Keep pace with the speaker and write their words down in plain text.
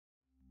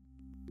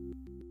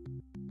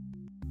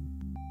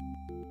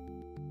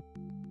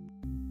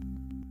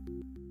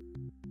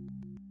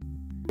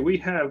We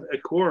have a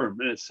quorum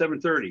and it's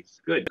 7:30.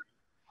 Good.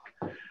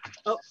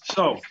 Oh,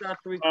 so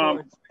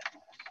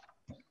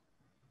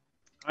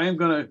I am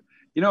going to,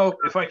 you know,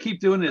 if I keep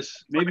doing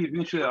this, maybe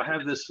eventually I'll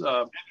have this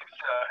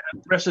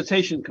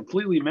recitation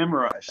completely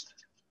memorized.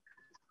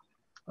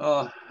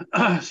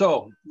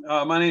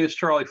 My name is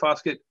Charlie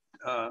Foskett.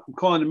 I'm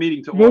calling the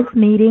meeting to order. This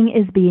meeting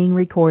is being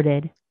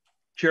recorded.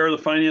 Chair of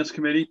the Finance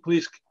Committee,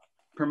 please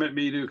permit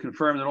me to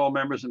confirm that all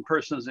members and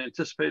persons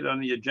anticipated on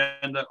the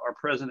agenda are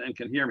present and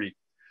can hear me.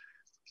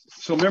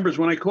 So members,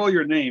 when I call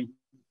your name,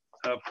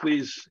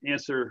 please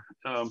answer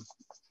in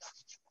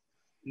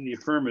the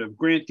affirmative.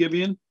 Grant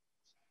Gibeon.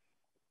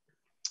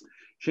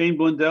 Shane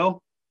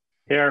Blundell.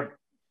 Here.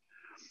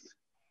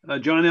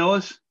 John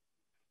Ellis.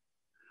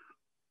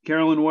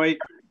 Carolyn White.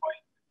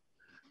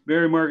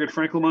 Mary Margaret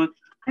Frankelmont.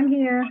 I'm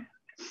here.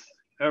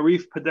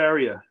 Arif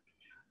Padaria.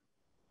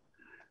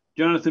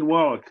 Jonathan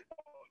Wallach.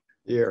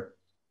 Here.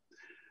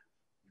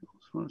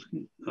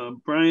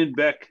 Brian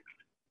Beck.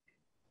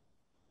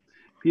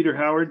 Peter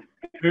Howard.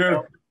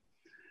 Here.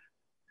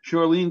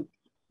 Shailene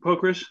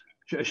Pokris.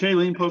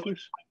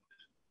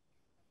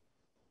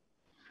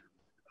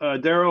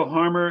 Daryl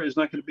Harmer is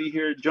not going to be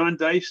here. John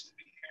Deist.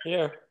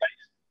 Here.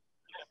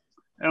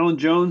 Alan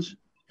Jones.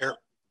 Here.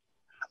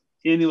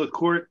 Annie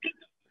LaCourte.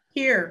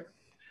 Here.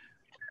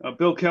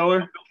 Bill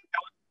Keller.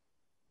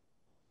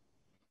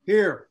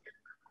 Here.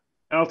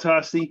 Al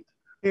Tosti.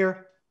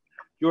 Here.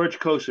 George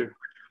Koser.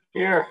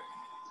 Here.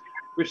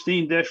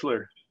 Christine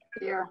Deschler.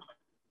 Here.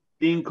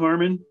 Dean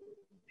Carmen.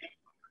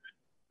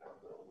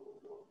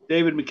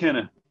 David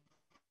McKenna.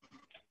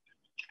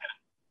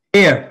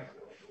 Here.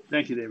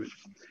 Thank you, David.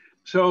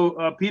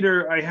 So,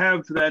 Peter, I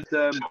have that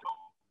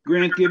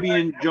Grant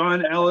Gibeon,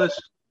 John Ellis,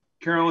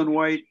 Carolyn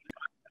White,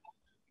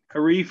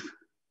 Arif.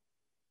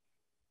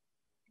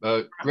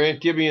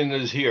 Grant Gibeon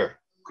is here.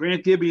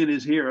 Grant Gibeon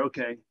is here,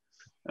 okay.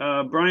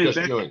 Brian Just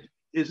Beck joined.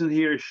 isn't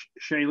here.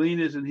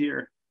 Shailene isn't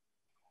here.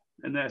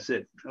 And that's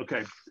it.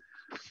 Okay.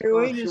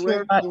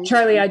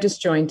 Charlie, I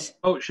just joined.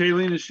 Oh,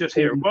 Shailene is just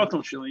here.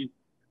 Welcome, Shailene.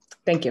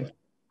 Thank you.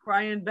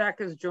 Brian Beck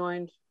has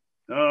joined.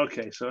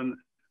 Okay, so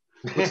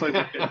looks like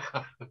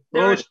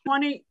there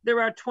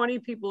are 20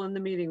 people in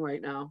the meeting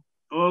right now.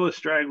 all the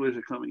stragglers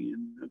are coming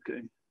in.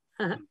 Okay.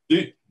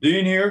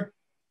 Dean here?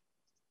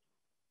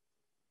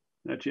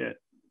 Not yet.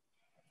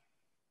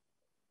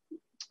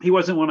 He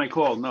wasn't when I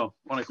called. No,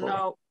 when I called.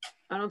 No,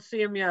 I don't see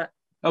him yet.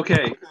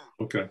 Okay.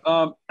 Okay.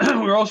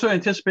 We're also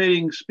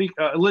anticipating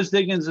Liz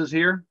Diggins is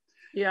here.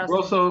 Yes. We're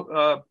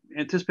also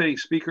anticipating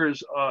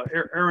speakers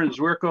Aaron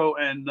Zwirko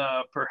and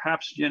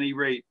perhaps Jenny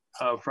Raitt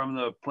from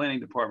the planning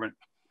department.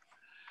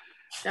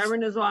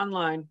 Aaron is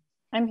online.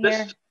 I'm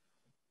here.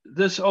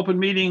 This open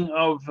meeting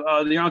of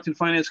the Arlington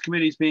Finance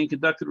Committee is being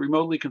conducted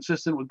remotely,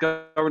 consistent with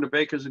Governor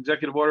Baker's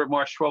executive order of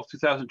March 12,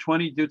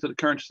 2020, due to the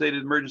current state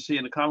of emergency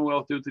in the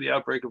Commonwealth due to the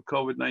outbreak of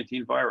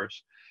COVID-19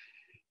 virus.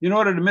 In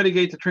order to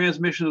mitigate the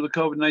transmission of the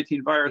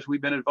COVID-19 virus,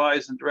 we've been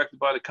advised and directed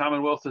by the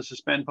Commonwealth to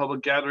suspend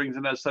public gatherings,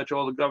 and as such,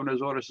 all the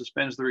governor's order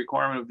suspends the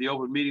requirement of the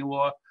open meeting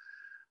law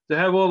to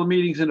have all the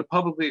meetings in a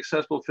publicly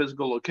accessible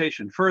physical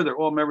location. Further,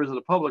 all members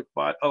of public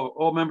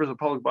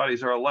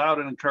bodies are allowed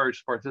and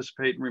encouraged to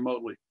participate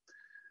remotely.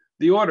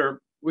 The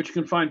order, which you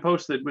can find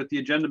posted with the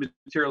agenda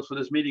materials for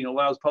this meeting,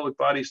 allows public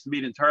bodies to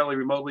meet entirely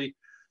remotely,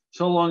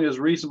 so long as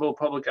reasonable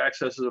public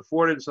access is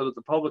afforded so that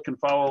the public can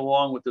follow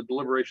along with the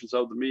deliberations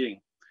of the meeting.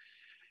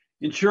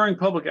 Ensuring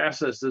public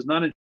access does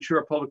not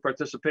ensure public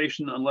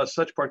participation unless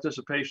such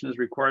participation is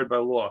required by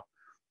law.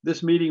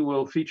 This meeting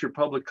will feature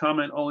public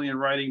comment only in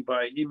writing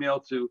by email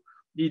to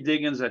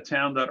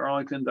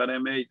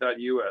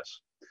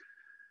ediggins@town.arlington.ma.us.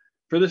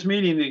 For this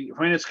meeting, the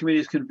Finance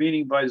Committee is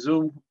convening by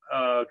Zoom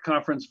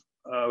conference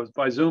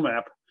by Zoom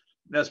app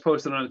that's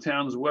posted on the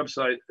town's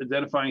website,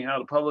 identifying how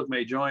the public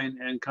may join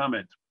and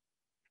comment.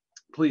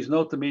 Please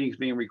note the meeting is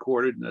being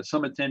recorded and that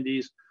some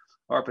attendees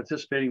are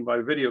participating by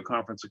video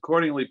conference.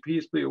 Accordingly,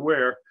 please be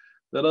aware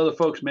that other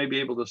folks may be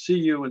able to see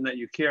you and that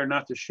you care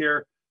not to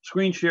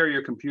screen share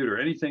your computer.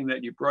 Anything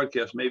that you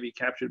broadcast may be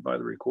captured by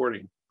the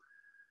recording.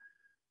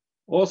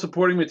 All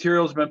supporting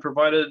materials have been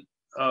provided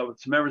to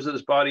members of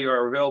this body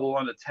are available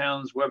on the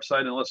town's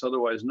website unless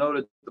otherwise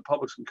noted. The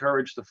public's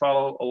encouraged to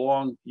follow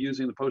along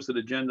using the posted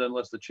agenda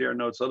unless the chair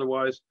notes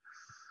otherwise.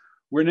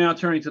 We're now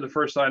turning to the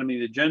first item of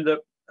the agenda,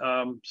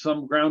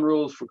 some ground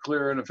rules for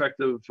clear and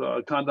effective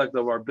conduct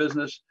of our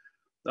business.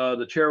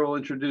 The chair will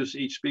introduce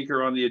each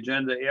speaker on the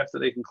agenda. After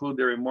they conclude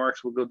their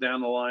remarks, we'll go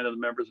down the line of the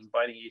members,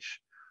 inviting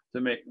each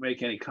to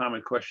make any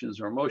comment,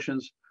 questions, or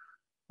motions.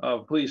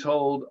 Please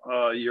hold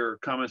your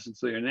comments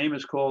until your name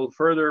is called.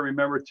 Further,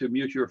 remember to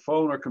mute your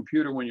phone or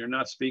computer when you're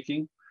not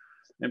speaking.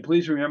 And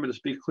please remember to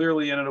speak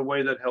clearly and in a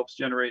way that helps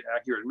generate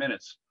accurate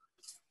minutes.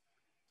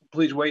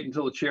 Please wait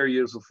until the chair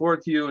yields the floor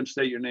to you and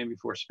state your name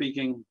before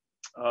speaking.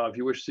 If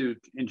you wish to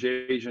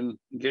engage in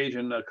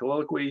a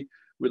colloquy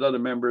with other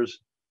members,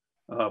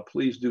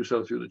 please do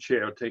so through the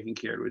chair, taking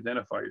care to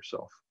identify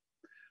yourself.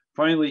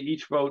 Finally,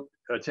 each vote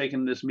taken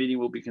in this meeting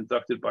will be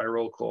conducted by a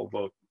roll call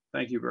vote.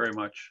 Thank you very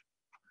much.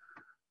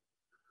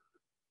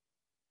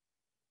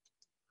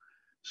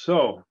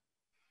 So,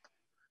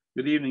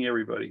 good evening,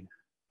 everybody.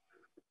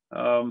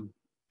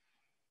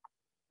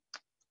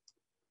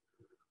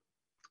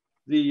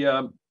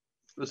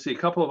 Let's see, a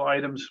couple of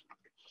items.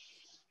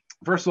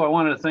 First of all, I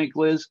wanted to thank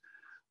Liz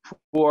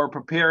for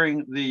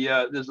preparing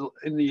there's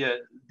in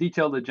the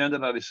detailed agenda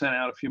that I sent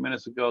out a few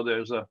minutes ago.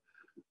 There's a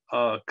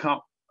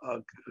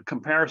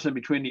comparison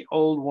between the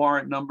old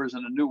warrant numbers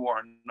and the new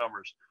warrant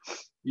numbers.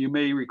 You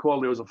may recall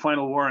there was a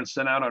final warrant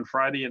sent out on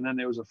Friday, and then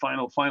there was a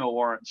final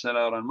warrant sent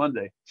out on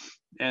Monday.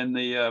 And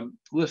the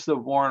list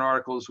of warrant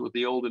articles with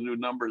the old and new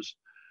numbers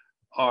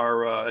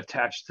are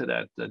attached to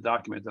that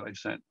document that I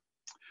sent.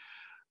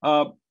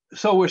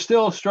 So we're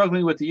still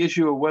struggling with the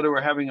issue of whether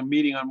we're having a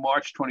meeting on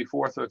March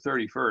 24th or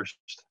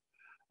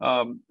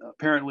 31st.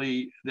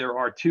 Apparently, there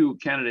are two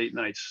candidate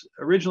nights.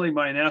 Originally,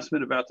 my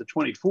announcement about the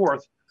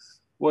 24th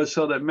was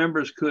so that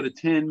members could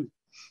attend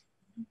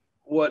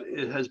what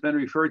it has been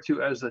referred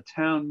to as the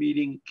town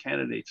meeting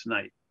candidates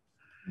night.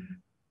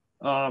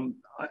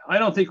 I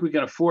don't think we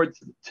can afford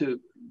to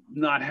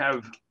not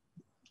have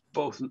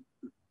both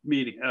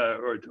meeting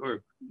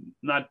or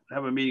not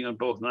have a meeting on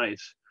both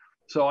nights.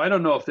 So I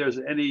don't know if there's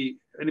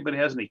anybody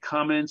has any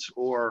comments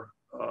or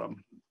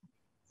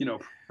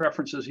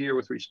preferences here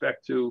with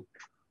respect to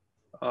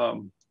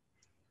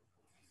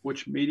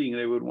which meeting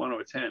they would want to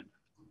attend.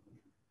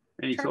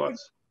 Any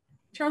thoughts?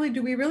 Charlie,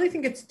 do we really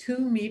think it's two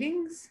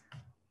meetings?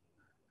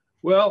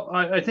 Well,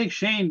 I think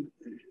Shane,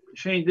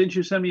 didn't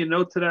you send me a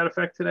note to that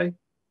effect today?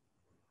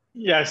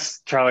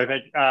 Yes, Charlie.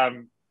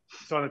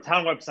 So on the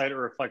town website, it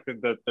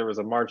reflected that there was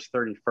a March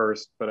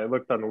 31st, but I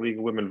looked on the League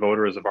of Women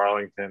Voters of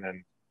Arlington,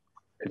 and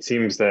it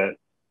seems that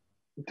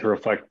to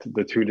reflect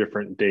the two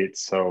different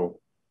dates. So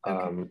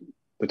the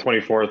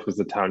 24th was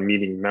the town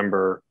meeting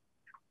member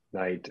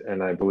night,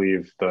 and I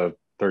believe the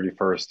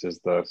 31st is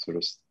the sort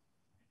of,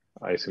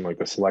 I assume, like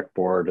the select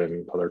board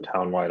and other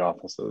townwide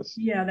offices.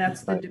 Yeah,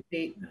 that's the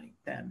debate night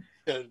then.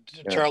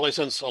 Charlie,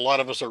 since a lot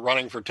of us are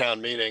running for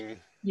town meeting,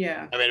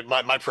 Yeah. I mean,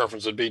 my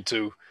preference would be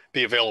to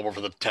be available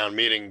for the town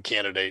meeting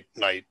candidate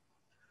night,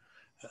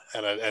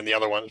 and the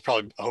other one would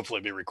probably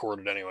hopefully be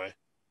recorded anyway.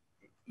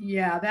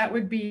 Yeah, that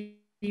would be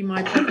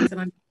my preference,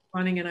 and I'm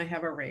running and I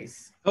have a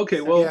race. Okay,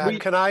 So, well, Yeah,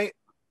 can I?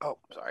 Oh,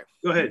 sorry.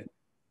 Go ahead.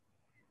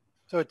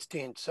 So it's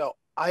Dean. So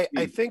I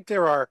think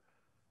there are,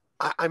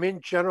 I'm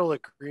in general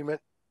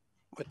agreement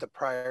with the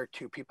prior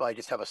two people. I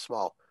just have a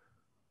small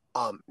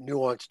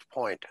nuanced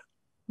point.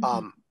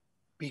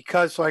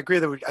 Because, so I agree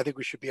that I think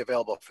we should be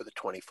available for the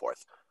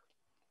 24th.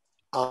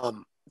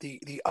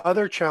 The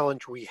other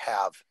challenge we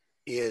have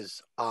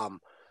is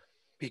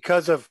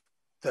because of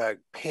the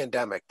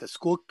pandemic, the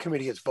school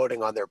committee is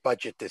voting on their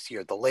budget this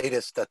year, the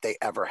latest that they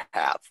ever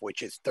have,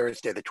 which is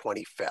Thursday, the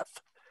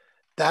 25th.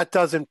 That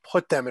doesn't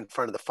put them in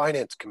front of the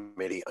finance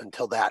committee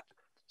until that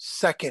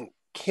second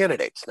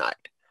candidates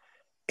night.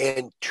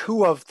 And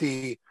two of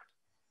the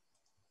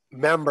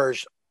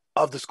members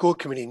of the school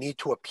committee need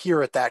to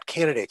appear at that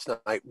candidates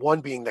night,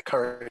 one being the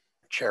current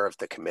chair of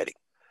the committee.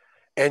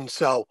 And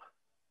so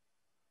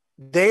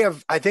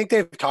I think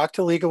they've talked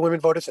to League of Women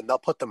Voters and they'll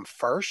put them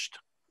first,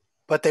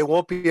 but they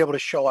won't be able to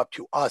show up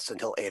to us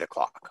until 8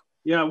 o'clock.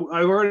 Yeah,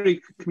 I've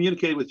already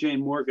communicated with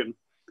Jane Morgan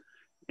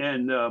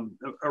and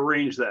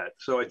arranged that.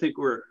 So I think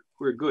we're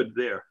good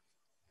there.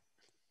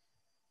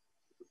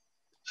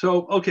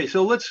 So, okay,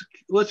 so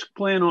let's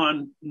plan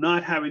on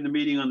not having the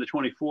meeting on the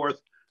 24th,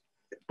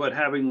 but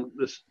having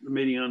the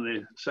meeting on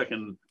the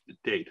second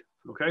date,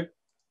 okay?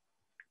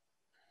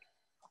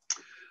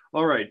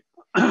 All right.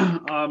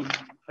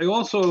 I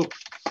also,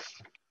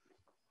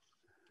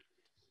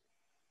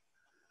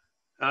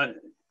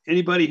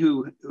 anybody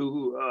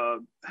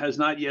who has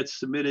not yet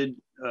submitted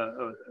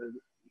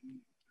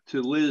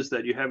to Liz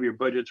that you have your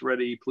budgets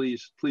ready,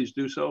 please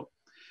do so.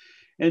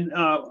 And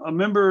a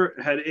member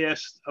had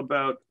asked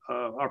about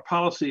our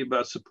policy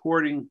about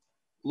supporting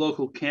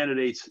local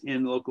candidates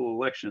in local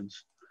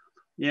elections.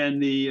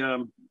 And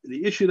the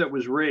issue that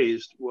was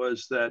raised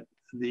was that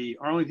the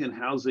Arlington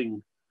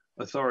Housing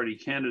Authority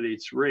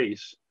candidates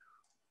race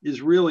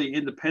is really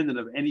independent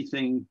of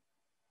anything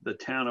the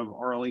town of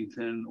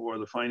Arlington or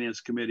the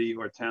finance committee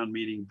or town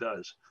meeting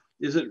does.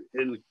 Is it,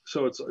 and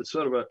so it's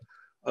sort of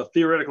a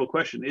theoretical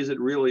question, is it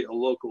really a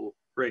local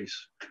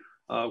race?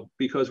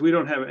 Because we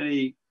don't have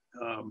any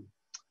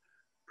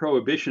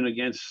prohibition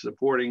against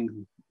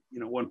supporting,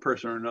 one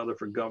person or another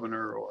for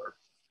governor or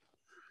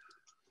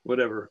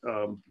whatever,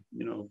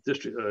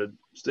 district,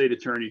 state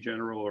attorney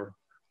general or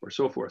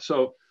so forth.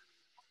 So,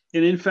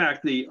 and in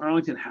fact, the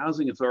Arlington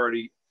Housing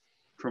Authority,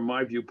 from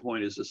my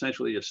viewpoint, is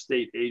essentially a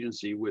state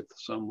agency with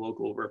some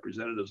local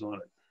representatives on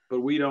it. But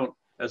we don't,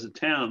 as a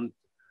town,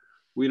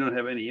 we don't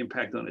have any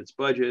impact on its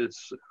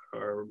budgets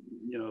or,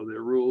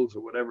 their rules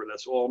or whatever.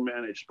 That's all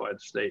managed by the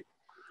state.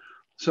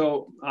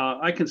 So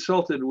I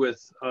consulted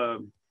with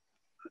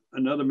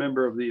another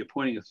member of the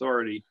appointing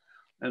authority,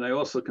 and I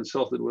also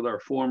consulted with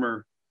our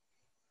former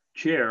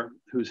chair,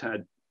 who's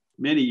had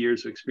many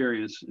years of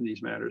experience in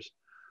these matters.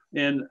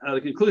 And the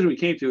conclusion we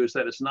came to is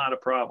that it's not a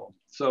problem.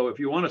 So if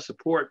you want to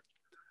support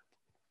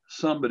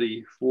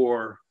somebody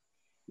for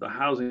the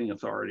housing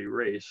authority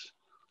race,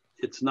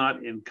 it's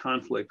not in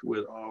conflict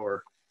with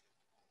our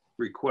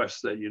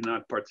request that you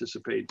not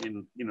participate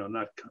in,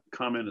 not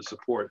comment and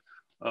support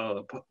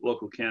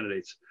local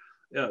candidates.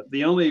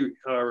 The only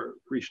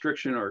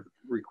restriction or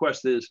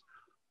request is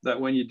that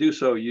when you do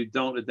so, you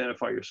don't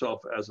identify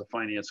yourself as a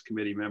finance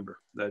committee member,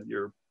 that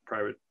you're a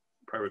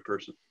private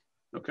person.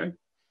 Okay.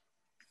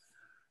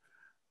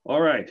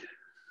 All right.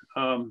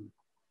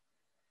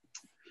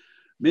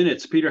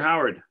 Minutes, Peter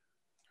Howard.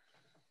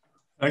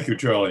 Thank you,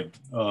 Charlie.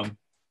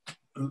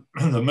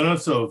 The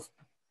minutes of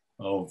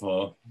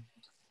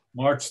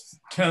March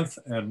 10th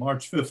and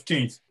March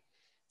 15th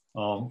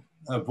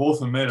have both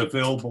been made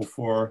available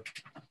for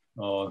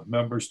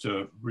members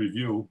to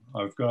review.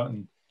 I've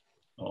gotten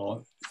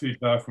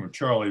feedback from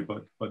Charlie,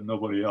 but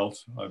nobody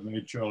else. I've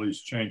made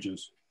Charlie's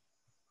changes.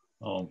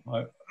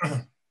 I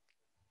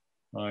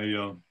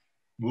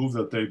move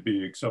that they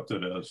be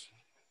accepted as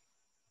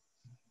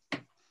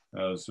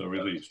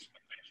released.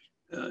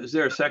 Is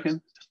there a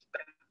second?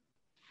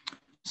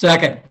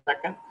 Second.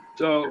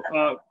 So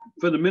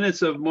for the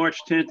minutes of March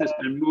 10th, it's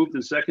been moved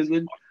and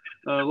seconded.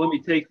 Let me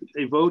take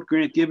a vote.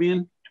 Grant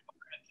Gibeon.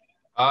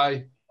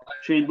 Aye.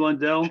 Shane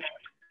Blundell.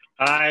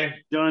 Aye.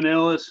 John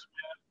Ellis.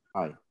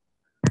 Aye.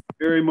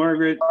 Barry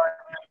Margaret.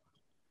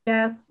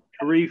 Yes.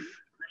 Arif.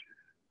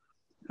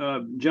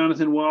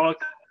 Jonathan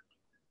Wallach.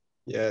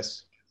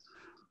 Yes.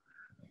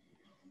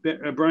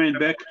 Brian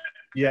Beck.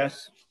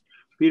 Yes.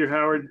 Peter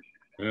Howard.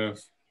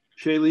 Yes.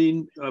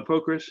 Shailene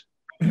Pokris.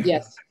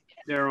 Yes.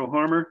 Darrell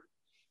Harmer.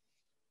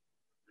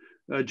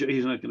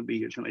 He's not going to be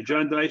here tonight.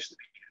 John Deist.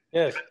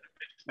 Yes.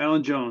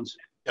 Alan Jones.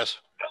 Yes.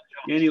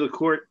 Annie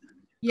LaCourte.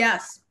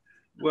 Yes.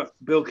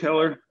 Bill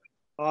Keller.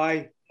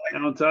 Aye.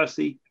 Alan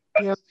Tosti.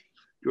 Yep.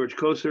 George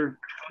Koser.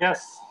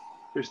 Yes.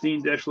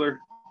 Christine Deschler.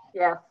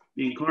 Yes.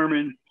 Dean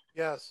Carmen.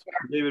 Yes.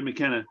 David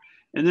McKenna.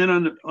 And then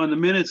on the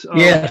minutes of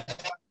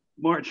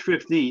March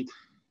 15th.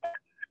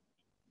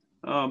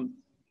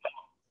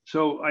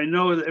 So I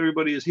know that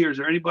everybody is here. Is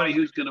there anybody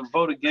who's going to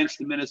vote against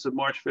the minutes of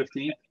March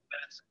 15th?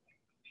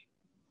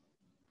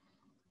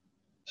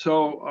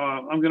 So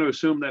I'm going to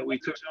assume that we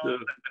took the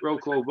roll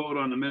call vote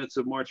on the minutes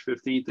of March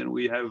 15th and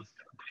we have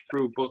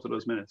approved both of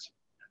those minutes.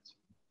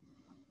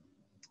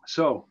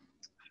 So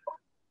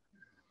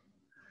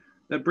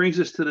that brings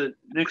us to the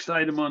next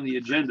item on the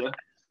agenda.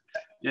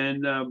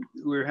 And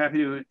we're happy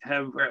to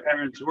have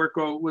Aaron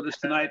Zwerko with us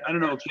tonight. I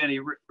don't know if Jenny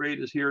Raid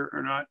is here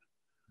or not.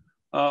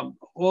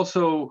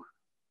 Also,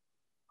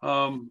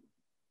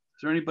 is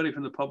there anybody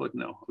from the public?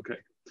 No. Okay.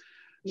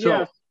 So,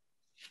 Yes.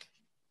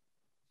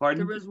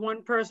 Pardon? There is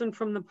one person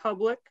from the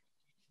public.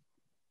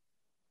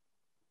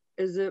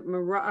 Is it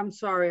Mariah? I'm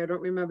sorry, I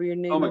don't remember your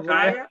name. Oh,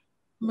 Micaiah?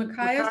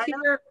 Micaiah's Micaiah?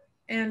 here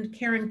and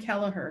Karen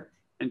Kelleher.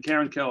 And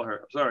Karen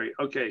Kelleher. Sorry.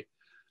 Okay.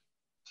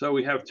 So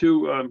we have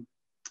two.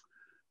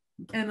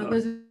 And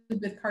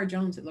Elizabeth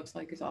Carr-Jones, it looks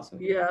like, is also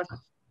here. Yes.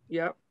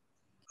 Yep.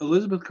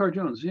 Elizabeth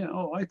Carr-Jones. Yeah.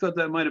 Oh, I thought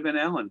that might have been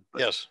Alan.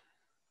 But, Yes.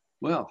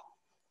 well.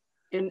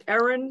 And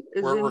Erin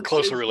is We're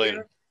closely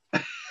related.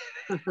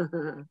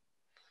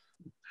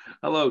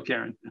 Hello,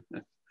 Karen.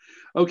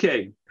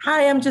 Okay.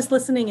 Hi, I'm just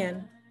listening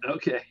in.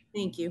 Okay.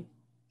 Thank you.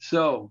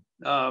 So,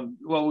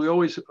 well, we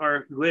always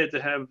are glad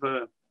to have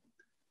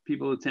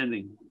people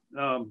attending.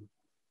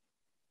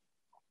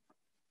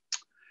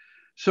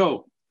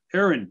 So,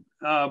 Erin,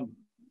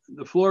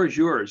 the floor is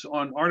yours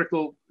on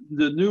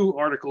the new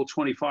Article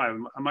 25.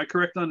 Am I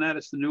correct on that?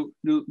 It's the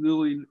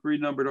newly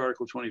renumbered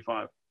Article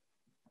 25.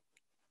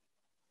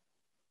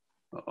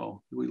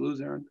 Uh-oh, did we lose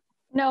Erin?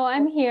 No,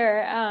 I'm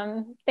here.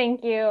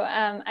 Thank you.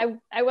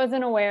 I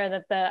wasn't aware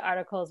that the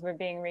articles were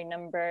being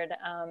renumbered,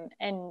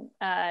 and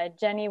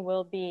Jenny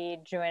will be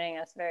joining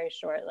us very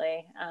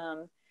shortly.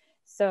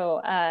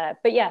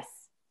 But yes,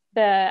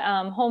 the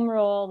home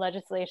rule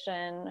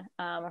legislation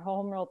or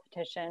home rule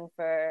petition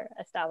for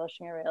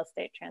establishing a real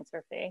estate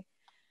transfer fee.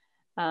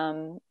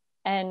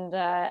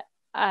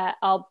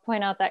 I'll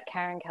point out that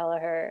Karen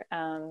Kelleher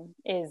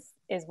is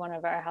one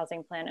of our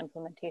Housing Plan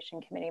Implementation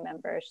Committee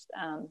members.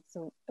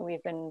 So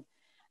we've been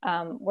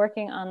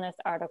working on this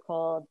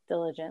article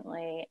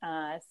diligently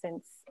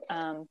since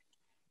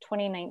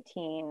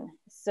 2019.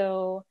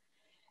 So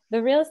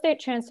the real estate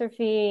transfer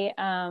fee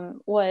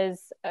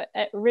was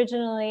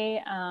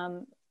originally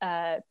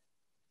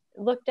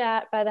looked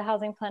at by the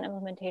Housing Plan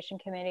Implementation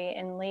Committee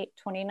in late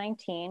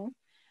 2019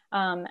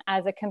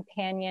 as a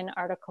companion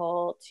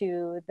article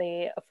to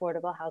the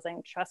Affordable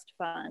Housing Trust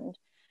Fund.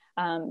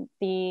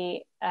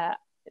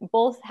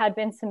 Both had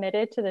been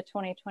submitted to the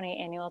 2020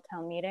 annual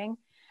town meeting.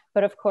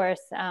 But of course,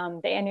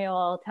 the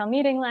annual town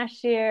meeting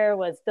last year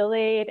was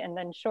delayed and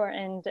then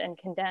shortened and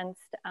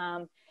condensed.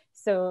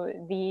 So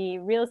the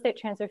real estate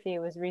transfer fee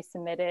was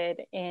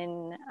resubmitted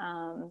in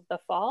the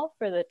fall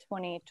for the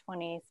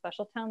 2020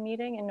 special town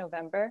meeting in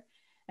November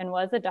and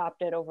was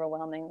adopted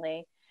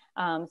overwhelmingly.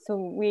 So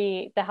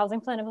the Housing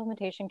Plan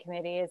Implementation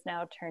Committee is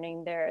now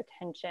turning their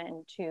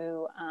attention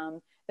to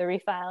the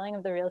refiling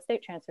of the real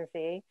estate transfer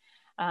fee,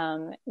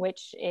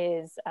 which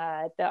is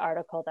the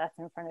article that's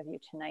in front of you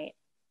tonight.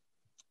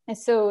 And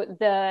so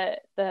the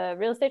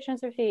real estate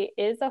transfer fee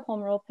is a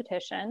home rule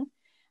petition.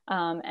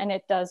 And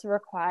it does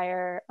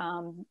require,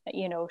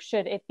 you know,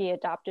 should it be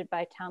adopted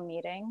by town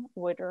meeting,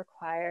 would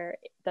require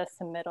the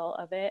submittal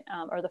of it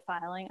or the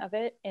filing of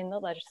it in the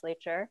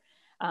legislature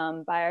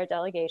by our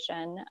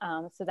delegation.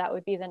 So that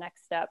would be the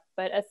next step.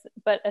 But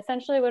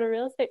essentially what a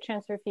real estate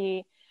transfer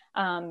fee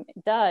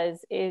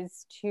does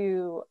is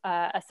to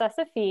assess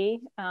a fee.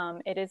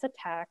 It is a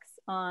tax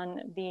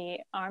on the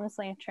arm's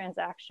length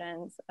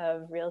transactions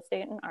of real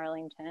estate in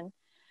Arlington.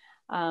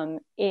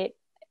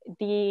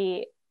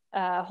 The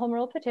home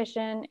rule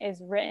petition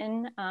is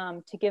written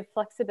to give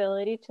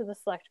flexibility to the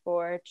select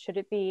board, should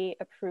it be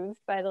approved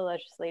by the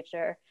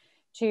legislature,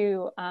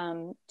 to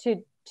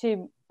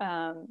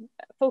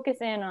focus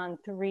in on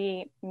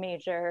three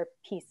major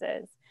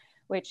pieces,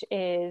 which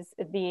is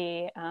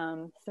the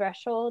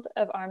threshold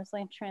of arm's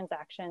length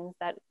transactions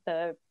that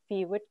the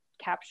fee would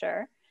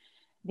capture,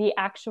 the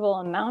actual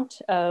amount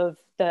of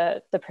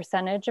the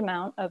percentage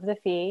amount of the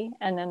fee,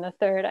 and then the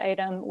third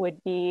item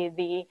would be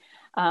the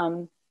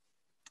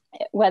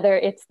whether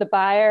it's the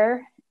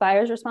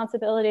buyer's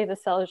responsibility, the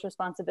seller's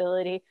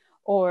responsibility,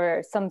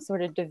 or some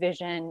sort of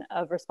division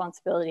of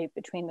responsibility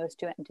between those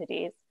two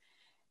entities.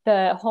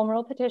 The home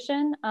rule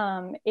petition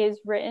is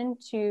written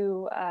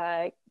to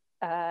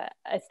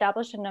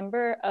establish a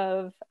number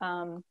of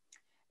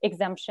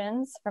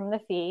exemptions from the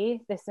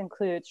fee. This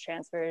includes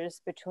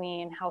transfers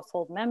between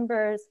household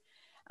members,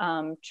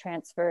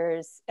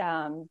 transfers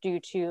due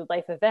to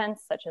life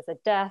events such as a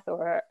death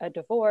or a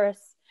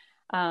divorce,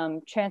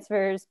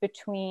 transfers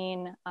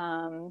between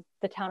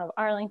the town of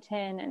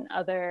Arlington and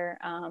other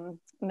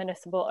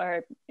municipal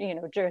or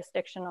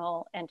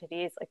jurisdictional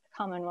entities like the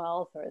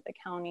Commonwealth or the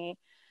county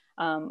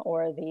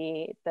or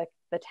the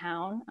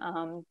town.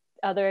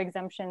 Other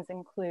exemptions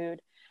include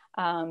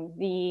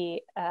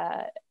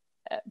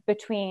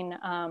between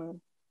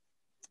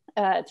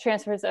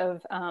transfers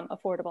of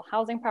affordable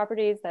housing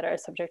properties that are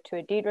subject to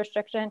a deed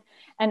restriction,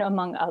 and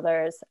among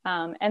others.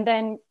 And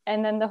then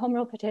the home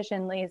rule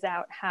petition lays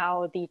out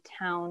how the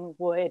town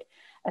would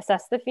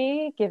assess the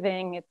fee,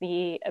 giving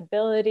the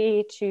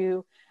ability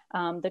to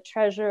the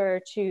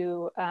treasurer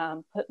to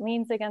put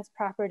liens against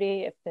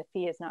property if the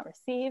fee is not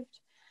received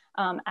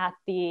at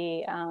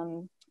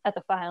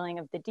the filing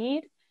of the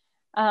deed.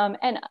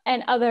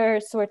 And other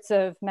sorts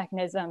of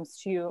mechanisms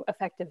to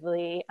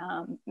effectively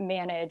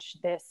manage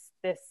this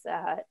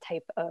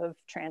type of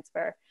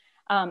transfer.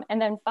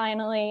 And then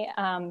finally,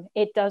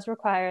 it does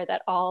require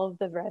that all of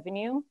the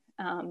revenue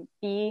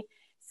be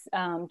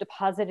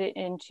deposited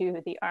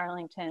into the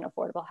Arlington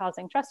Affordable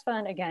Housing Trust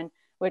Fund, again,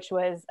 which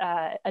was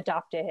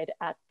adopted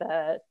at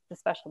the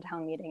special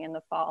town meeting in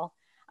the fall.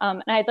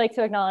 And I'd like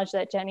to acknowledge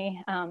that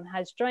Jenny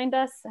has joined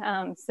us.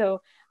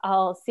 So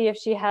I'll see if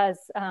she has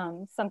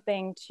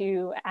something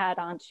to add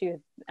on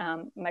to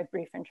my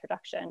brief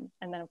introduction.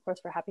 And then of course,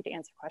 we're happy to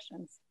answer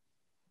questions.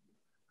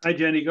 Hi,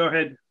 Jenny, go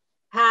ahead.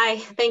 Hi,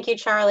 thank you,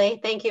 Charlie.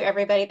 Thank you,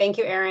 everybody. Thank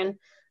you, Aaron.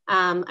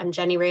 I'm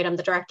Jenny Reid. I'm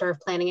the Director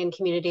of Planning and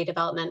Community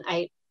Development.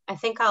 I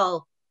think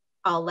I'll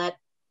let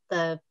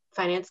the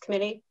Finance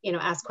Committee,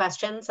 ask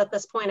questions at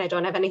this point. I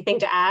don't have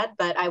anything to add,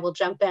 but I will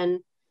jump in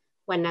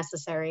when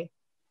necessary.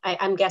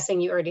 I'm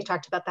guessing you already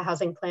talked about the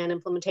Housing Plan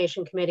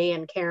Implementation Committee,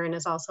 and Karen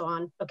is also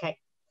on. Okay,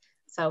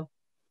 so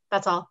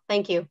that's all.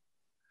 Thank you.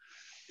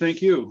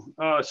 Thank you.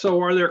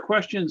 So are there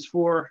questions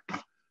for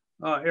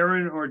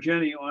Aaron or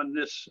Jenny on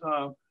this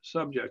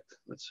subject?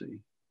 Let's see.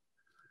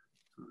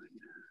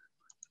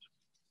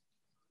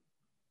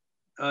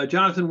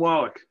 Jonathan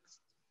Wallach.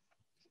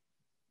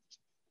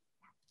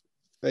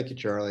 Thank you,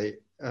 Charlie.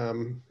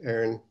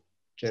 Aaron,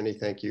 Jenny,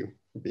 thank you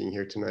for being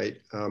here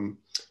tonight.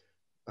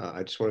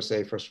 I just want to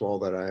say, first of all,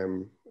 that I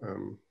am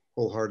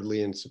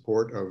wholeheartedly in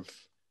support of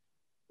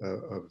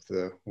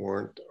the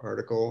warrant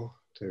article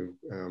to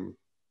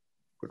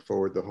put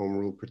forward the home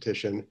rule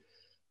petition.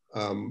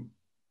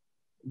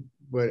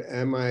 But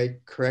am I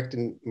correct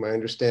in my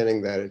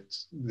understanding that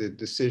it's the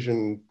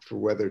decision for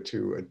whether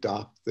to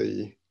adopt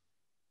the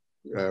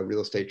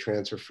real estate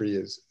transfer fee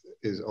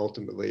is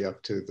ultimately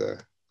up to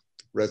the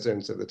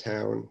residents of the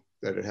town,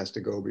 that it has to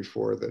go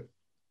before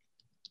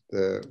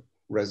the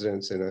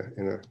residents in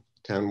a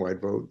townwide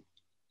vote?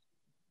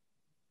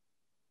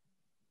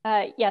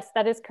 Yes,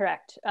 that is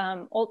correct.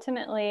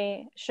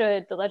 Ultimately,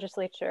 should the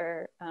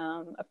legislature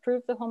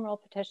approve the home rule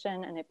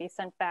petition and it be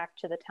sent back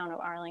to the town of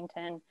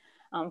Arlington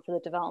for the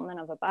development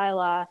of a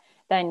bylaw,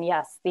 then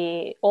yes,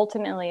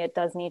 ultimately it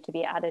does need to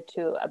be added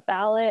to a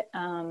ballot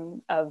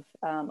of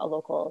a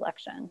local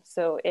election.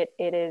 So it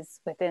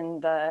is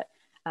within the,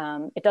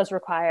 it does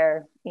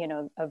require,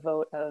 a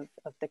vote of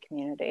the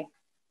community.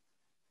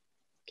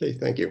 Okay,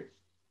 thank you.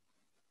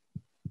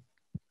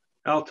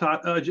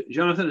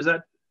 Jonathan, is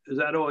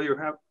that all you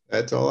have?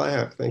 That's all I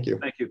have. Thank you.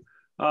 Thank you.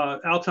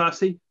 Al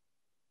Tassi?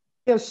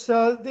 Yes,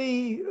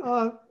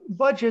 the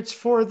budgets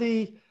for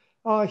the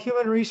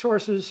Human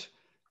Resources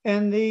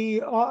and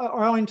the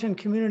Arlington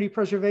Community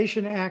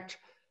Preservation Act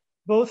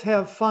both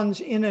have funds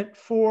in it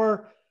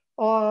for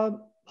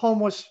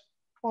homeless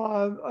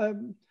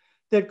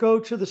that go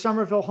to the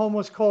Somerville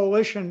Homeless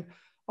Coalition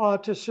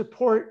to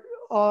support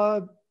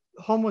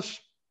homeless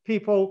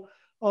people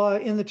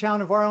in the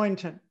town of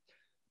Arlington.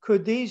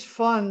 Could these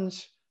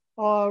funds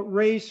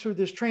raised through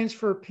this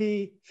transfer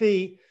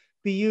fee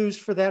be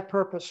used for that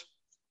purpose?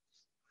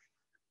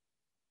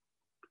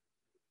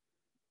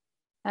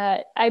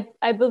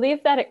 I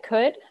believe that it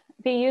could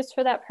be used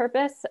for that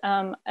purpose,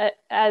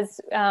 as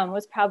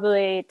was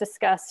probably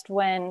discussed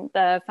when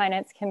the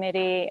Finance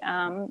Committee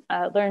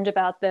learned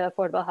about the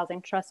Affordable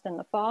Housing Trust in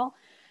the fall.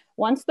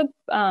 Once the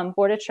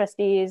Board of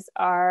Trustees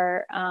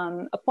are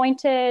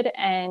appointed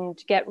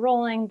and get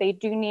rolling, they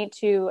do need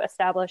to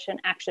establish an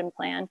action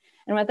plan.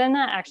 And within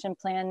that action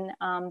plan,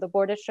 the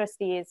Board of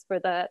Trustees for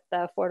the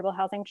Affordable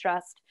Housing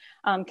Trust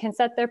can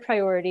set their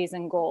priorities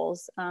and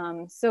goals.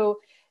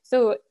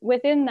 So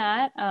within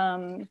that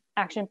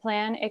action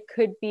plan, it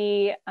could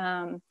be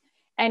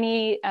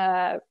any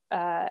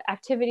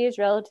activities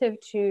relative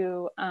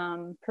to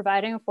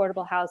providing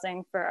affordable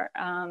housing for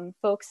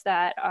folks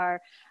that are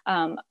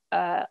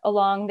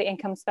along the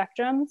income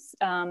spectrums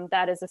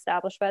that is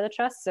established by the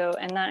trust. So,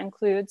 and that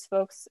includes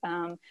folks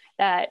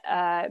that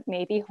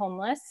may be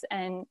homeless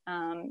and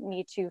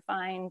need to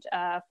find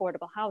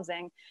affordable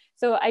housing.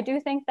 So I do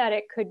think that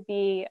it could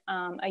be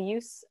a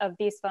use of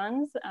these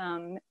funds,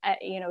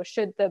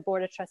 should the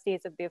Board of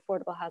Trustees of the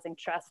Affordable Housing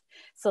Trust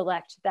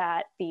select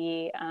that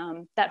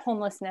that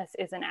homelessness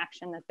is an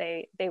action that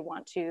they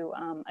want to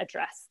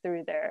address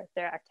through their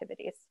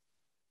activities.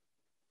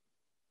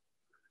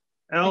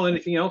 Al,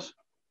 anything else?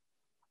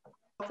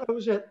 That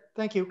was it.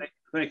 Thank you.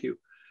 Thank you.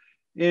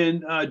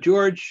 And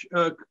George,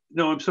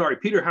 no, I'm sorry,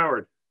 Peter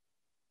Howard.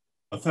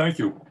 Thank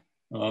you.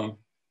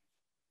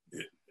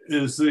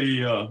 Is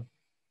the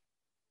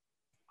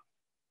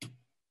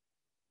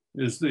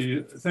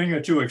thing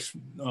that you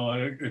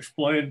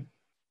explained,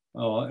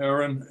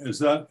 Aaron, is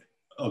that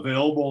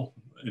available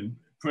in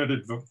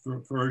printed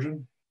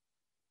version?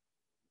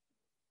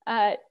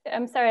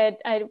 I'm sorry,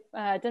 I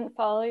didn't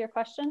follow your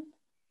question.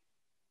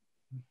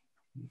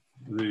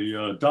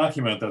 The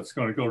document that's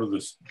going to go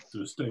to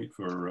the state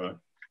for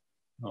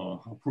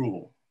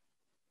approval.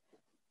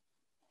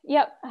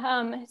 Yep.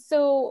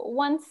 So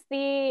once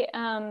the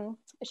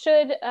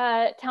should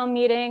town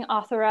meeting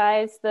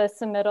authorize the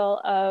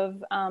submittal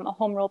of a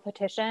home rule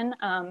petition,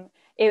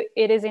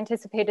 it is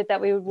anticipated that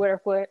we would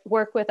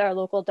work with our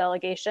local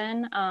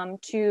delegation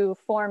to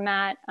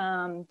format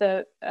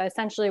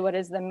essentially what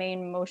is the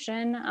main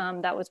motion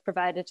that was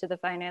provided to the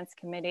Finance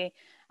Committee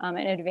in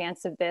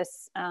advance of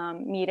this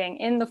meeting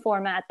in the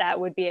format that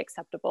would be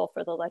acceptable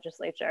for the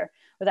legislature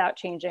without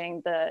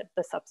changing the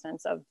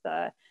substance of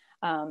the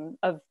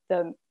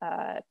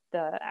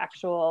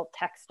actual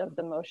text of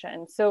the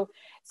motion. So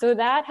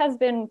that has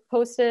been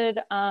posted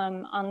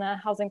on the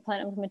Housing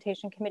Plan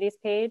Implementation Committee's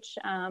page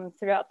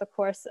throughout the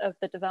course of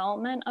the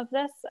development of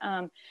this.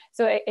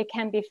 So it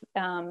can be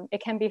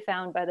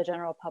found by the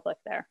general public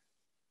there.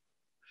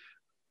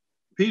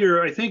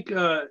 Peter, I think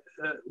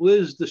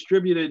Liz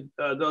distributed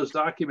those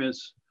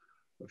documents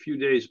a few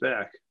days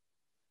back.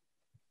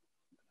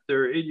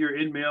 They're in your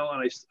email,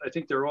 and I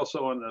think they're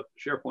also on the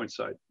SharePoint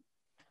side.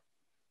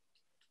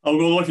 I'll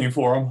go looking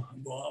for them.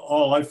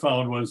 All I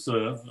found was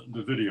the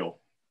video.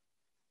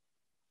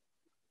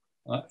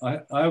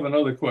 I have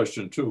another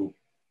question too.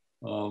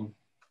 Does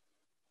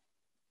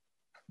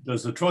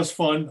the trust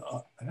fund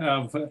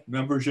have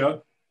members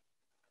yet?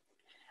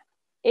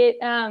 It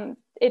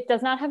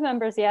does not have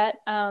members yet.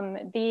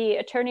 The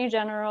Attorney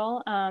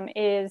General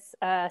is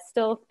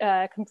still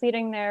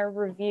completing their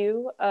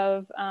review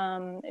of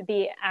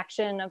the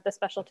action of the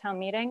special town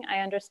meeting.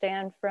 I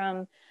understand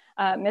from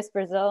Ms.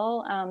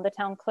 Brazil, the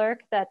town clerk,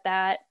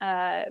 that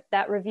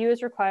review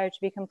is required to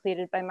be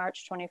completed by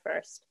March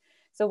 21st.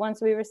 So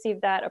once we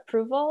receive that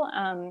approval,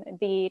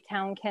 the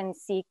town can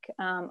seek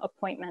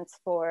appointments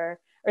for,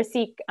 or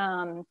seek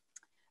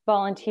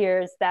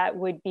volunteers that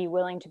would be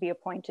willing to be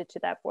appointed to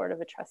that Board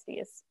of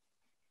Trustees.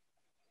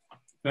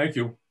 Thank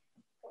you.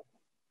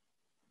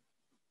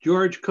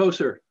 George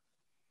Koser.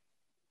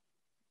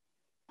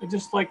 I'd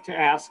just like to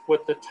ask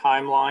what the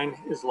timeline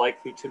is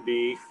likely to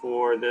be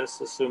for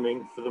this,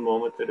 assuming for the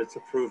moment that it's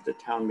approved at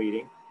town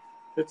meeting.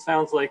 It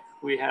sounds like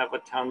we have a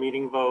town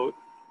meeting vote,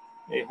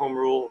 a home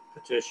rule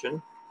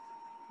petition,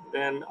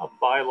 then a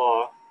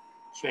bylaw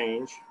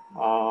change,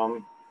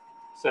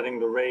 setting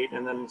the rate,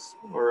 and then,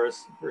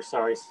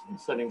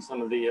 setting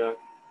some of the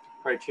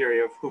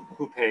criteria of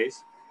who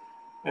pays.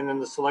 And then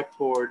the select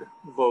board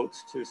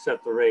votes to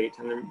set the rate,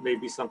 and there may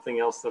be something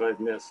else that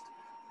I've missed.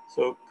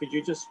 So could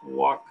you just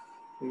walk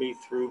me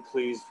through,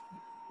 please,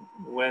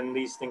 when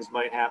these things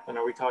might happen?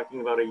 Are we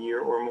talking about a year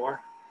or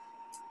more?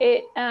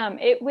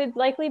 It would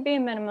likely be a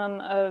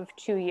minimum of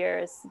 2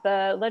 years.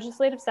 The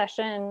legislative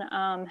session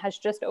has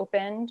just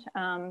opened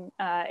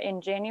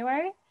in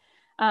January.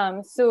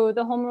 So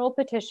the home rule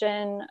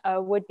petition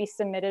would be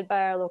submitted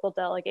by our local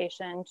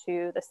delegation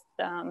to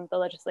the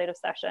legislative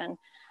session.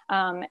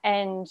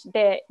 And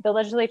the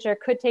legislature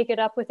could take it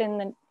up within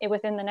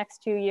the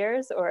next 2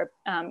 years, or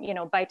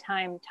by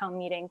time town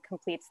meeting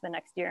completes the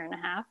next year and a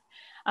half.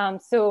 And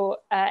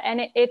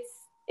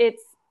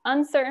it's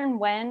uncertain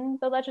when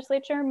the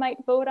legislature might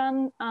vote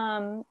on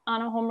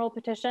a home rule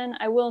petition.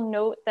 I will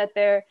note that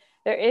there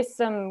is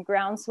some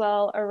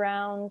groundswell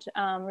around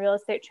real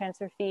estate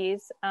transfer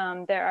fees.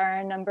 There are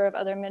a number of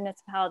other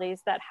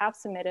municipalities that have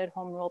submitted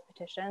home rule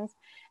petitions.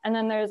 And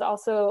then there's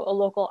also a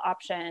local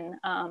option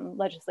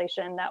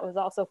legislation that was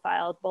also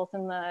filed both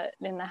in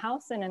the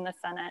House and in the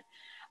Senate.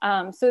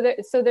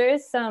 So there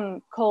is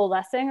some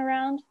coalescing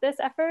around this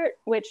effort,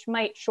 which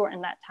might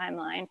shorten that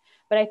timeline.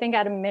 But I think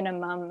at a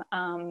minimum,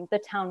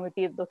 the town would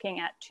be looking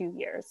at 2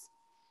 years.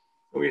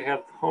 We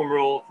have home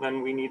rule,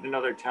 then we need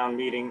another town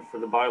meeting for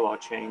the bylaw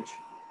change.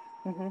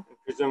 Mm-hmm.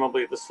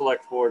 Presumably the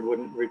select board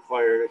wouldn't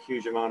require a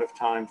huge amount of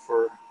time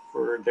for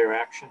their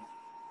action.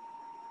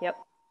 Yep.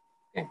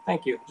 Okay,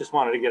 thank you. Just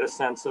wanted to get a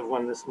sense of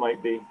when this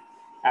might be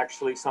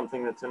actually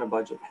something that's in a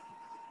budget.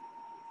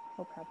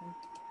 No problem.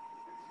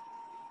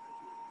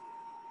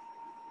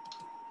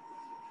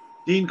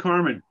 Dean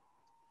Carmen.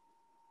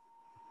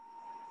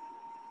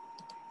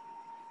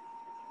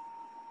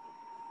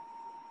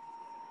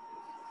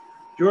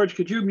 George,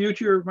 could you mute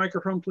your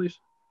microphone, please?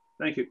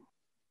 Thank you.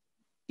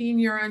 Dean,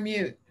 you're on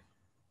mute.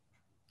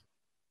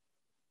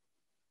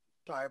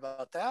 Sorry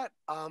about that.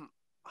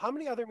 How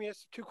many other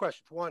two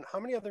questions. One, how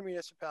many other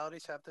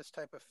municipalities have this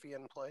type of fee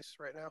in place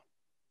right now?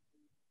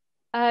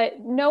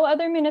 No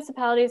other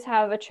municipalities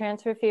have a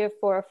transfer fee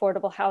for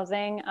affordable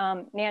housing.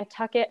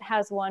 Nantucket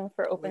has one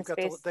for open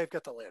space. They've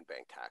got the land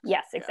bank tax.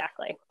 Yes,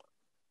 exactly. Yeah.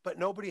 But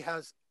nobody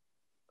has,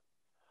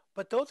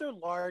 but those are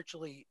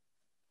largely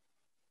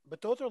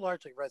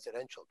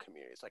residential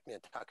communities like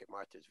Nantucket,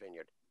 Martha's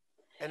Vineyard.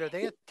 And are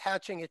they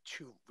attaching it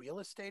to real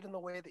estate in the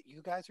way that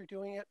you guys are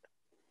doing it?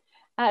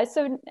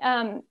 So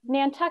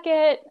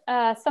Nantucket,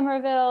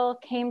 Somerville,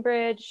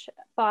 Cambridge,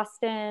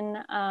 Boston,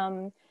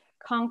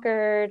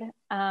 Concord,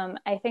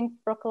 I think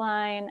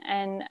Brookline,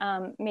 and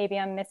maybe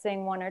I'm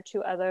missing 1 or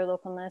 2 other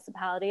local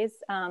municipalities,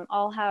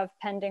 all have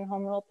pending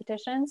home rule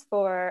petitions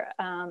for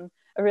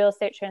a real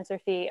estate transfer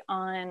fee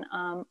on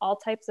all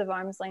types of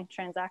arm's length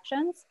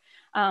transactions,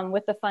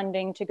 with the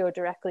funding to go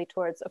directly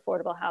towards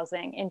affordable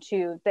housing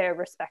into their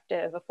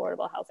respective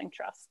affordable housing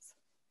trusts.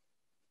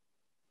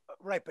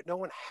 Right, but no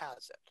one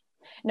has it.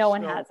 No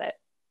one has it.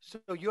 So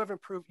you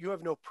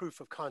have no proof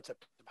of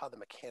concept of how the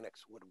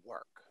mechanics would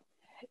work.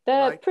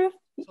 The proof.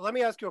 So let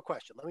me ask you a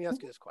question. Let me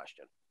ask you this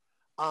question.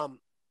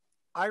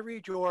 I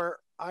read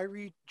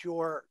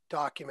your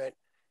document.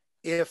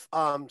 If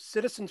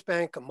Citizens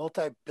Bank, a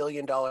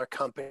multi-billion-dollar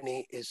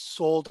company, is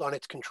sold on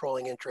its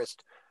controlling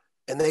interest,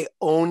 and they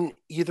own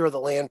either of the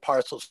land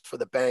parcels for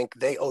the bank,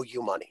 they owe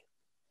you money.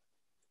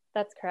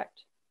 That's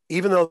correct.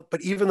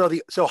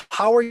 So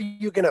how are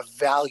you going to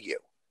value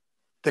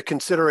the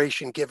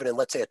consideration given in,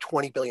 let's say, a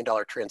 $20 billion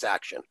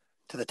transaction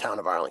to the town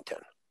of Arlington?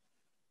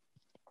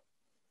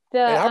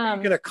 And how are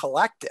you going to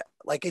collect it?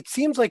 Like, it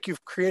seems like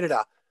you've created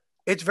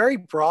it's very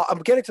broad. I'm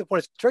getting to the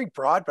point, it's very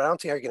broad, but I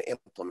don't see how you're going to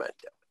implement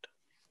it.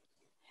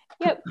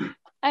 Yep,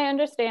 I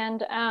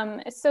understand.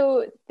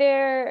 So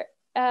there,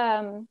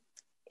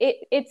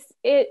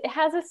 it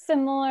has a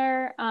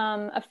similar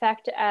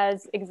effect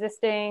as the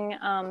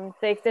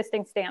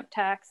existing stamp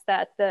tax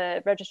that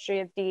the Registry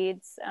of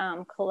Deeds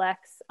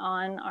collects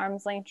on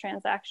arm's length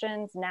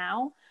transactions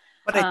now.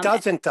 But it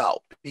doesn't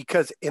though,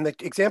 because in the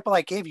example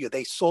I gave you,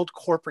 they sold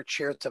corporate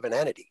shares of an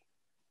entity.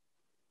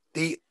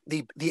 The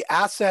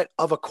asset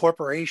of a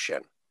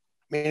corporation,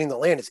 meaning the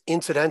land, is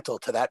incidental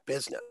to that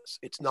business.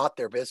 It's not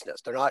their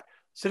business.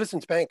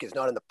 Citizens Bank is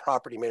not in the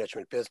property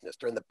management business.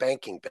 They're in the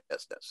banking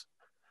business.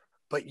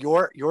 But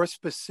your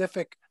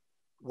specific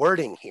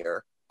wording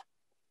here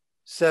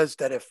says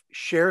that if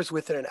shares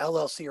within an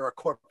LLC or a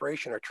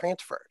corporation are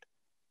transferred,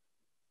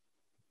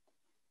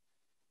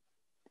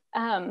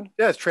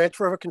 yes,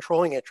 transfer of a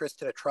controlling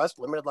interest in a trust,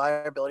 limited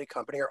liability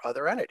company, or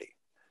other entity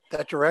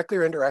that directly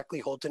or indirectly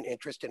holds an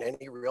interest in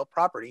any real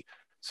property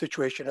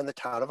situation in the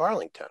town of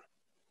Arlington.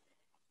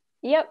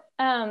 Yep.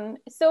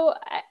 So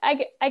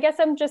I guess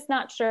I'm just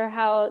not sure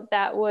how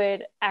that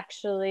would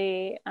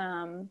actually,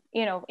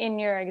 in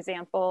your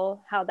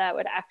example, how that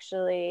would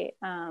actually,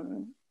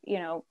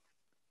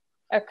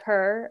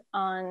 occur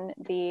on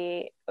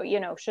the,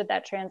 should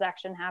that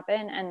transaction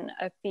happen and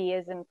a fee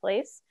is in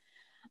place.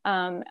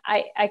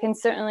 I can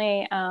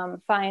certainly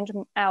find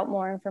out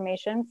more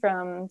information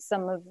from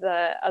some of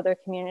the other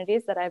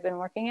communities that I've been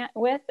working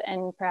with,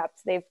 and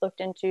perhaps they've looked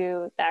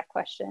into that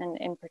question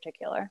in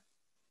particular.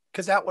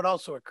 Because that would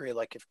also agree,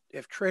 like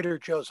if Trader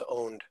Joe's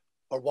owned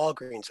or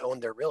Walgreens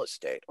owned their real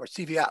estate, or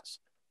CVS,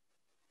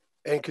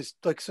 and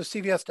so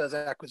CVS does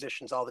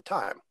acquisitions all the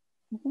time.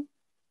 Mm-hmm.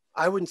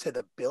 I wouldn't say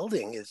the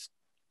building is,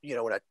 in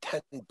a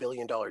 $10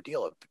 billion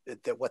deal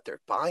that what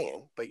they're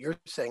buying, but you're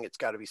saying it's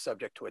got to be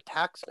subject to a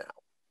tax now.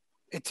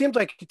 It seems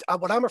like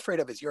what I'm afraid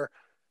of is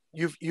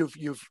you've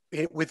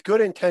with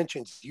good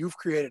intentions, you've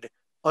created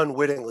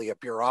unwittingly a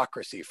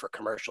bureaucracy for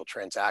commercial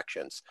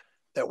transactions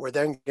that we're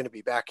then going to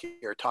be back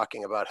here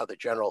talking about how the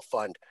general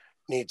fund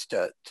needs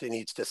to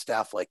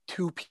staff like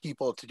 2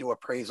 people to do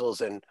appraisals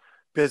and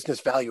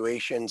business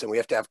valuations, and we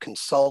have to have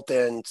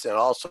consultants and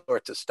all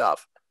sorts of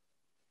stuff.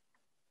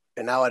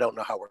 And now I don't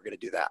know how we're going to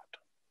do that.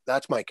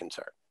 That's my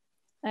concern.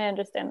 I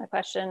understand the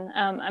question.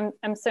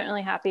 I'm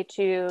certainly happy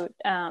to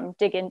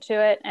dig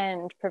into it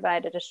and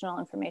provide additional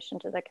information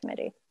to the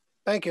committee.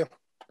 Thank you. Are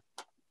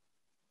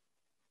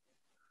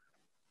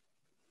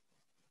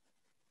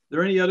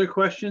there any other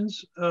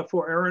questions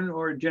for Erin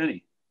or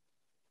Jenny?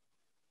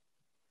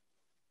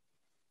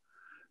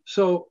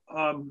 So,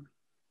 I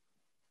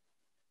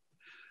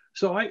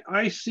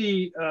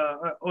see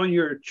on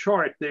your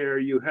chart there,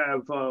 you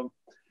have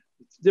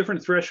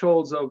different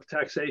thresholds of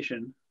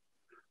taxation,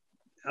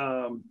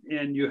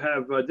 and you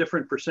have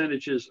different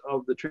percentages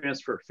of the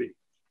transfer fee.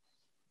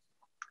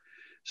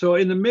 So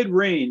in the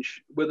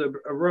mid-range, with a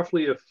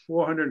roughly a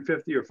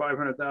 $450,000 or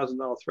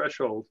 $500,000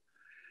 threshold,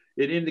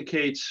 it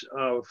indicates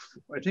I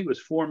think it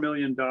was $4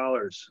 million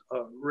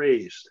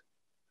raised.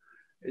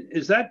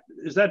 Is that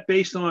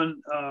based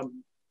on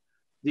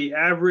the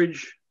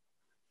average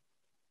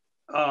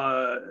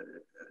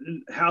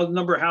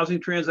number of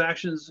housing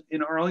transactions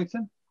in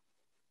Arlington?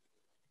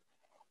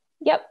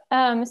 Yep.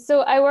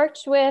 So I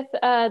worked with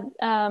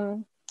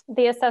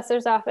the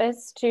assessor's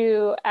office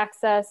to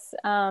access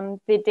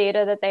the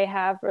data that they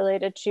have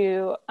related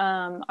to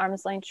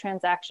arm's length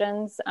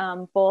transactions,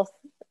 both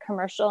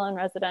commercial and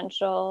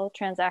residential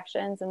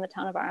transactions in the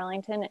town of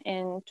Arlington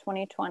in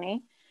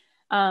 2020.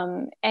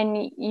 And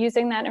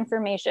using that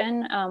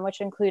information,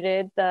 which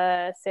included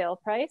the sale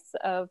price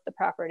of the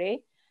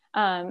property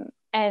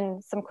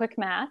and some quick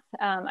math,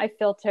 I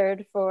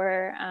filtered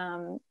for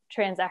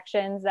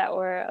transactions that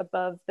were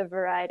above the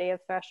variety of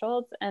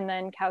thresholds, and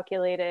then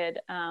calculated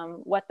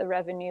what the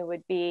revenue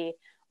would be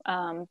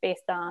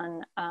based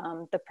on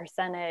the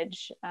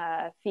percentage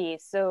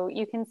fees. So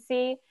you can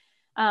see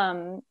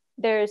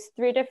there's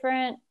 3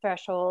 different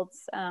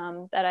thresholds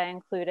that I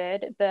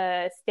included.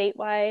 The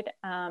statewide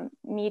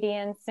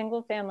median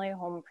single family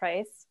home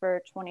price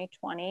for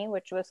 2020,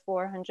 which was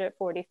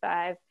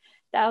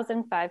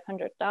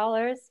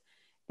 $445,500.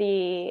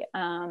 The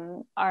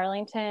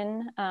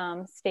Arlington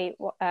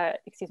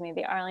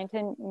the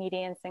Arlington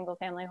median single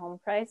family home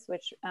price,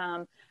 which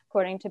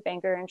according to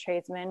Banker and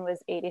Tradesman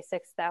was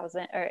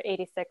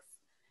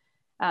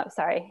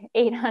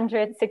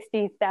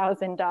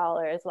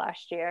 $860,000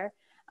 last year.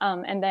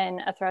 And then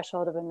a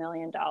threshold of $1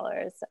 million.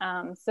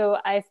 So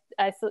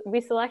we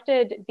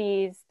selected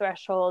these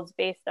thresholds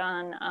based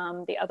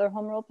on the other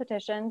home rule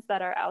petitions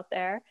that are out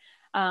there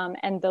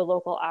and the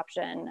local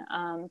option.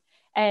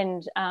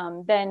 And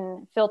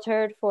then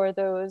filtered for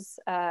those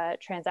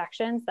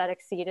transactions that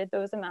exceeded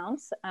those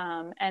amounts,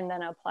 and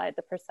then applied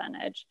the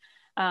percentage.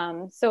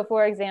 So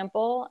for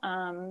example,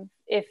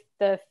 if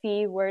the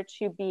fee were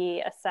to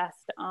be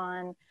assessed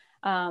on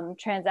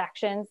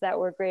transactions that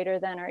were greater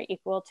than or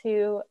equal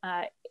to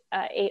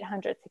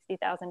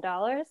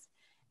 $860,000,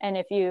 and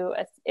if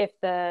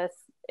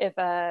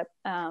a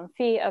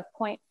fee of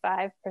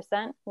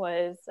 0.5%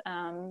 was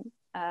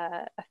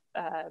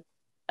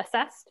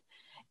assessed,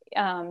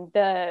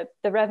 the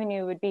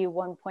revenue would be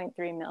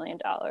 $1.3 million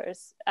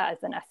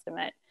as an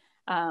estimate.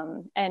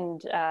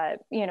 And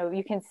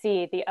you can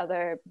see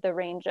the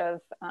range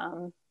of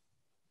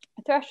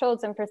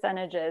thresholds and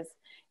percentages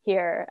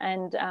here.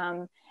 And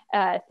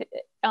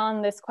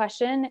on this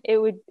question, it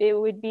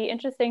would be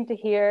interesting to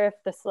hear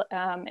if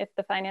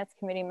the finance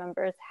committee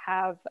members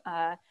have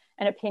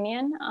an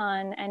opinion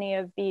on any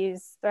of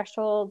these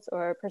thresholds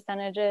or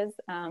percentages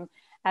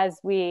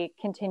as we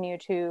continue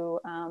to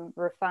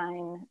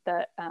refine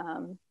the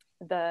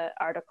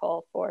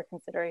article for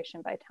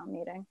consideration by town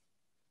meeting.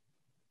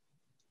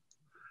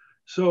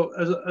 So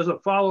as a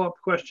follow-up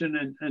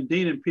question, and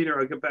Dean and Peter,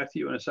 I'll get back to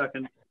you in a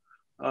second.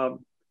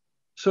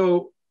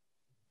 So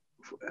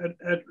at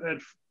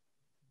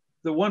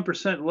the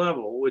 1%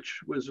 level,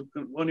 which was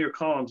one of your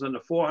columns on the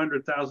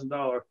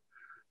 $400,000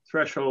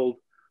 threshold,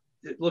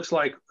 it looks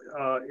like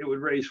it would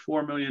raise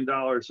 $4 million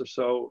or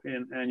so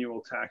in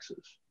annual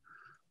taxes.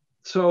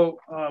 So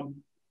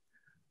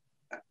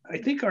I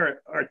think our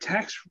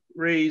tax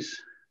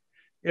raise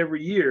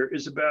every year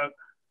is about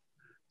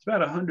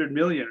 100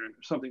 million or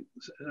something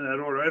in that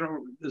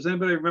order. Does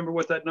anybody remember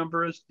what that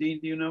number is?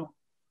 Dean, do you know?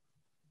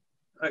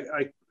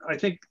 I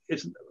think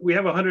we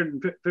have a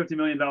 $150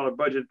 million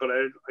budget, but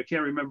I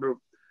can't remember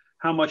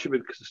how much of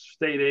it is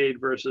state aid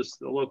versus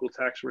the local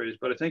tax raise,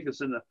 but I think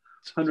it's in the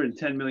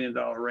 $110 million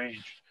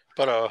range.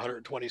 About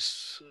 140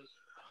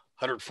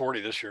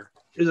 this year.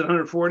 Is it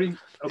 140?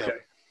 Okay.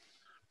 Yep.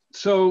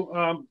 So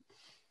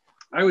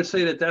I would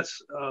say that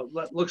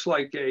looks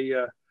like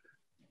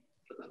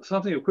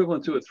something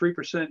equivalent to a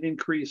 3%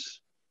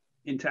 increase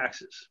in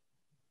taxes.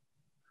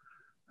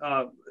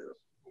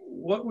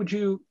 What would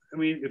you,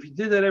 if you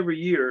did that every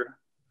year,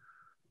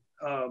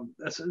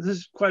 this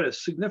is quite a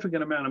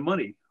significant amount of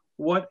money.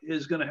 What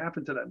is going to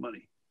happen to that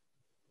money?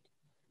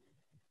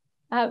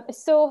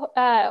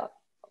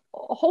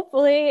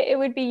 Hopefully it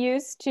would be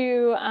used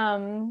to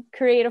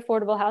create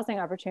affordable housing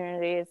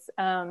opportunities.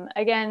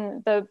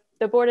 Again, the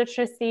Board of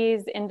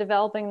Trustees, in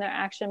developing their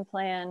action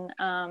plan,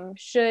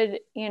 should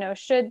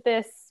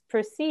this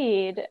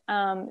proceed,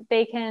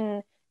 they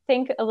can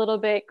think a little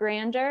bit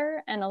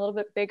grander and a little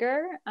bit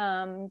bigger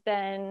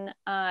than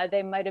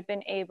they might have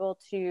been able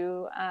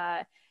to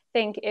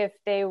think if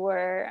they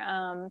were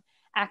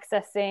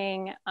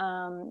accessing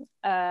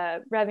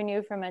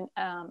revenue from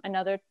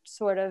another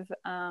sort of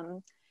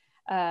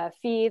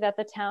fee that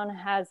the town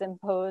has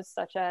imposed,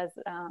 such as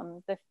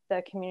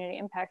the community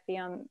impact fee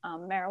on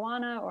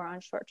marijuana or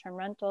on short-term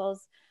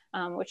rentals,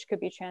 which could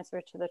be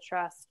transferred to the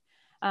trust.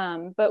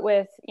 But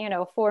with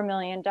 $4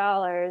 million,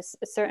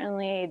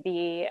 certainly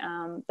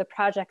the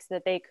projects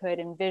that they could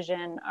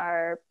envision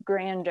are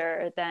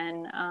grander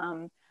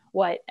than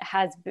what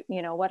has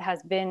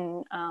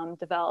been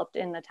developed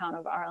in the town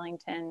of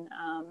Arlington,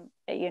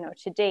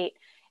 to date.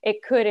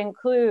 It could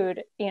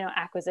include,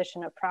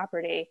 acquisition of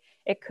property.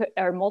 It could,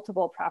 or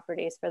multiple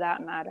properties for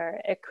that matter.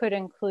 It could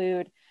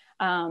include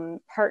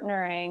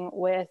partnering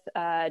with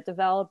a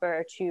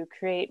developer to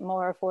create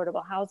more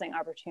affordable housing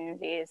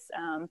opportunities,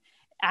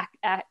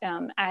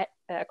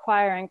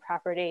 acquiring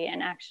property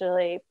and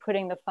actually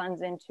putting the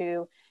funds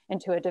into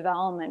a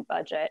development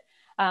budget.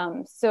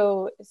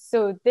 So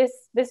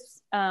this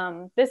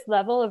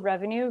level of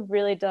revenue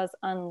really does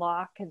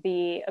unlock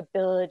the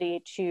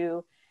ability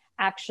to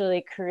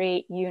actually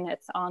create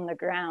units on the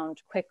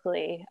ground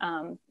quickly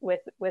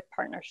with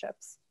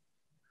partnerships.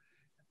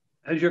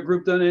 Has your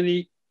group done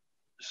any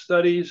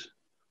studies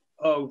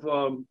of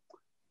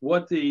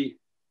what the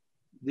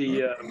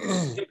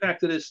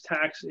impact of this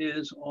tax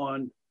is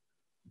on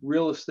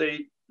real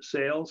estate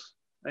sales?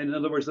 In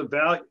other words, the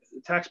value,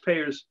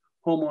 taxpayers'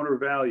 homeowner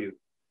value.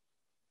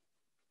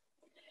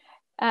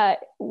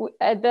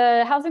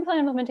 The Housing Plan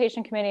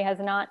Implementation Committee has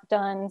not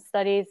done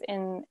studies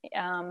in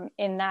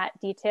that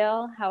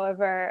detail.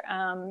 However,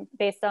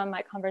 based on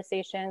my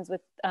conversations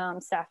with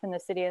staff in the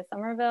city of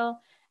Somerville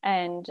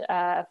and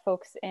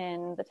folks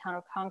in the town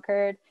of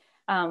Concord,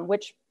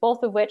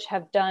 both of which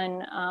have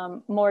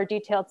done more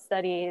detailed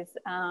studies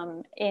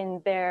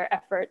in their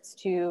efforts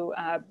to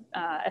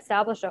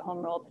establish a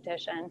home rule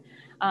petition.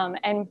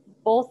 And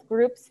both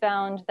groups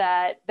found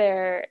that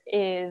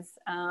there's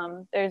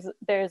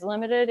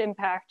limited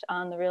impact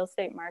on the real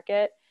estate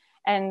market,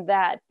 and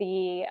that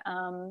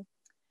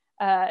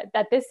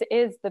that this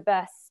is the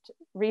best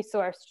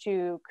resource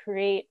to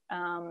create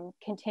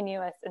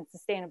continuous and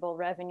sustainable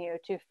revenue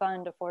to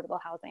fund affordable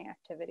housing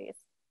activities.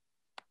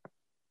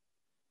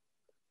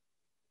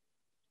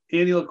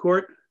 Annie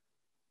LaCourte?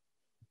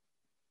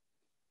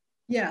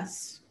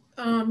 Yes.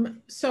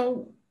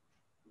 So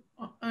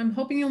I'm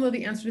hoping you'll know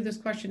the answer to this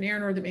question,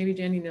 Aaron, or that maybe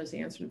Jenny knows the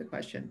answer to the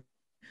question.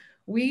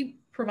 We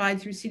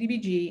provide through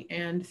CDBG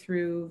and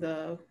through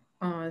the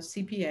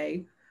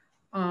CPA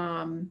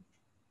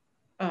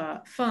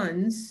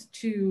funds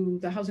to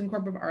the Housing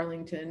Corp of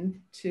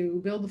Arlington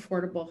to build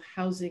affordable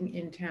housing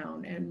in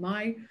town. And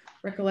my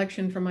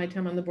recollection from my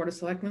time on the Board of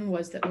Selectmen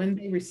was that when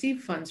they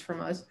receive funds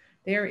from us,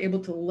 they are able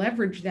to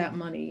leverage that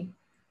money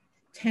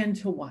 10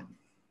 to 1.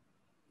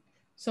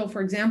 So for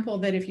example,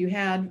 that if you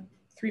had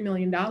 $3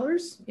 million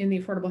in the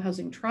Affordable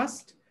Housing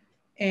Trust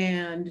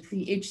and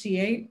the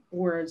HCA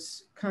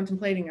was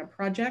contemplating a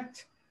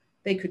project,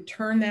 they could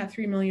turn that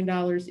 $3 million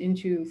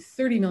into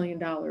 $30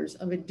 million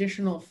of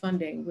additional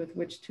funding with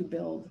which to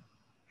build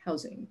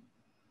housing.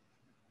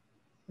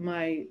 Am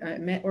I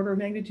order of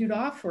magnitude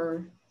off,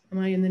 or am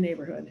I in the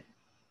neighborhood?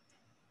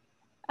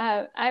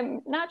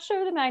 I'm not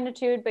sure the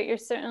magnitude, but you're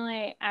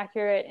certainly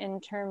accurate in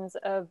terms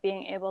of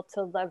being able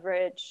to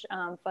leverage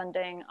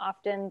funding.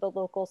 Often the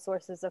local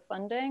sources of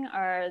funding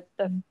are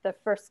the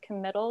first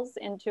committals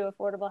into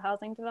affordable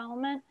housing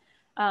development.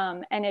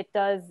 And it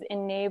does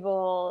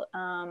enable,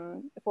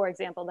 for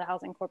example, the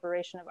Housing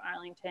Corporation of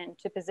Arlington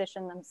to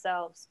position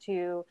themselves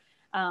to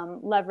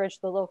leverage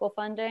the local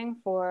funding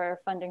for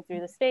funding through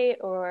the state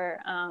or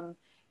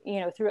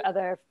through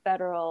other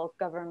federal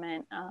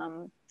government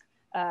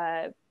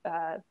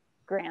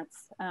grants.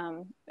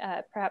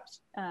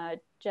 Perhaps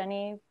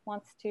Jenny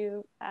wants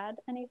to add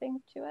anything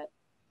to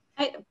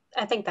it?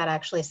 I think that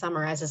actually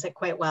summarizes it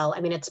quite well.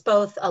 I mean, it's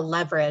both a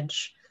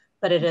leverage,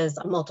 but it is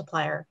a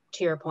multiplier,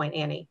 to your point,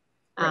 Annie,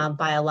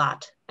 by a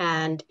lot.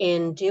 And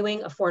in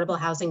doing affordable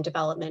housing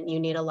development, you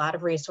need a lot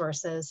of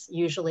resources,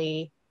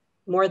 usually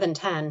more than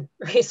 10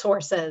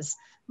 resources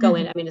go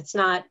in. I mean, it's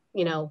not,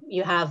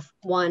 you have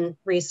one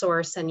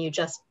resource and you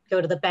just go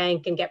to the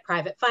bank and get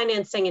private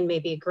financing and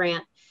maybe a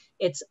grant.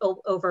 It's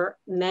over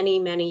many,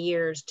 many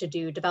years to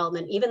do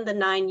development. Even the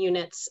 9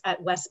 units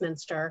at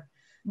Westminster,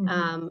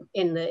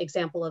 in the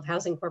example of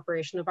Housing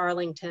Corporation of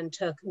Arlington,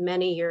 took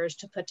many years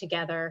to put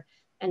together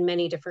and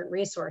many different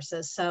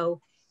resources. So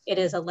it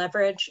is a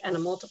leverage and a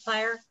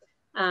multiplier,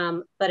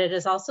 but it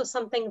is also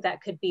something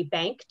that could be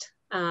banked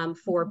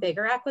for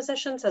bigger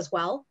acquisitions as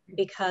well,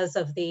 because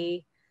of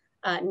the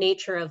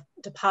nature of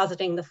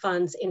depositing the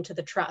funds into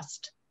the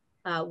trust,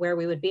 where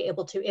we would be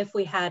able to, if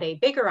we had a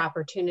bigger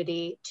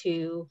opportunity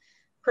to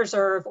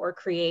preserve or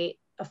create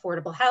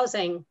affordable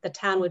housing, the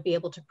town would be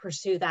able to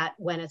pursue that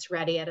when it's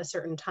ready at a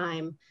certain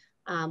time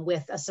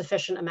with a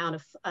sufficient amount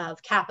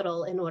of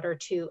capital in order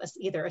to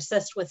either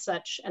assist with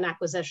such an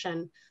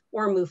acquisition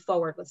or move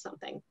forward with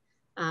something.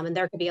 And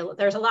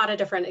there's a lot of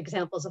different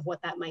examples of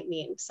what that might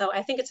mean. So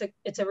I think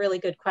it's a really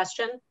good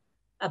question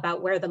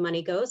about where the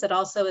money goes. It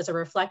also is a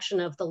reflection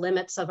of the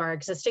limits of our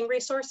existing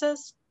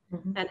resources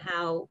and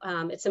how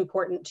it's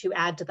important to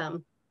add to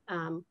them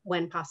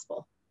when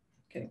possible.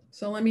 Okay,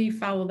 so let me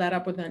follow that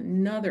up with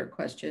another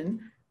question.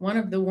 One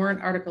of the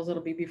warrant articles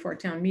that'll be before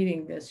town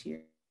meeting this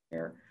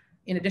year,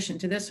 in addition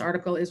to this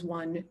article, is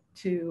one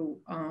to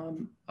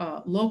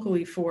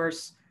locally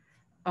force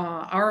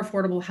our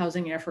affordable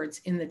housing efforts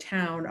in the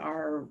town,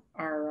 our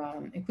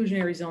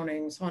inclusionary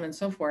zoning, so on and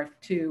so forth,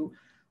 to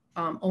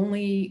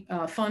only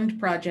fund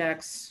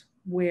projects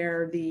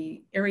where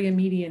the area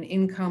median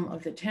income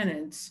of the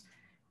tenants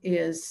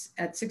is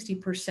at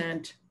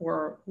 60%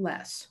 or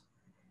less.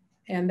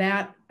 And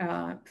that,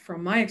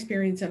 from my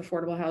experience in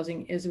affordable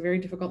housing, is a very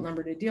difficult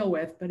number to deal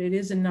with, but it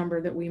is a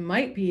number that we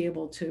might be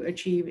able to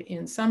achieve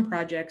in some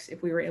projects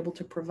if we were able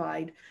to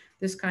provide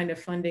this kind of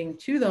funding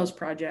to those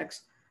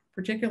projects,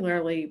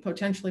 particularly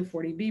potentially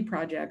 40B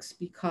projects,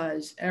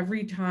 because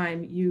every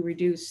time you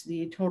reduce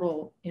the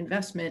total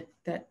investment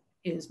that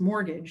is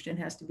mortgaged and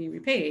has to be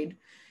repaid,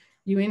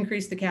 you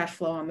increase the cash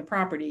flow on the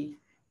property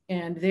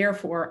and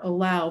therefore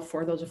allow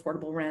for those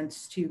affordable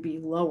rents to be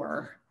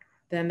lower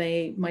than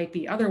they might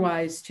be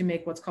otherwise, to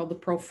make what's called the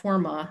pro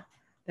forma,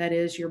 that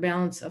is your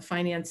balance of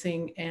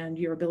financing and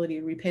your ability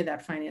to repay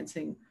that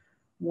financing,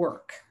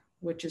 work,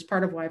 which is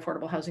part of why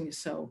affordable housing is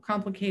so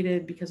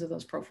complicated, because of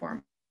those pro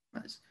formas.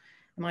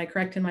 Am I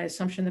correct in my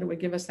assumption that it would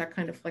give us that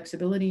kind of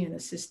flexibility in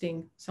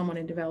assisting someone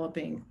in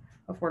developing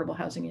affordable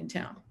housing in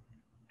town?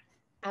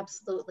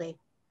 Absolutely.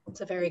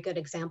 It's a very good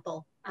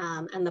example.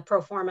 And the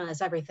pro forma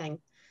is everything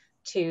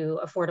to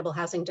affordable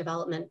housing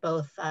development,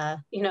 both,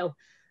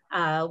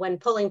 when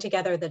pulling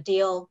together the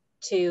deal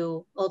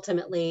to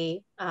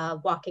ultimately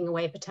walking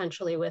away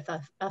potentially with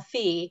a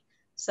fee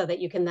so that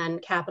you can then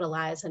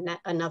capitalize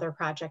another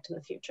project in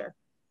the future.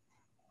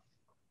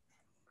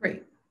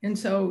 Great. And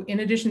so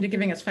in addition to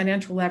giving us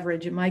financial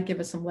leverage, it might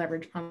give us some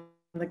leverage on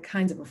the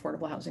kinds of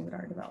affordable housing that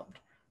are developed,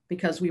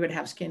 because we would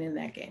have skin in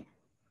that game.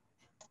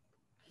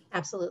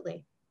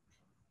 Absolutely.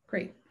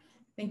 Great.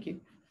 Thank you.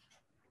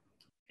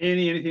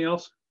 Annie, anything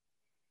else?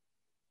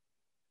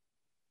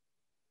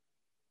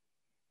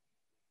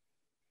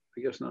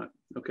 I guess not.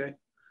 Okay.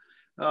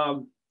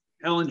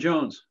 Alan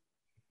Jones.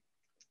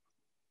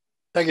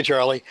 Thank you,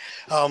 Charlie.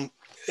 When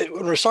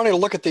we're starting to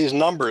look at these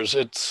numbers,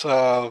 it's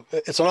an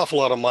awful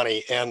lot of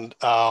money, and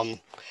I'm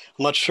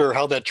not sure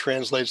how that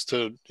translates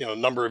to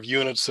number of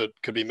units that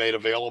could be made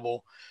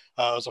available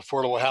as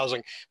affordable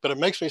housing. But it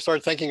makes me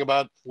start thinking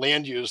about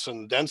land use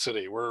and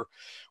density. We're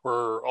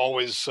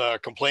always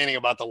complaining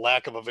about the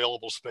lack of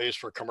available space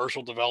for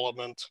commercial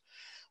development,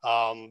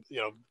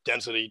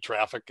 density,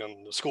 traffic,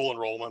 and school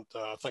enrollment,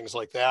 things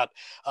like that.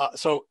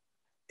 So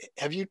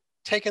have you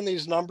taken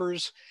these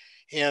numbers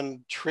and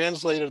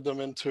translated them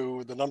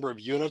into the number of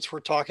units we're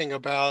talking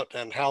about,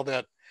 and how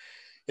that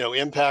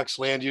impacts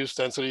land use,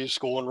 density,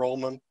 school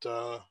enrollment,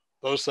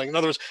 those things? In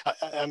other words,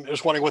 I'm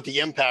just wondering what the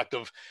impact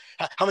of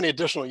how many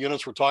additional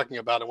units we're talking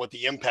about and what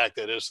the impact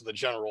that is to the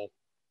general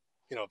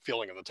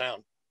feeling of the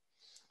town.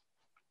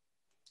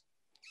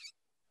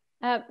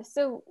 I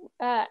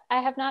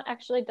have not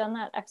actually done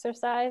that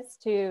exercise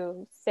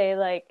to say,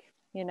 like,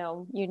 you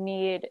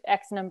need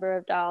X number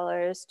of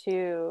dollars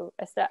to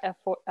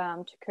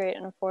create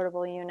an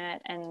affordable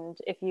unit, and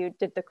if you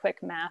did the quick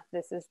math,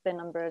 this is the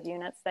number of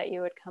units that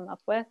you would come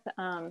up with.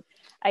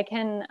 I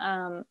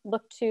can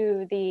look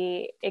to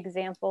the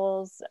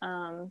examples,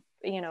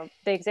 the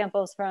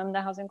examples from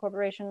the Housing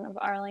Corporation of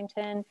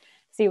Arlington,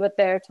 see what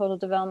their total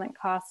development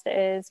cost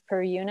is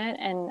per unit,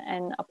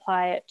 and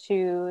apply it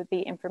to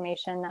the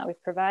information that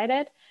we've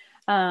provided.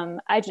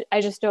 I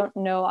just don't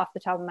know off the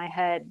top of my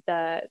head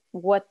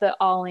what the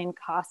all-in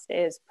cost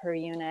is per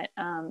unit.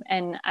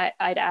 And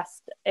I'd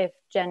asked if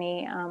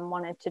Jenny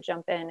wanted to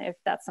jump in, if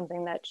that's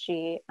something that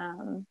she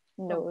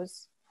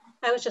knows.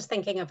 I was just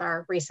thinking of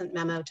our recent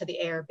memo to the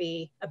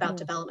ARB about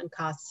development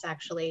costs,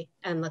 actually,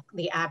 and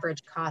the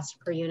average cost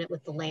per unit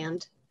with the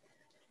land.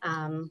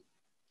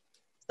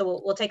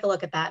 So we'll take a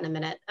look at that in a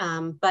minute.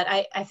 But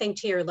I think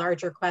to your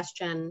larger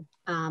question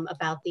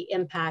about the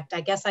impact,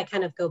 I guess I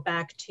kind of go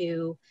back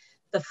to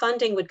the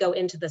funding would go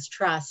into this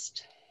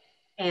trust,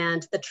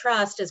 and the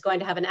trust is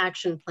going to have an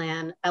action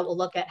plan that will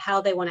look at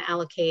how they want to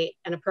allocate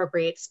and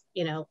appropriate,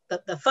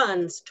 the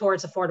funds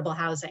towards affordable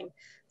housing.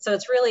 So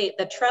it's really,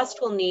 the trust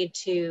will need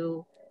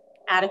to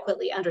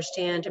adequately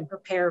understand and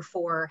prepare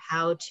for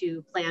how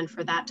to plan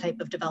for that type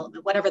of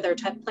development, whatever they're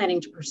planning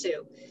to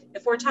pursue.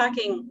 If we're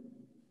talking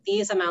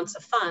these amounts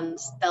of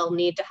funds, they'll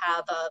need to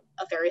have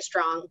a very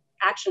strong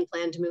action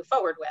plan to move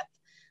forward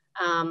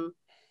with.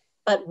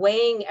 But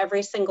weighing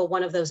every single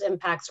one of those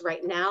impacts right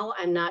now,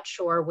 I'm not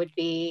sure would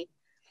be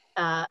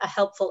a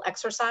helpful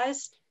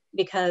exercise.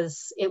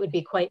 because it would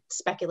be quite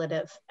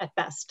speculative at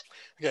best.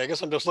 Okay, I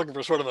guess I'm just looking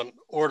for sort of an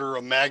order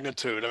of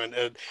magnitude. I mean,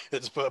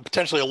 it's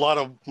potentially a lot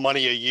of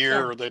money a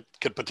year that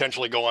could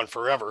potentially go on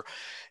forever.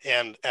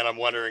 And I'm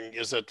wondering,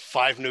 is it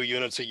 5 new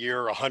units a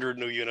year, 100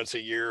 new units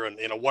a year? And,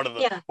 you know, what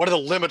are the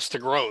limits to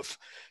growth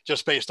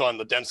just based on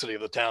the density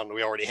of the town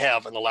we already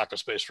have and the lack of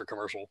space for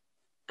commercial?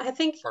 I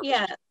think,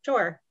 yeah,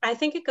 sure. I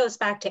think it goes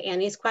back to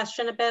Annie's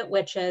question a bit,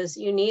 which is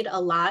you need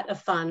a lot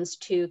of funds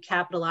to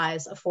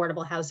capitalize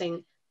affordable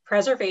housing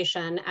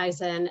preservation,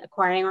 as in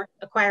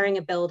acquiring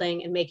a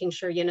building and making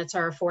sure units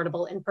are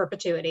affordable in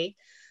perpetuity,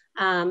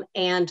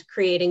 and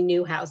creating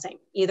new housing,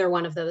 either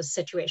one of those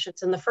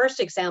situations. In the first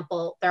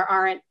example,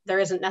 there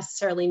isn't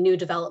necessarily new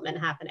development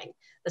happening.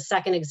 The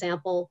second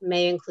example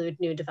may include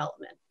new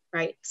development,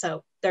 right?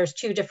 So there's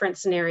 2 different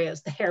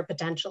scenarios there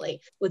potentially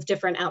with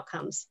different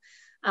outcomes.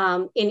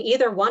 In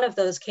either one of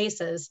those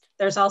cases,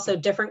 there's also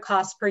different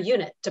costs per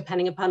unit,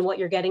 depending upon what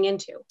you're getting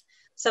into.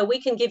 So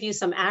we can give you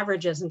some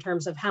averages in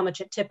terms of how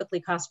much it typically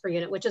costs per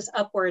unit, which is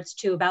upwards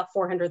to about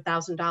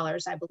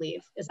 $400,000, I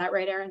believe. Is that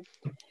right, Erin?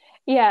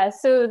 Yeah,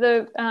 so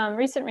the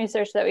recent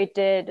research that we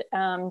did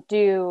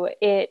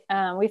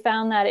we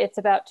found that it's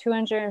about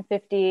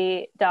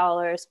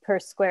 $250 per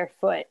square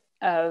foot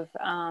of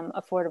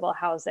affordable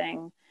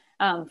housing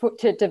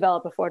to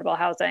develop affordable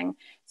housing.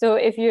 So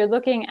if you're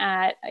looking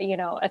at, you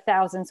know,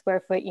 1,000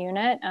 square foot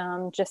unit,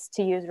 just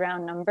to use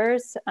round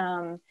numbers,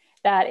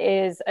 that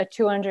is a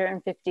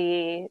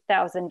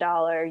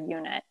 $250,000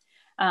 unit.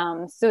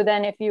 So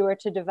then if you were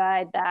to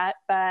divide that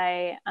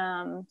by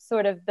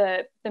sort of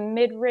the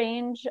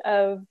mid-range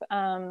of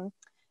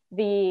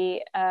the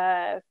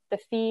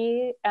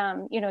fee,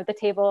 you know, the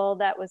table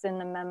that was in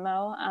the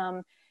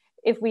memo,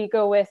 if we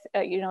go with,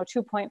 you know,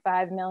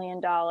 $2.5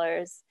 million,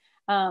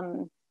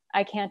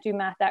 I can't do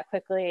math that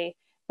quickly,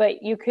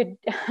 but you could,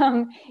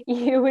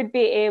 you would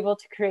be able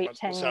to create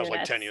 10 units. Sounds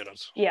like 10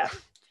 units. Yeah.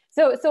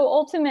 So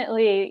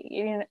ultimately,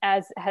 you know,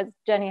 as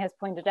Jenny has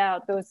pointed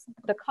out,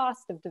 the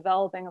cost of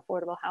developing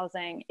affordable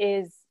housing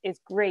is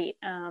great,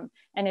 and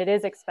it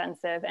is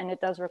expensive, and it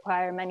does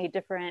require many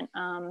different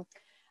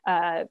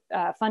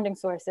funding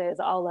sources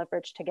all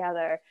leveraged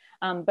together.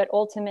 But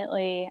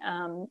ultimately,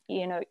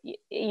 you know,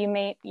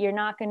 you're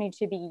not going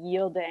to be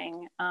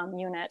yielding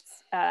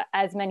units,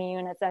 as many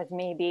units as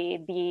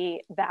maybe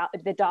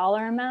the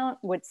dollar amount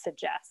would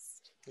suggest.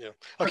 Yeah.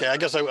 Okay. I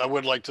guess I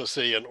would like to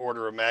see an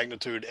order of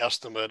magnitude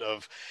estimate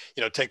of,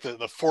 you know, take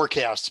the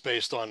forecasts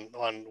based on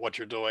what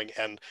you're doing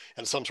and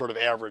some sort of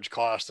average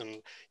cost, and,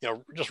 you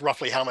know, just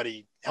roughly how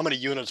many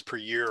units per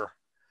year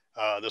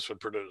this would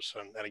produce.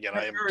 And again,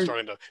 I am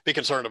starting to be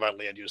concerned about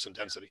land use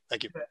intensity.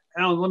 Thank you.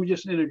 Alan, let me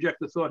just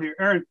interject a thought here.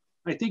 Erin,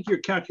 I think your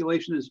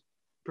calculation is,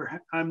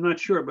 perhaps, I'm not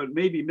sure, but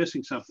maybe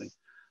missing something,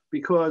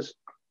 because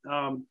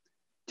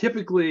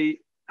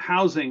typically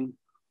housing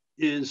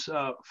is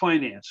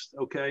financed,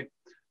 okay?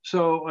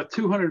 So a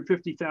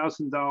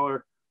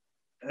 $250,000,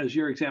 as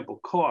your example,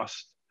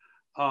 cost,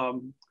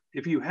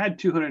 if you had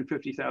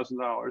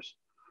 $250,000,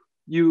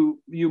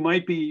 you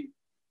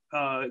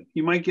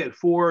might get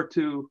 4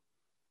 to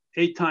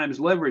 8 times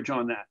leverage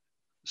on that.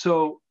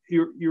 So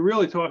you're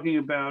really talking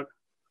about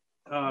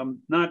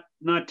not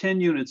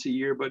 10 units a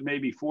year, but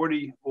maybe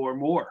 40 or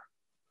more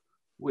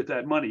with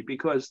that money,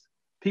 because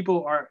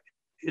people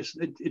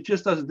it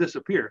just doesn't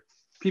disappear.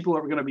 People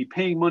are going to be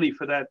paying money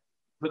for that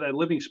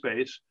living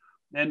space.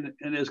 And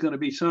there's going to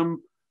be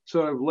some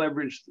sort of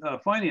leveraged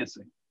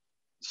financing.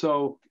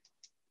 So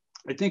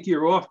I think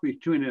you're off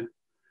between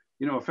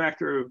a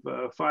factor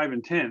of 5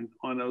 and 10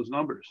 on those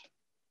numbers.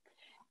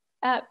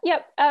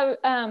 Yep.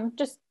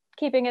 Just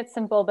keeping it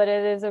simple, but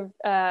it is a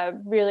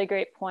really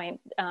great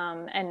point,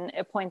 and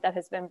a point that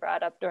has been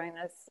brought up during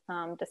this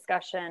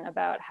discussion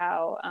about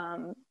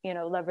how you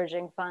know,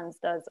 leveraging funds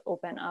does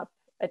open up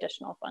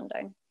additional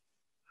funding.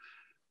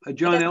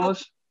 John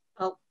Ellis.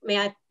 Oh, may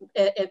I?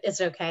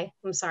 It's okay.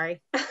 I'm sorry.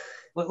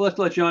 Let's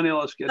let John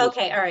Ellis get it.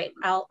 Okay, all right.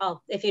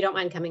 I'll, if you don't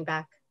mind coming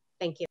back.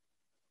 Thank you.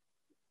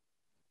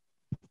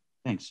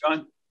 Thanks.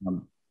 John?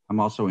 I'm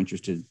also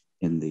interested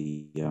in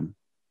the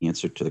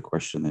answer to the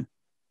question that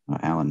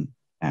Alan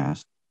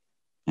asked.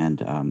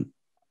 And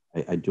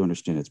I do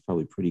understand it's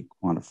probably pretty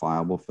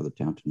quantifiable for the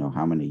town to know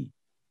how many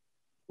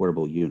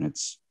affordable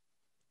units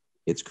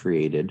it's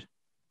created,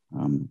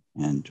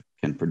 and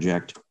can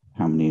project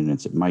how many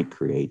units it might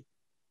create.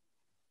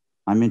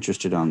 I'm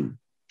interested on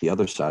the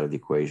other side of the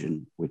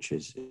equation, which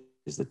is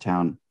the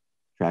town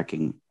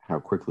tracking how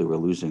quickly we're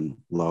losing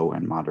low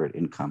and moderate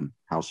income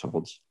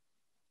households,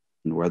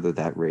 and whether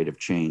that rate of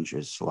change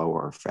is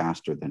slower or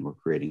faster than we're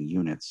creating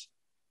units.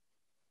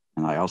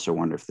 And I also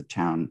wonder if the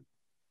town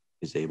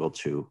is able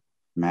to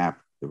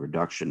map the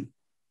reduction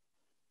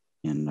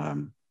in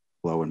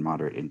low and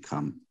moderate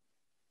income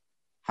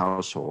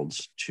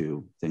households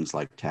to things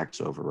like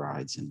tax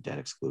overrides and debt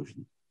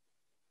exclusion.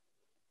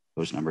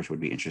 Those numbers would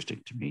be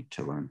interesting to me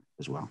to learn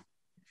as well.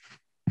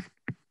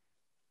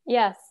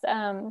 Yes,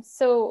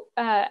 it's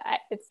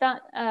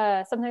not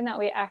something that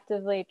we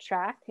actively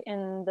track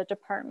in the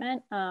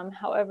department.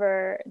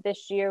 However,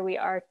 this year we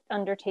are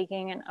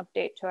undertaking an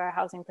update to our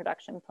housing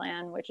production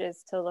plan, which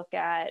is to look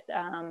at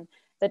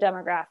the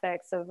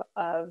demographics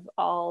of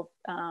all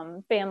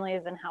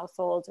families and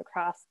households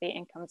across the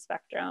income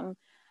spectrum.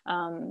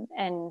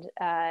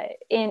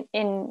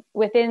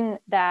 Within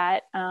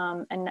that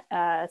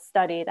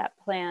study, that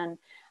plan,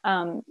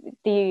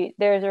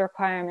 there's a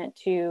requirement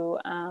to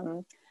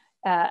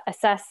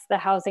assess the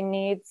housing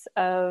needs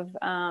of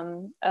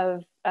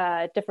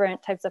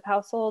different types of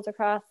households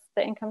across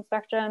the income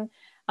spectrum,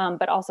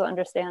 but also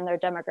understand their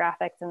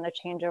demographics and the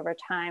change over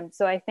time.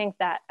 So I think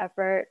that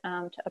effort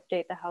to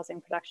update the housing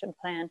production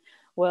plan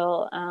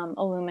will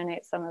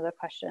illuminate some of the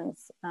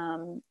questions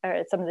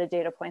or some of the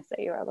data points that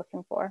you are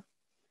looking for.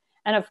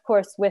 And of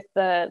course, with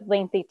the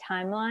lengthy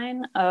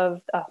timeline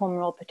of a home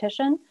rule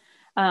petition,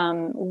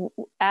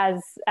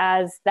 as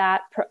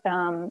that,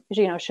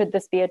 should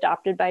this be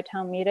adopted by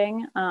town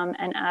meeting,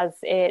 and as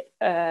it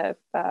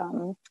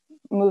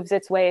moves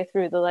its way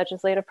through the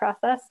legislative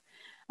process,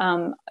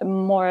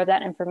 more of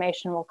that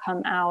information will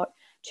come out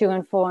to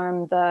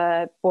inform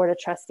the Board of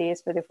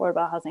Trustees for the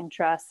Affordable Housing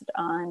Trust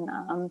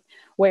on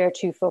where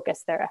to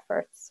focus their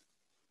efforts.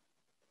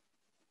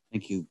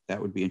 Thank you. That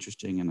would be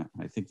interesting. And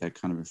I think that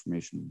kind of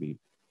information would be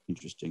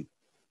interesting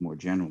more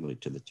generally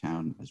to the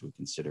town as we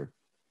consider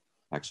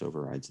tax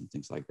overrides and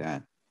things like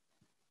that.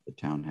 The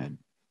town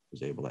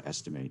was able to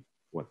estimate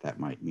what that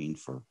might mean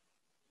for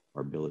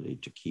our ability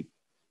to keep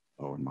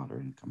low and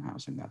moderate income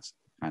housing. That's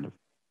the kind of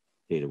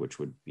data which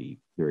would be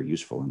very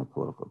useful in a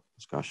political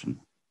discussion.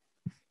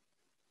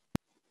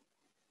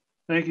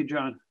 Thank you,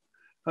 John.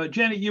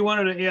 Jenny, you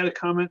wanted to add a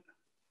comment?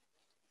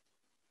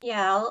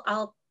 Yeah,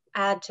 I'll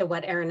add to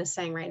what Erin is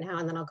saying right now,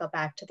 and then I'll go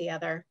back to the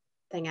other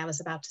thing I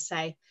was about to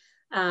say,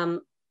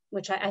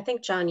 which I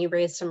think, John, you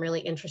raised some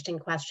really interesting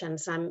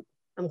questions.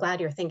 I'm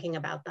glad you're thinking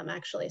about them,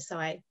 actually. So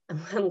I'm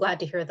glad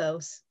to hear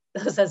those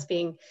as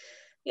being,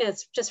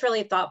 it's just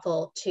really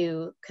thoughtful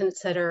to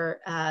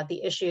consider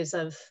the issues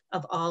of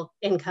all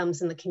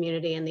incomes in the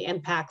community and the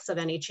impacts of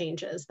any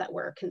changes that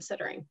we're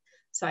considering.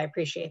 So I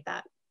appreciate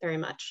that very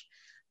much.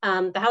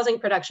 The housing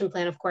production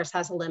plan, of course,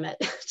 has a limit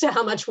to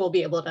how much we'll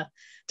be able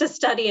to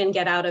study and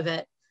get out of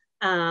it.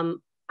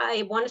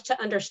 I wanted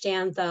to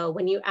understand, though,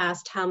 when you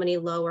asked how many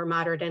low or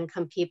moderate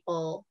income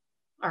people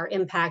are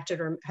impacted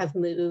or have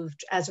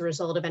moved as a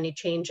result of any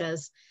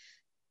changes,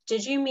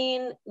 did you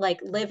mean like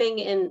living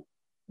in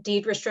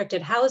deed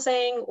restricted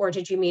housing, or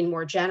did you mean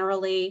more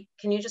generally?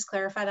 Can you just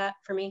clarify that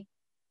for me?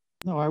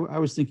 No, I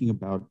was thinking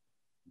about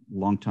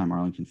longtime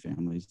Arlington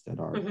families that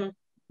are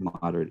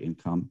moderate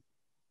income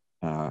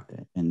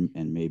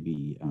and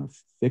maybe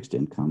fixed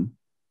income,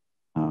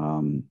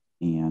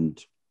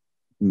 and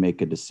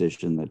make a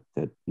decision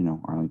that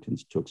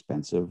Arlington's too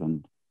expensive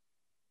and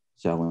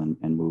sell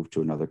and move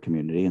to another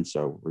community, and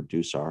so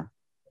reduce our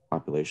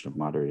population of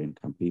moderate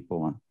income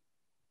people.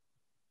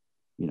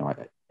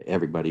 And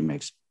everybody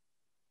makes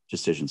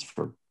decisions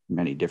for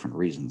many different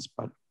reasons,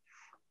 but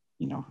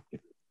if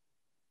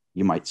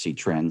you might see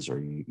trends, or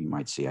you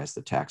might see as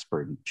the tax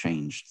burden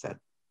changed that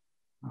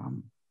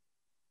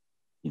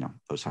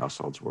those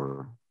households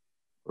were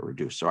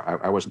reduced. So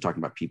I wasn't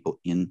talking about people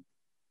in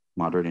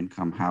moderate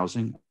income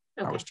housing.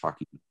 Okay. I was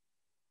talking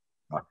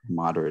about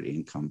moderate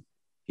income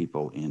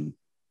people in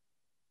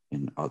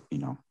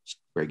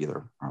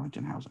regular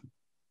Arlington housing.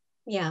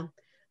 Yeah,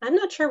 I'm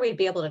not sure we'd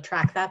be able to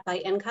track that by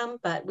income,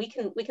 but we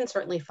can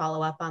certainly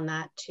follow up on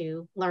that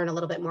to learn a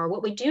little bit more.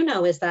 What we do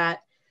know is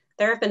that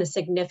there have been a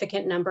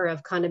significant number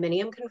of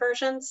condominium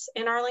conversions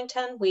in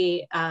Arlington.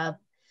 We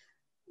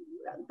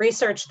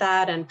researched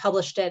that and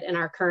published it in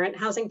our current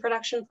housing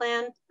production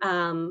plan,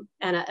 and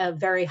a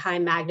very high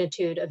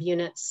magnitude of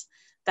units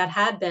that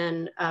had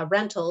been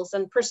rentals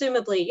and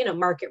presumably,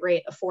 market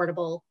rate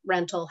affordable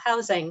rental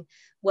housing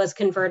was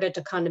converted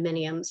to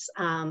condominiums.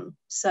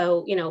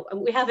 So,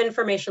 we have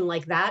information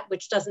like that,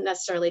 which doesn't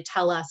necessarily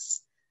tell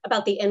us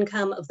about the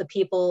income of the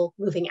people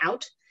moving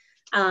out.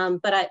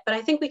 But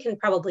I think we can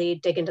probably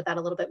dig into that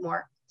a little bit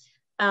more.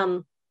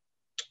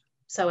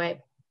 So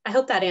I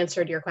hope that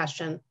answered your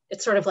question.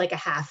 It's sort of like a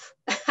half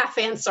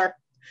answer.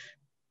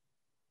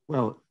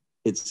 Well,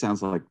 it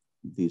sounds like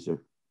these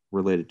are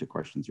related to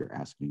questions you're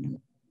asking, and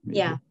maybe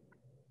yeah,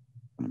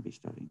 going to be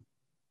studying.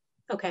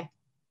 Okay,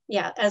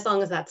 yeah, as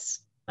long as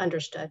that's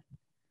understood.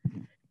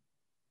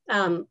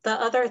 The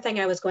other thing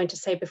I was going to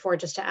say before,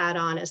 just to add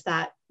on, is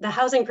that the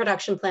housing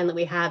production plan that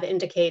we have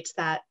indicates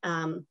that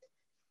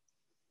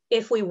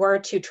if we were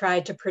to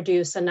try to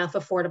produce enough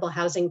affordable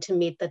housing to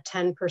meet the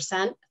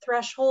 10%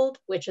 threshold,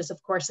 which is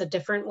of course a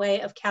different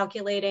way of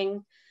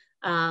calculating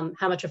how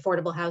much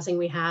affordable housing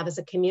we have as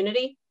a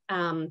community,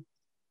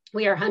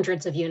 we are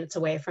hundreds of units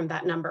away from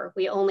that number.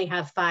 We only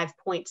have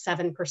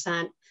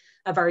 5.7%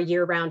 of our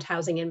year-round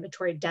housing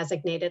inventory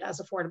designated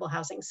as affordable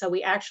housing. So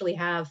we actually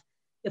have,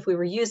 if we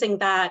were using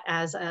that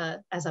as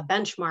a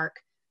benchmark,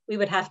 we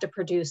would have to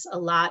produce a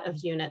lot of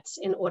units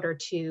in order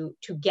to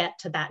get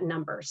to that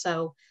number.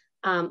 So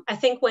I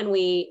think when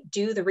we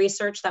do the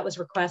research that was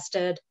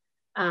requested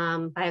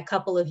by a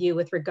couple of you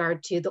with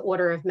regard to the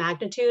order of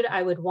magnitude,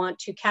 I would want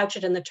to couch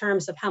it in the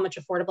terms of how much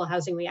affordable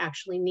housing we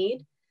actually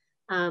need.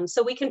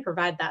 So we can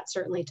provide that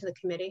certainly to the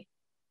committee.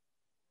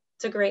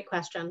 It's a great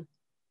question.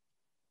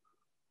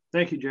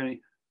 Thank you,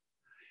 Jenny.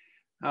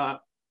 Al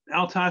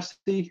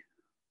Tosti.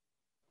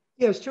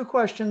 Yes, two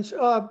questions.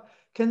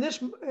 Can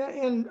this,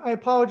 and I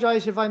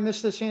apologize if I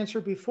missed this answer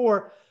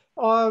before,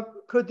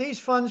 could these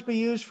funds be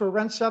used for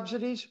rent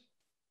subsidies?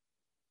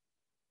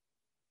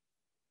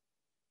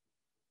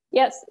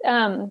 Yes,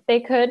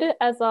 they could,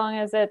 as long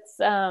as it's,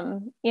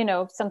 you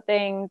know,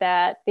 something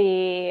that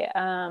the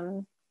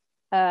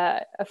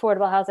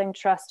Affordable Housing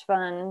Trust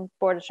Fund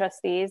Board of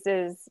Trustees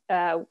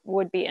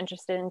would be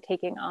interested in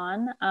taking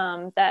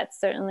on. That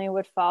certainly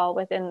would fall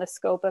within the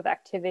scope of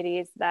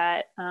activities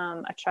that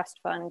a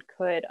trust fund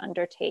could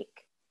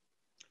undertake.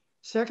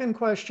 Second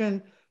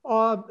question,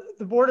 the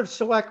Board of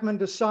Selectmen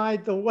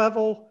decide the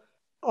level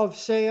of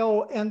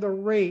sale and the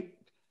rate.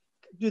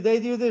 Do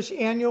they do this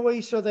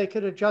annually so they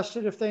could adjust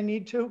it if they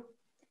need to?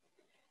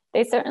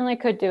 They certainly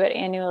could do it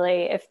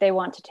annually if they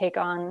want to take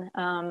on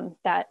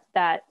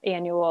that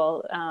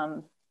annual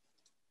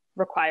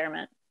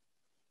requirement.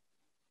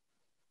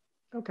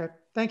 Okay,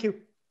 thank you.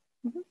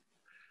 Mm-hmm.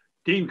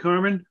 Dean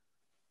Carmen.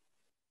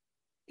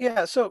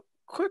 Yeah, so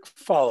quick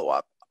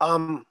follow-up.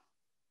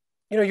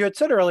 You know, you had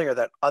said earlier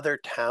that other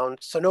towns,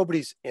 so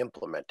nobody's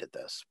implemented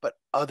this, but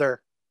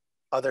other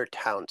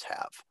towns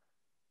have,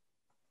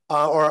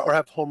 or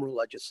have home rule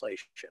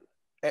legislation.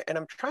 And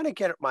I'm trying to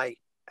get my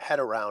head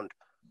around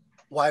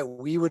why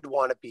we would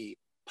want to be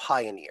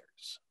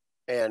pioneers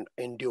and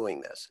in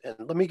doing this. And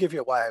let me give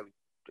you why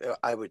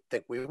I would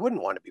think we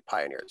wouldn't want to be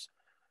pioneers.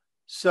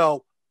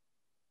 So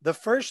the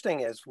first thing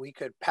is we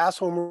could pass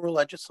home rule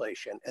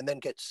legislation and then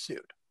get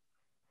sued.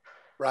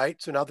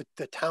 Right? So now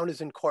the town is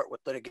in court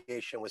with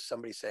litigation with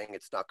somebody saying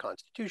it's not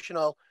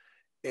constitutional,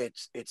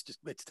 it's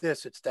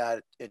this, it's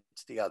that,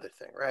 it's the other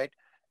thing, right?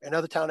 And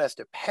now the town has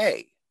to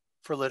pay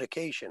for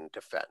litigation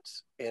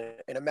defense in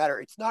a matter,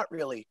 it's not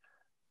really,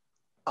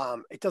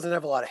 it doesn't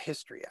have a lot of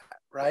history at,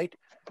 right?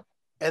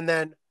 And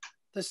then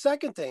the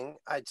second thing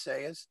I'd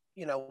say is,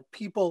 you know,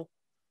 people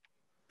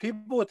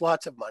with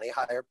lots of money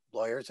hire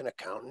lawyers and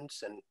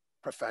accountants and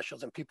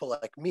professionals and people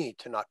like me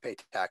to not pay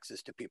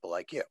taxes to people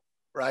like you,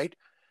 right?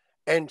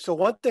 And so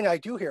one thing I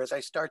do here is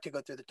I start to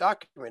go through the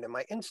document and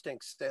my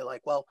instincts say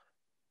like, well,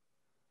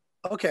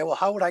 okay, well,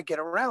 how would I get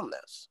around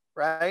this,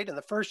 right? And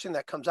the first thing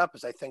that comes up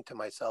is I think to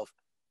myself,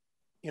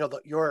 you know,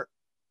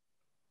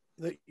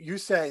 you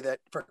say that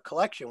for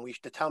collection,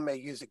 the town may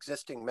use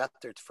existing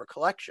methods for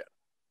collection.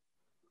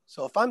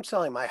 So if I'm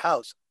selling my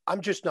house,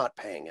 I'm just not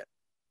paying it.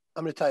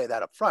 I'm going to tell you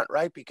that up front,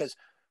 right? Because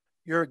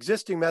your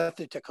existing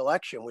method to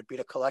collection would be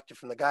to collect it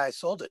from the guy I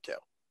sold it to,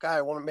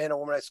 man or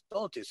woman I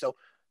sold it to. So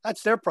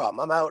that's their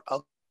problem. I'm out.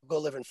 I'll go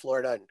live in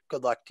Florida and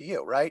good luck to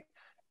you, right?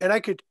 And I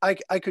could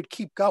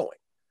keep going.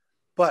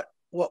 But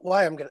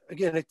why I'm going to,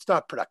 again, it's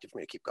not productive for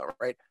me to keep going,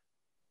 right?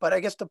 But I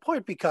guess the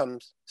point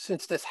becomes,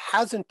 since this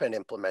hasn't been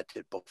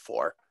implemented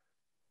before,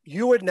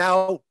 you would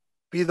now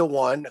be the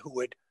one who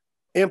would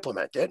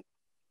implement it.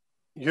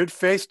 You'd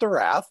face the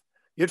wrath.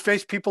 You'd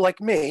face people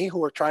like me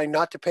who are trying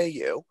not to pay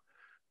you.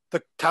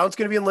 The town's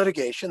going to be in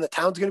litigation. The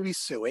town's going to be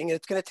suing. And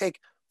it's going to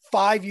take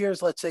 5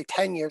 years, let's say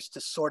 10 years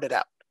to sort it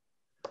out.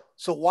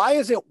 So why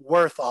is it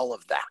worth all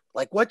of that?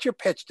 Like, what's your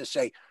pitch to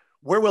say,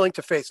 we're willing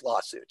to face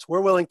lawsuits,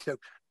 we're willing to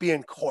be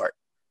in court?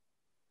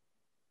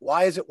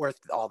 Why is it worth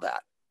all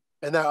that?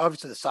 And then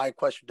obviously the side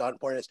question, Don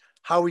point is,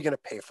 how are we going to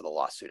pay for the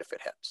lawsuit if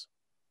it hits?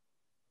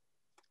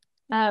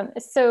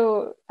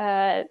 So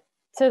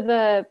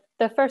the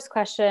first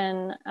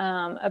question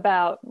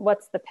about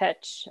what's the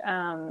pitch,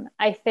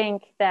 I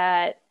think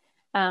that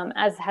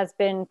as has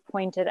been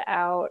pointed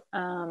out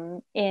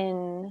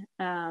in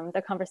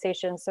the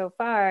conversation so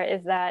far,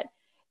 is that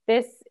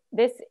this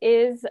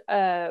is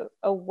a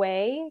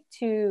way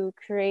to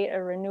create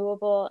a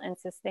renewable and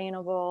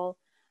sustainable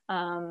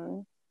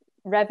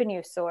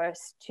revenue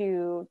source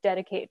to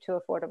dedicate to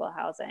affordable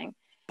housing.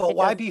 But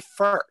why be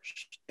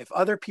first? If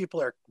other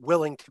people are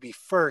willing to be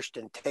first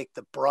and take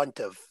the brunt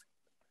of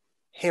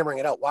hammering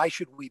it out, why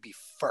should we be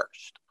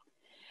first?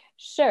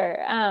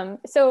 Sure.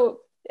 So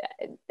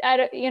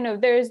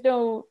there's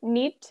no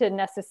need to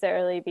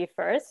necessarily be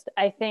first.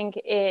 I think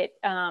it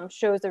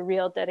shows a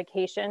real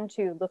dedication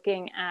to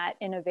looking at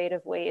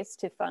innovative ways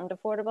to fund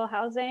affordable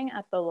housing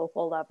at the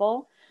local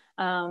level.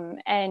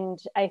 And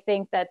I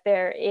think that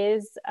there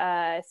is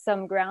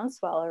some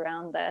groundswell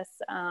around this.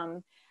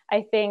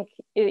 I think,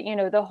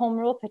 the home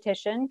rule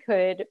petition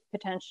could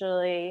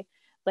potentially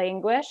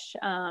languish,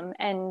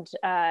 and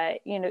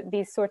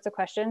these sorts of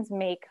questions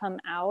may come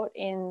out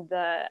in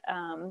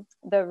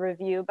the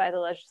review by the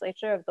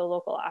legislature of the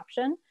local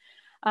option.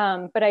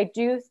 But I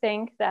do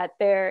think that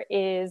there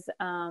is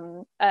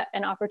an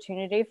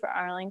opportunity for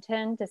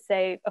Arlington to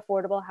say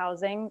affordable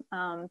housing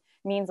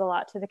means a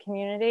lot to the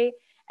community.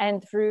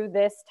 And through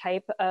this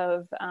type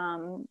of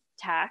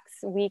tax,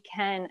 we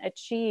can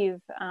achieve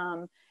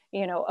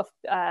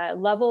a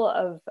level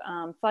of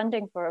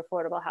funding for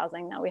affordable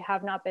housing that we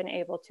have not been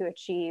able to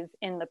achieve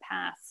in the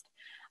past.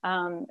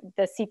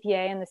 The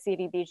CPA and the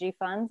CDBG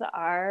funds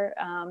are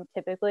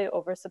typically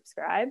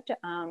oversubscribed,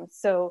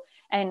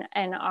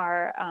 and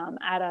are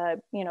at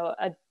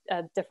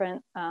a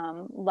different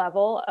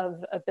level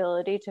of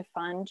ability to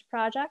fund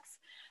projects.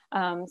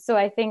 So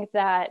I think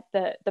that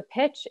the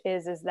pitch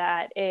is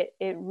that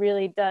it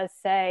really does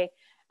say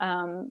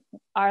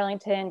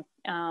Arlington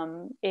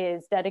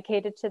is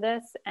dedicated to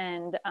this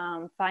and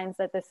finds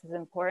that this is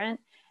important,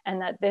 and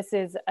that this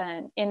is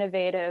an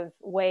innovative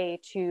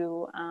way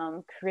to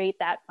create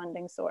that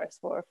funding source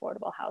for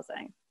affordable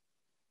housing.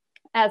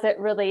 As it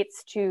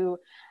relates to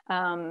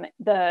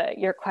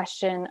your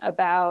question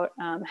about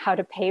how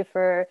to pay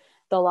for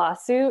the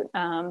lawsuit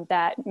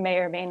that may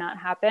or may not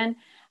happen,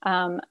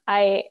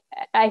 I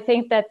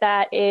think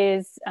that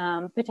is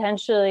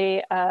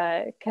potentially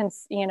a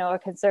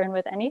concern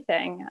with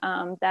anything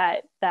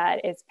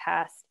that is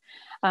passed.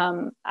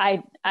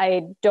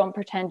 I don't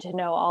pretend to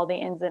know all the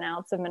ins and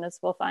outs of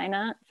municipal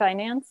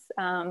finance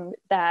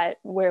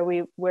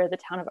where the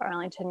town of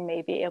Arlington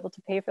may be able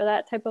to pay for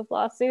that type of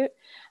lawsuit.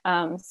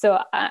 So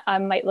I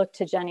might look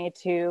to Jenny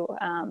to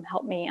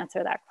help me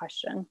answer that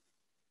question.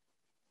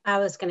 I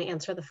was going to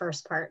answer the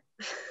first part.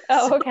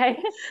 Oh, so, okay.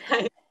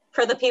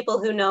 For the people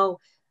who know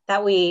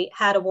that we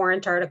had a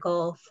warrant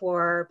article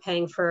for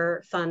paying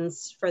for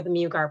funds for the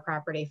Mugar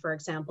property, for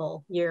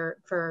example,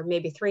 for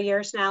maybe 3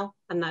 years now.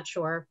 I'm not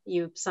sure.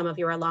 Some of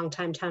you are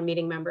longtime town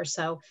meeting members.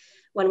 So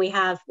when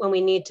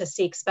we need to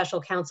seek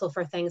special counsel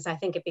for things, I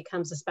think it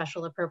becomes a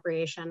special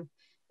appropriation,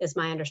 is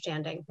my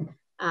understanding,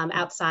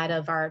 outside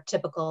of our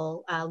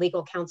typical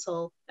legal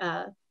counsel,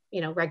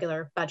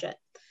 regular budget.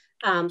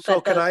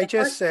 So can I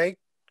just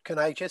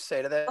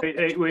say to that?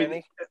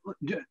 Wait.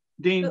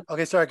 Dean.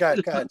 Okay, sorry, go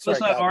ahead.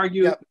 Let's not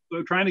argue. Yep.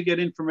 We're trying to get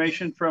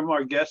information from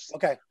our guests.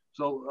 Okay.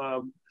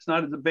 So it's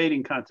not a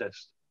debating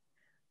contest.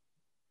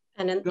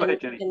 And Go ahead,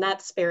 Jenny. In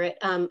that spirit,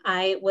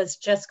 I was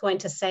just going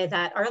to say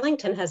that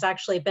Arlington has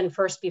actually been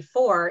first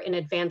before in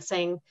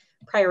advancing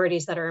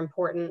priorities that are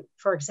important.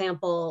 For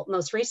example,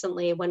 most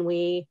recently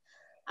when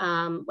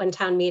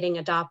town meeting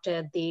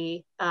adopted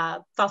the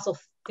fossil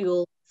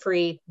fuel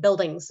free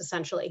buildings,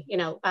 essentially,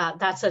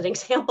 that's an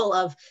example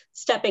of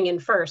stepping in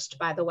first,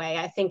 by the way.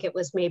 I think it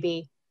was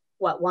maybe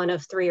one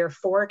of 3 or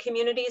 4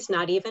 communities,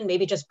 not even,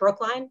 maybe just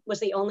Brookline was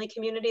the only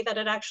community that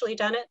had actually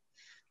done it.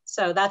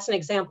 So that's an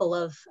example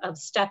of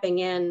stepping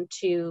in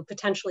to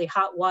potentially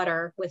hot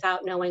water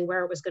without knowing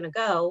where it was going to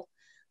go,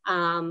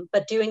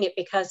 but doing it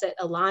because it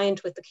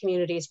aligned with the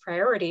community's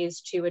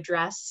priorities to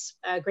address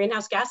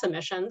greenhouse gas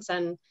emissions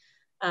and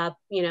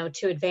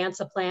to advance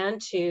a plan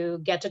to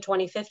get to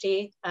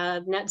 2050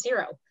 net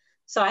zero.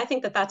 So I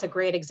think that that's a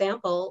great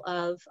example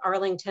of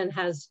Arlington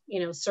has,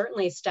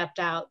 certainly stepped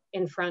out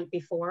in front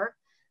before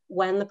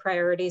when the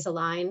priorities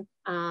align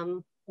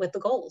with the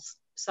goals.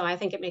 So I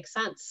think it makes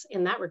sense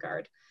in that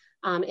regard.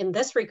 In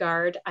this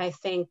regard, I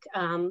think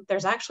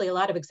there's actually a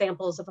lot of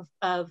examples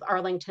of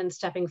Arlington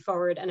stepping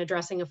forward and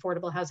addressing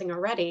affordable housing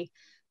already.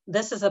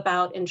 This is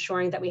about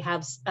ensuring that we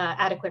have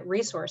adequate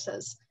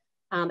resources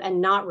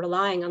and not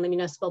relying on the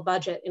municipal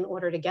budget in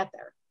order to get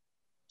there.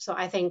 So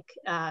I think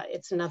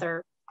it's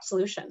another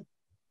solution.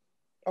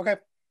 Okay.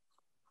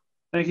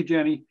 Thank you,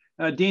 Jenny.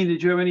 Dean,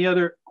 did you have any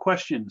other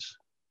questions?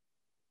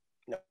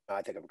 No,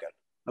 I think I'm good.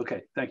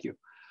 Okay, thank you.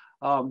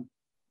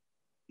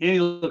 Annie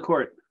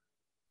LaCourte.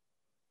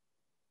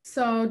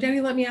 So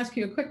Jenny, let me ask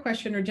you a quick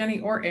question, or Jenny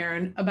or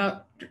Aaron,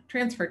 about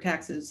transfer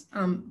taxes.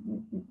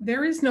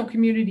 There is no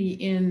community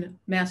in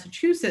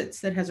Massachusetts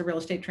that has a real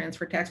estate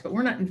transfer tax, but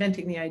we're not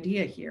inventing the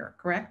idea here,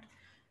 correct?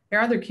 There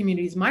are other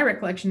communities. My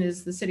recollection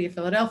is the city of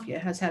Philadelphia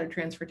has had a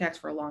transfer tax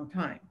for a long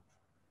time.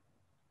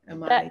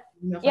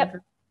 Yep.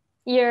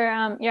 You're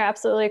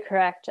absolutely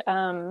correct.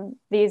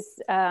 These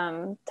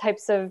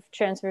types of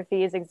transfer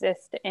fees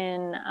exist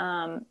in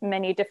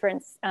many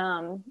different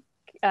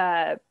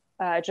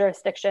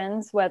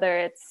jurisdictions, whether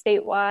it's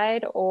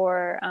statewide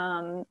or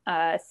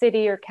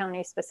city or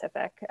county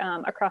specific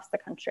across the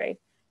country.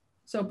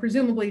 So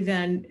presumably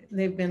then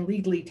they've been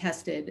legally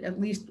tested, at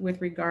least with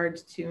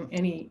regards to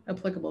any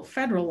applicable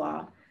federal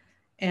law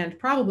and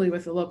probably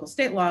with the local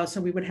state laws.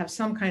 So we would have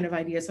some kind of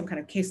idea, some kind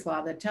of case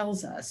law that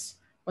tells us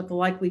what the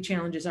likely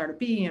challenges are to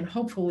be. And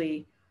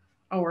hopefully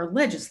our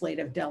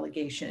legislative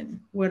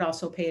delegation would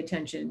also pay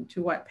attention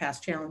to what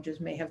past challenges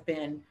may have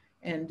been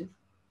and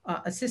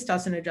assist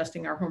us in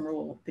adjusting our home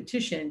rule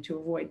petition to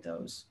avoid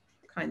those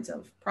kinds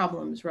of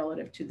problems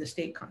relative to the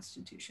state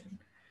constitution.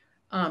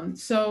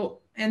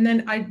 And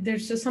then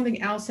there's just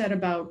something Al said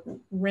about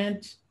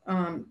rent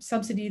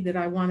subsidy that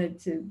I wanted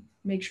to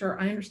make sure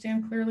I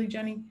understand clearly,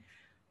 Jenny.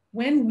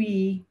 When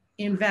we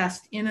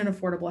invest in an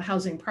affordable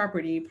housing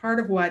property, part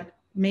of what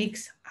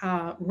makes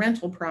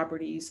rental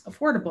properties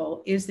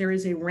affordable is there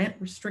is a rent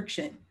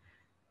restriction.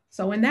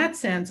 So in that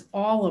sense,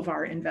 all of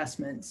our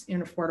investments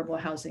in affordable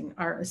housing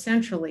are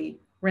essentially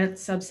rent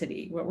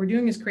subsidy. What we're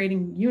doing is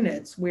creating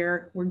units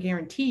where we're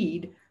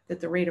guaranteed that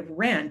the rate of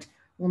rent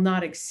will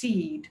not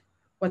exceed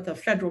what the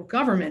federal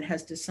government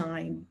has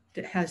defined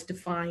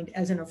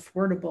as an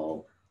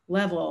affordable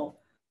level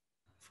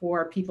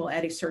for people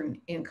at a certain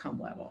income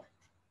level.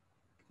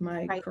 Am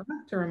I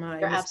correct, or am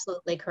I? You're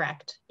absolutely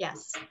correct.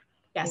 Yes.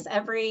 Yes,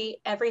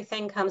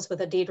 everything comes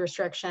with a deed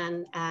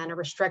restriction and a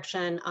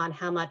restriction on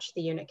how much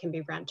the unit can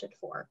be rented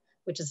for,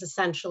 which is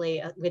essentially,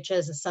 a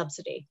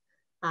subsidy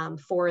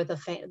for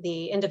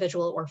the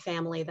individual or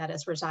family that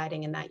is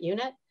residing in that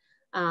unit.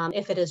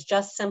 If it is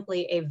just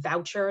simply a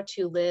voucher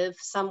to live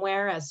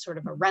somewhere as sort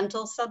of a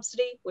rental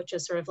subsidy, which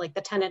is sort of like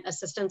the tenant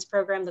assistance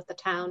program that the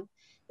town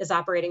is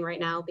operating right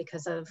now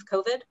because of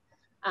COVID,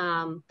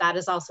 that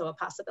is also a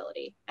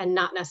possibility, and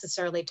not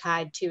necessarily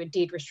tied to a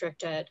deed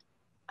restricted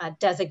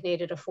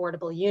designated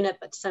affordable unit,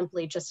 but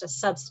simply just a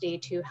subsidy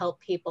to help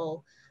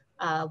people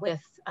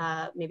with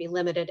maybe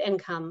limited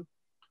income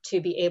to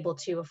be able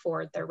to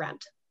afford their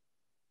rent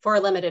for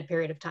a limited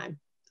period of time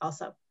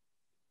also.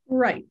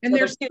 Right, and so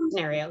there's two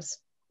scenarios.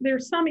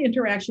 There's some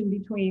interaction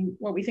between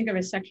what we think of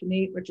as Section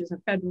 8, which is a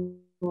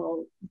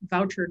federal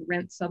vouchered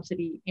rent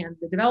subsidy, and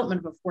the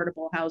development of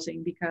affordable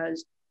housing,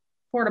 because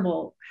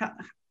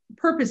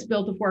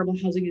purpose-built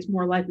affordable housing is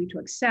more likely to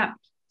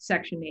accept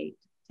Section 8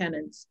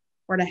 tenants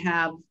or to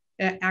have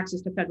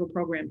access to federal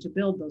program to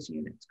build those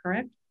units,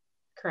 correct?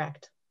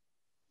 Correct.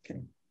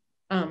 Okay.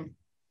 I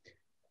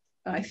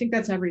think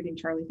that's everything,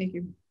 Charlie. Thank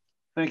you.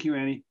 Thank you,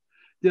 Annie.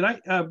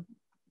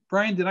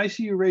 Brian, did I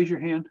see you raise your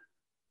hand?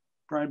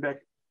 Brian Beck?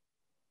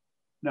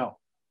 No.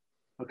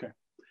 Okay.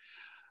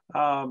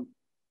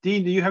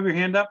 Dean, do you have your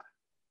hand up?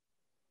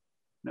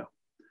 No.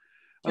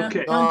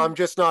 Okay. No, I'm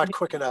just not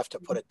quick enough to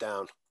put it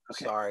down.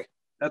 Okay. Sorry.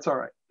 That's all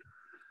right.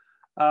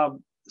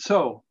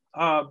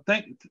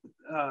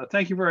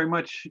 Thank you very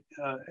much,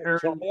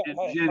 Aaron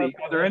and Jenny.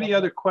 Are there any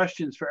other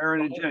questions for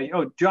Aaron and Jenny?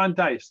 Oh, John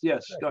Dice.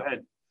 Yes, go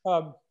ahead.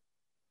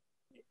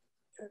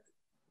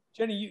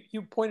 Jenny,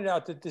 you pointed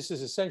out that this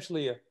is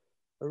essentially a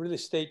real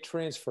estate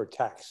transfer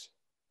tax.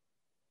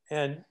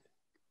 And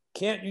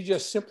can't you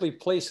just simply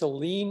place a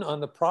lien on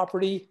the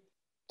property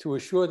to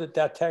assure that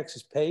that tax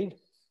is paid?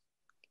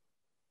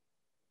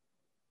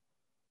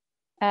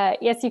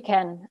 Yes, you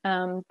can.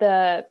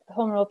 The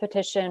home rule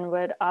petition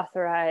would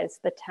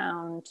authorize the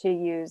town to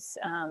use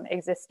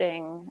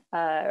existing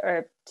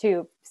or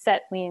to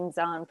set liens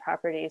on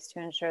properties to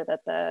ensure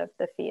that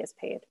the fee is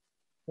paid.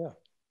 Yeah,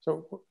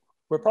 so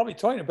we're probably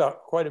talking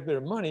about quite a bit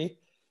of money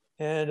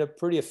and a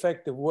pretty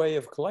effective way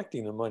of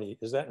collecting the money.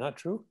 Is that not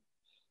true?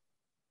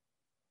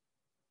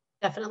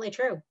 Definitely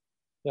true.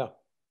 Yeah.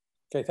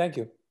 Okay, thank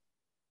you.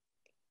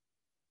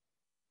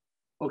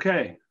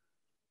 Okay.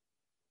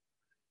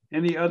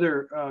 Any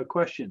other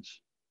questions?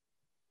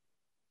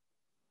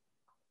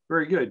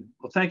 Very good.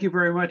 Well, thank you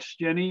very much,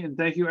 Jenny, and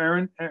thank you,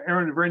 Aaron.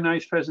 Aaron, a very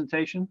nice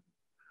presentation.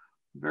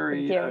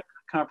 Very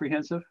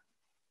comprehensive.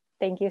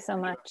 Thank you so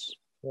much.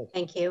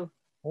 Thank you.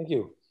 Thank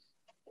you.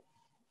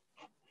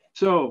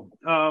 So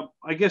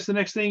I guess the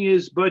next thing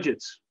is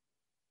budgets.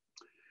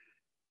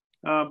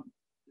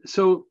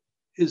 So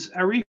is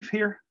Arif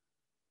here?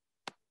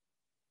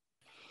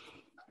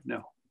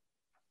 No.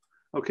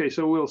 Okay,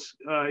 so we'll,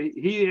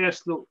 he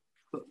asked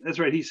that's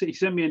right, he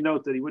sent me a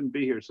note that he wouldn't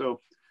be here.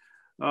 So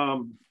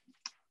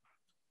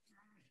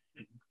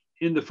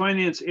in the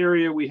finance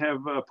area, we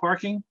have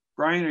parking.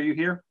 Brian, are you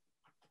here?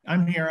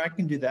 I'm here, I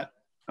can do that.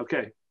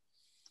 Okay.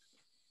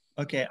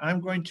 Okay,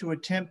 I'm going to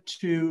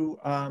attempt to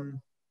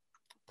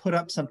put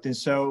up something.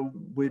 So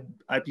would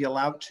I be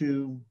allowed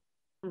to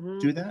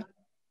do that?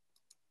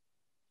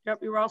 Yep,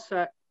 you're all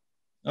set.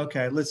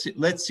 Okay,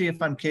 let's see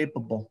if I'm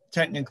capable,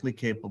 technically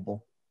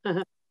capable.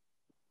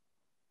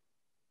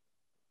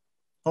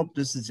 Oh,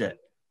 this is it.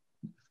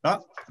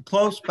 Oh,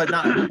 close, but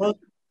not close.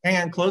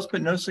 Hang on, close,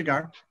 but no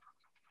cigar.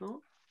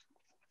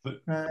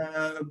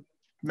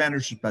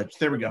 Manager's budget,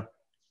 there we go.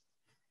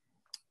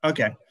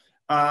 Okay.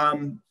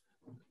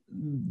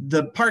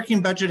 The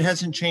parking budget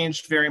hasn't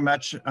changed very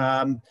much.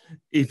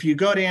 If you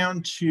go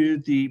down to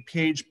the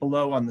page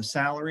below on the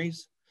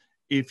salaries,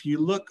 if you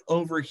look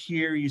over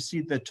here, you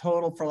see the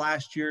total for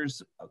last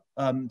year's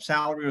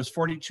salary was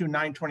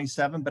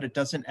 $42,927, but it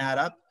doesn't add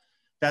up.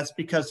 That's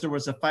because there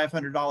was a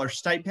 $500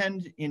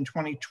 stipend in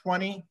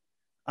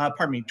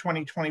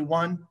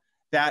 2021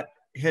 that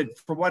had,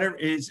 for whatever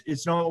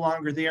is no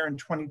longer there in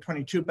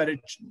 2022, but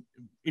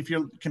if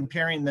you're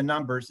comparing the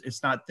numbers,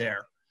 it's not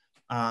there.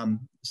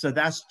 So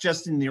that's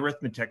just in the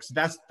arithmetic. So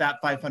that's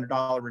that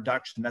 $500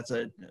 reduction. That's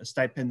a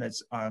stipend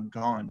that's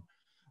gone.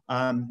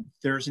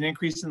 There's an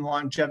increase in the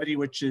longevity,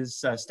 which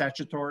is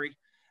statutory.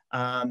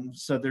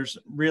 So there's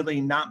really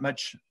not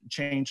much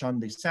change on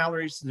the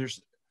salaries.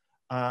 There's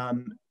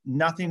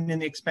nothing in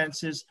the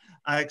expenses,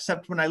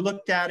 except when I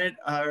looked at it,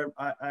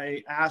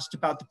 I asked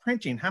about the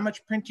printing. How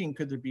much printing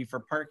could there be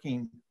for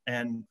parking?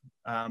 And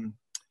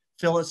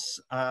Phyllis,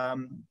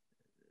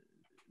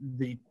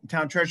 the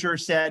town treasurer,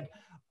 said,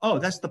 oh,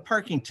 that's the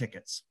parking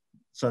tickets.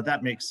 So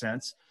that makes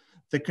sense.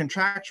 The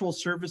contractual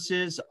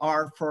services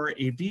are for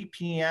a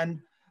VPN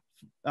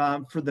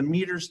for the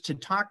meters to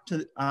talk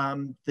to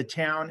the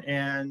town,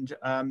 and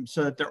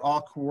so that they're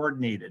all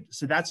coordinated.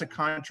 So that's a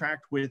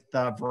contract with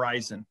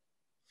Verizon.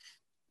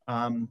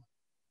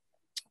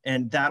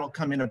 And that'll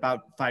come in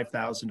about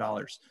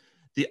 $5,000.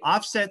 The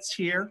offsets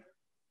here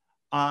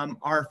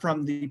are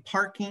from the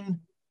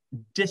parking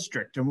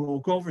district, and we'll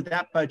go over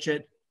that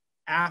budget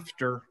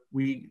after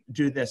we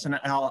do this. And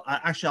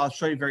I'll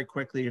show you very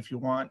quickly if you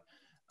want.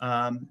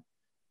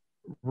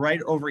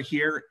 Right over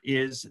here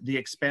is the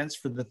expense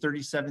for the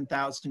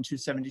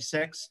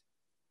 $37,276,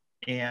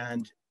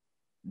 and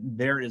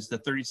there is the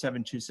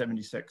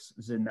 $37,276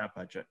 is in that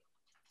budget.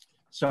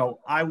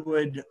 So I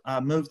would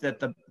move that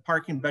the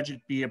parking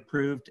budget be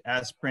approved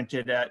as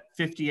printed at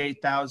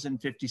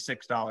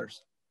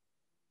 $58,056.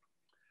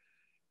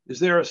 Is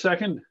there a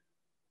second?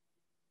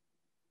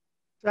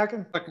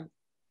 Second.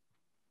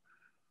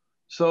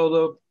 So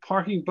the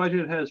parking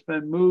budget has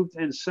been moved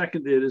and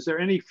seconded. Is there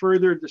any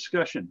further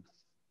discussion?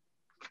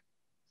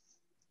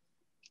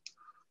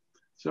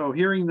 So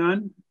hearing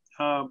none,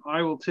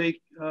 I will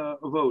take a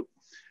vote.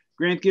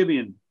 Grant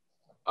Gibeon.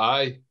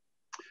 Aye.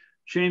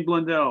 Shane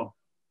Blundell.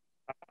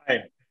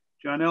 Aye.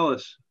 John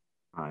Ellis.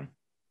 Aye.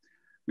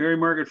 Mary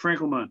Margaret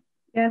Frankelmont.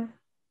 Yes.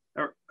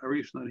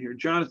 Arif's not here.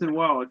 Jonathan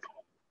Wallach.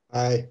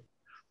 Aye.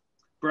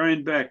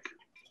 Brian Beck.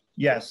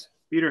 Yes.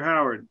 Peter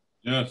Howard.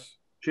 Yes.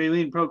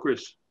 Shailene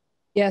Pokris.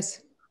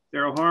 Yes.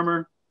 Daryl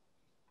Harmer.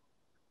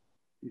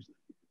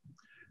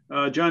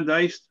 John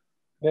Deist.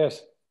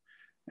 Yes.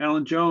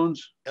 Alan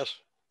Jones. Yes.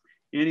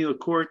 Annie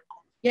LaCourte.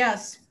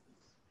 Yes.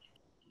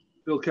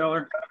 Bill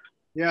Keller.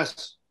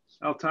 Yes.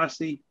 Al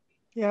Tosti.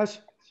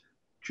 Yes.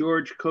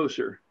 George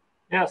Koser.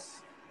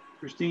 Yes.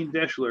 Christine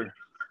Deschler.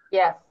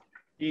 Yes.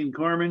 Ian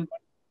Carmen.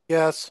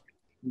 Yes.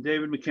 And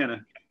David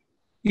McKenna.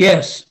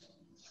 Yes.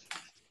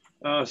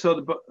 So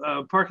the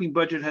parking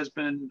budget has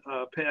been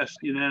passed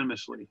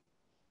unanimously.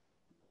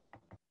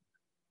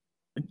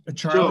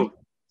 Charlie? So,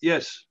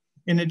 yes.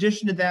 In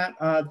addition to that,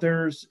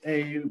 there's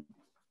a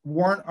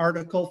warrant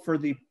article for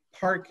the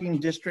parking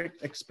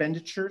district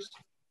expenditures.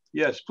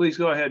 Yes, please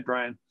go ahead,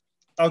 Brian.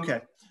 Okay.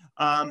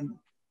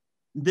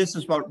 This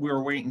is what we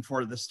were waiting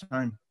for this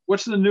time.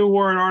 What's the new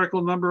warrant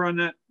article number on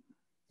that?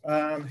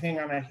 Hang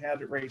on, I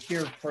had it right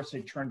here. Of course,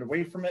 I turned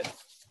away from it.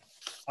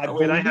 I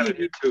have it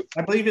here too.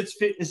 I believe it's,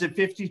 is it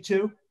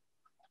 52?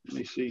 Let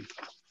me see.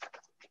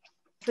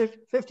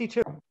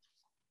 52.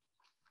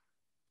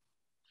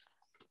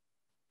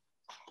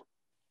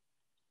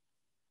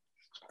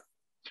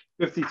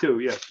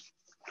 $52, yes.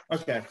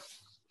 Okay.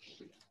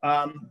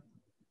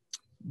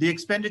 The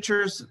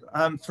expenditures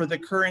for the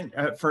current,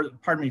 for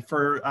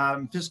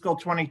fiscal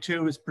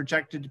 22 is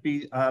projected to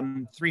be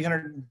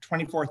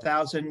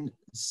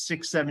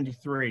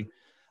 $324,673.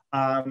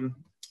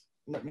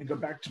 Let me go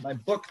back to my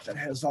book that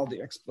has all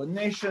the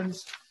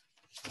explanations.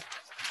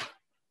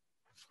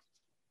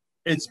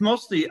 It's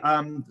mostly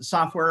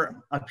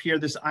software up here.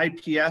 This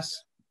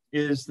IPS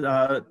is,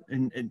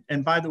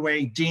 and by the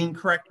way, Dean,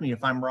 correct me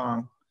if I'm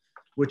wrong,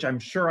 which I'm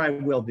sure I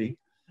will be.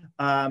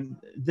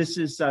 This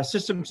is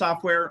system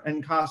software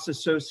and costs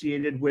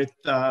associated with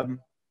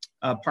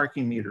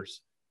parking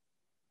meters.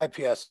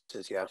 IPS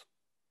is, yeah.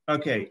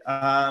 Okay.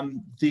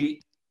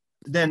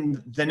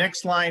 Then the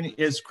next line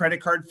is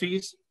credit card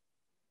fees.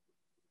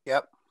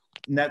 Yep.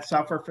 And that's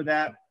software for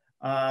that.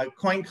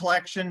 Coin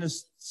collection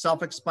is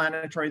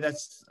self-explanatory.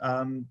 That's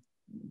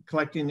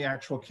collecting the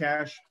actual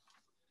cash.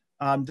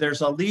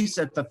 There's a lease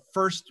at the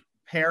first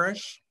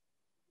parish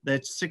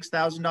that's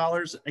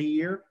 $6,000 a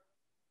year.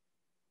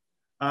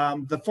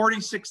 The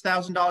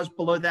 $46,000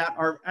 below that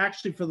are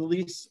actually for the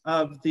lease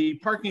of the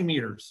parking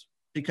meters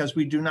because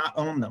we do not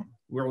own them.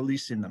 We're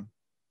leasing them.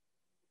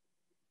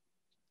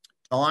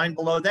 The line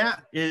below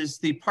that is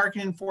the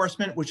parking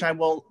enforcement, which I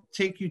will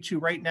take you to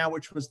right now,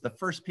 which was the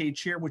first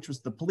page here, which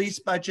was the police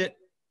budget.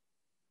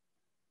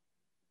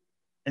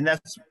 And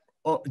that's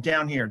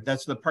down here.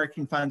 That's the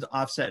parking funds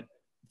offset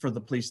for the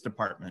police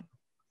department.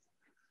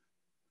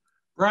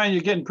 Brian,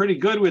 you're getting pretty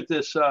good with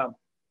this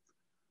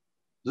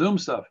Zoom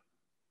stuff.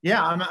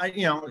 Yeah,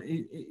 you know,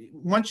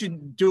 once you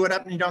do it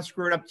up and you don't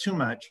screw it up too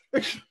much.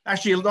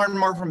 Actually, you learn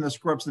more from the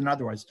screw ups than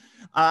otherwise.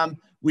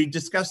 We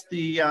discussed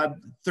the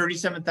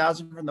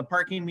 37,000 from the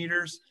parking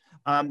meters.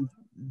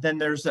 Then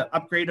there's the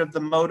upgrade of the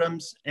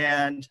modems,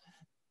 and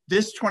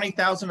this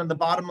 20,000 on the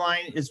bottom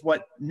line is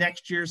what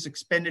next year's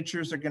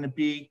expenditures are going to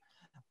be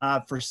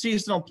for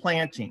seasonal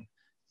planting.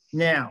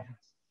 Now,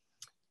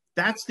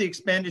 that's the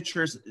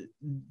expenditures.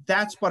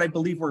 That's what I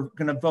believe we're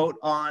going to vote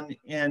on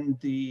in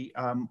the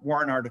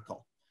warrant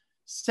article.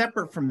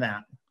 Separate from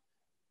that,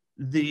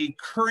 the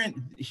current,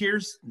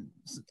 here's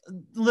a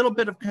little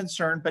bit of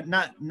concern, but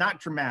not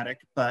dramatic,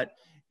 but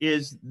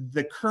is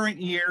the current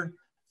year,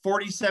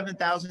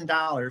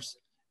 $47,000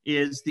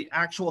 is the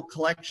actual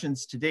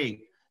collections to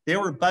date. They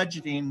were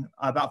budgeting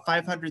about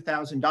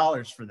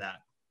 $500,000 for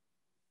that.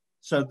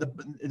 So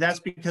that's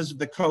because of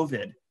the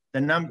COVID.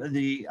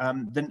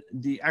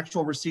 The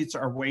actual receipts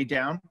are way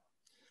down.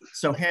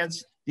 So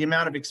hence the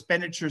amount of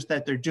expenditures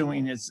that they're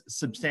doing is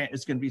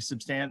going to be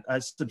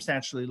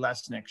substantially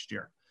less next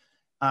year.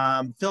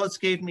 Phyllis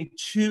gave me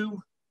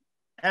two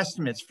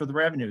estimates for the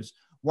revenues.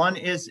 One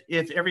is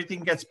if everything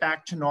gets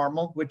back to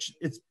normal, which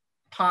it's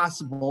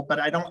possible, but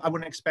I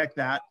wouldn't expect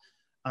that.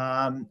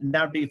 And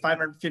that would be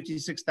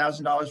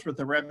 $556,000 worth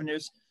of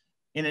revenues.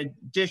 In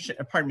addition,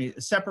 pardon me,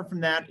 separate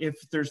from that,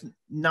 if there's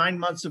 9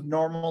 months of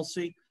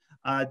normalcy,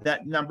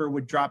 that number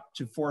would drop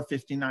to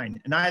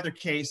 459. In either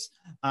case,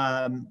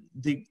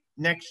 the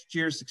next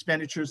year's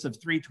expenditures of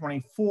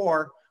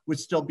 324 would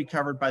still be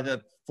covered by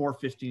the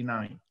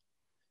 459.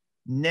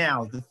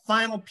 Now, the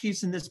final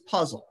piece in this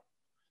puzzle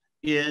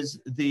is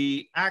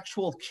the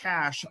actual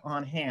cash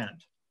on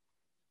hand.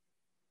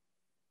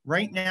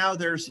 Right now,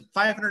 there's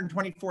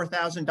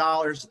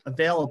 $524,000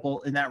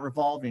 available in that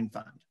revolving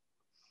fund.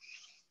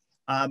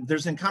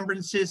 There's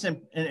encumbrances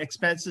and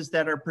expenses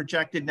that are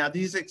projected. Now,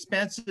 these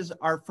expenses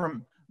are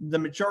from, the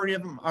majority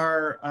of them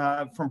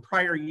are from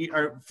prior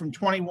year, from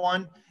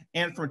 21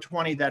 and from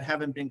 20 that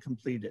haven't been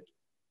completed.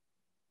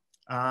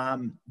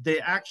 They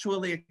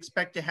actually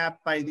expect to have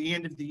by the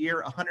end of the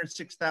year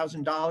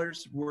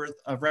 $106,000 worth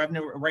of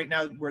revenue. Right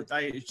now,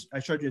 I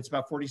showed you it's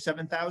about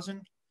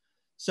 47,000.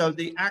 So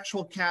the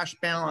actual cash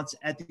balance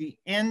at the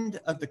end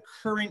of the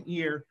current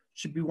year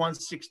should be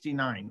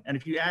 169. And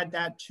if you add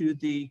that to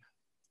the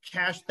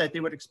cash that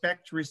they would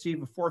expect to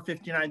receive of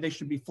 459, they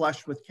should be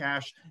flush with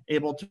cash,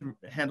 able to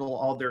handle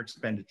all their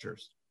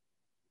expenditures.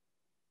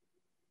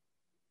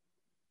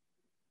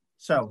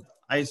 So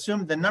I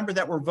assume the number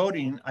that we're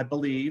voting, I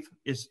believe,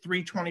 is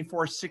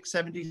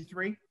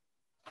 324,673.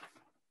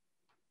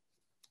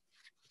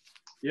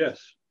 Yes.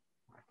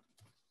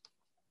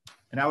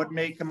 And I would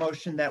make a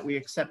motion that we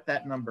accept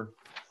that number.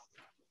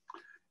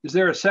 Is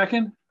there a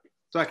second?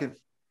 Second.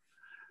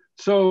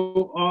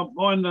 So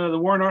on the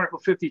warrant article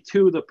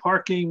 52, the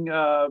parking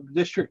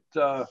district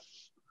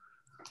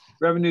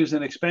revenues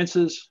and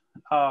expenses,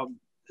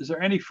 is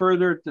there any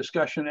further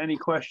discussion, any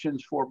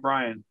questions for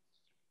Brian?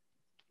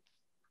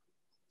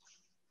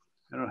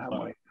 I don't have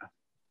my,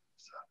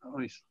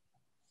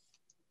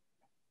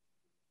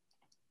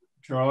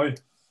 Charlie?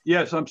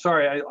 Yes, I'm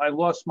sorry. I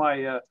lost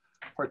my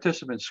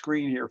participant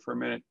screen here for a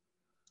minute.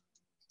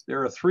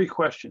 There are 3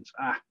 questions.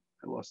 I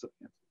lost it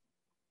again.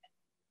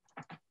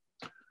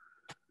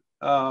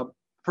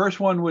 First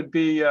one would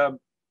be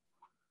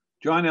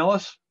John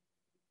Ellis.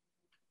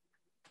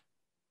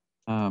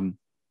 So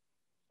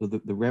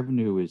the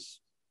revenue is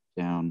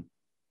down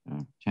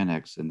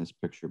 10x in this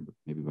picture, but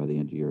maybe by the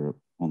end of the year,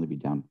 it'll only be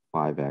down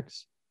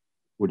 5x.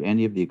 Would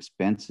any of the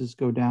expenses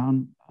go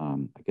down?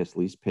 I guess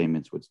lease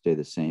payments would stay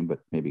the same, but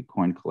maybe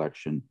coin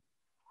collection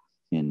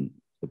in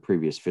the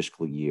previous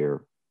fiscal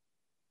year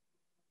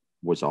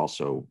was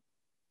also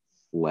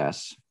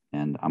less.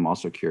 And I'm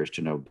also curious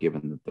to know,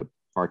 given that the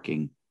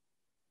parking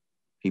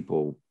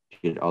people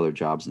did other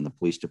jobs in the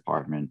police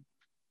department,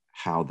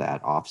 how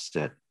that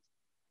offset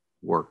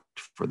worked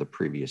for the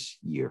previous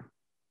year.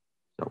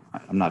 So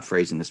I'm not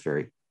phrasing this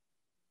very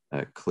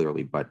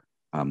clearly, but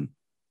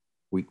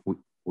we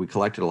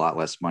collected a lot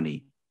less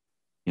money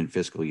in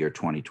fiscal year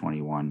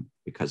 2021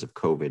 because of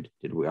COVID.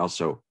 Did we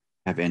also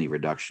have any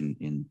reduction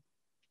in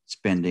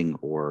spending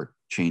or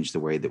change the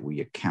way that we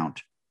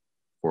account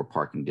for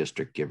parking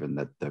district, given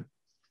that the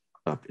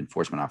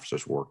enforcement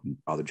officers work in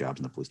other jobs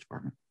in the police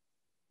department?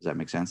 Does that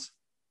make sense?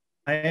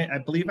 I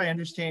believe I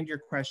understand your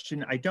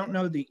question. I don't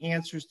know the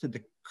answers to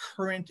the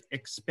current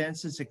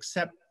expenses,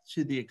 except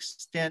to the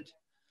extent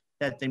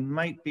that they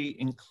might be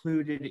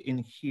included in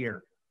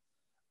here.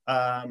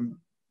 I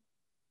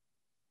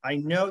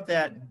know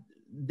that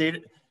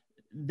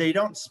they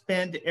don't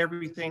spend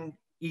everything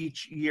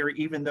each year,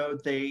 even though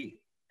they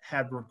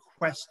have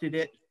requested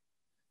it.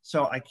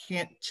 So I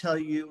can't tell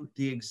you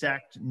the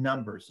exact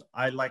numbers.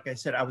 Like I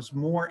said, I was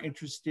more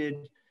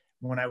interested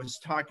when I was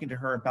talking to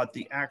her about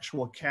the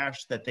actual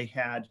cash that they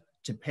had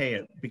to pay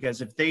it, because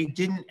if they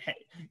didn't,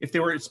 if they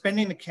were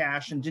spending the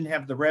cash and didn't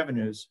have the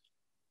revenues,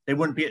 they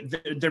wouldn't be,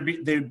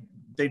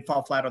 they'd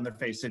fall flat on their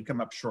face. They'd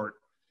come up short.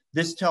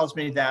 This tells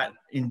me that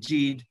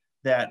indeed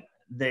that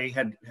they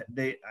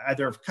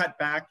either have cut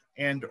back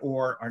and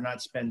or are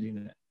not spending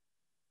it.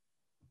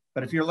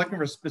 But if you're looking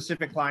for a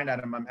specific line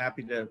item, I'm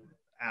happy to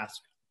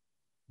ask.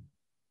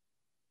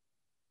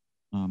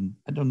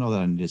 I don't know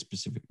that I need a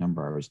specific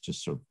number. I was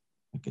just sort of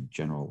like a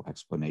general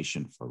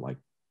explanation for like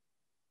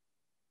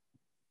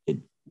it.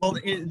 Well,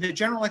 the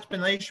general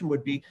explanation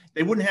would be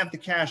they wouldn't have the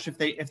cash if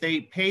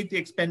they paid the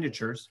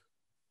expenditures,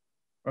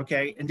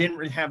 okay, and didn't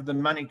really have the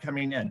money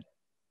coming in.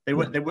 They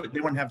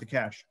wouldn't have the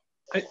cash.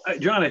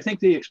 John, I think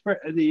the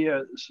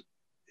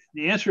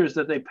answer is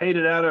that they paid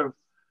it out of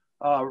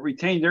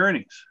retained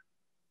earnings,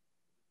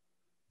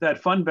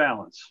 that fund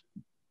balance.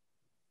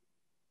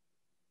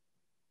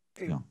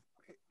 Hey,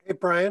 hey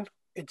Brian,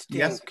 it's Dan.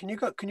 Yes. Can you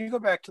go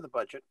back to the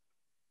budget?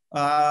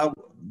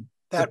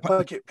 That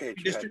budget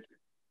page.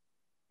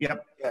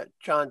 Yep. Yeah,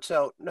 John.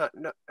 So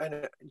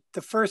and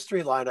the first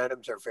 3 line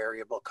items are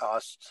variable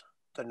costs.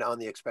 On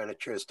the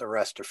expenditures, the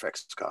rest are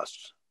fixed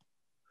costs.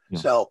 Yeah.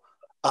 So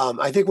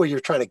I think what you're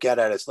trying to get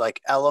at is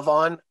like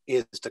Elevon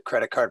is the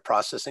credit card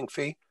processing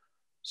fee.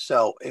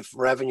 So if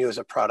revenue is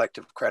a product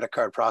of credit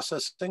card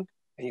processing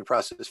and you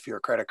process fewer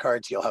credit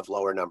cards, you'll have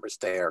lower numbers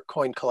there.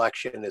 Coin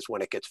collection is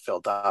when it gets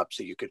filled up.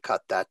 So you could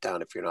cut that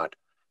down if you're not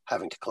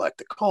having to collect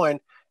the coin.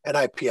 And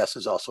IPS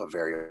is also a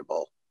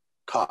variable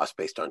cost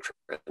based on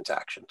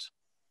transactions.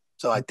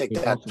 So I think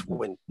that's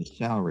when the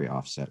salary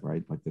offset,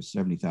 right? Like there's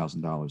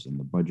 $70,000 in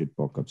the budget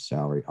book of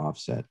salary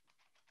offset,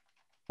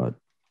 but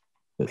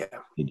they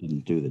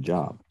didn't do the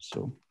job.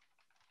 So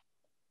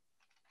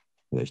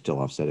are they still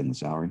offsetting the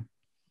salary?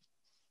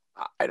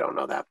 I don't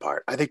know that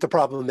part. I think the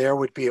problem there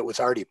would be it was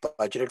already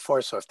budgeted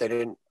for. So if they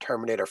didn't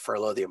terminate or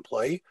furlough the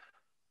employee,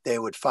 they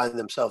would find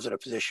themselves in a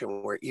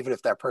position where even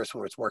if that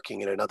person was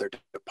working in another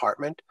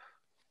department,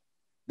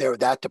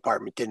 that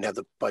department didn't have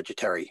the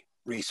budgetary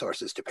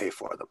resources to pay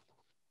for them.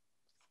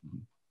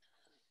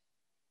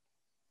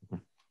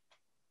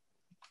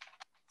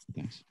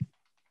 Thanks.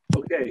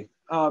 Okay.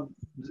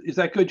 Is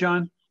that good,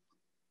 John?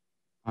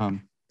 I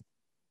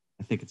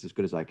think it's as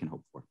good as I can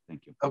hope for.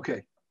 Thank you.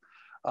 Okay.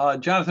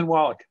 Jonathan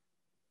Wallach.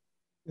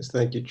 Yes,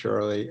 thank you,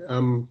 Charlie.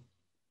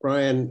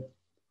 Brian,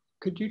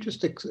 could you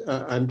just,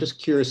 I'm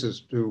just curious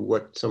as to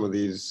what some of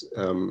these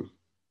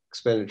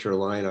expenditure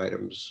line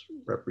items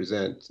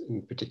represent,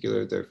 in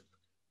particular the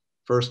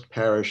first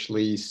parish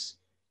lease,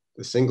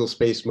 the single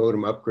space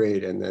modem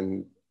upgrade, and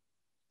then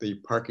the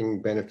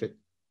parking benefit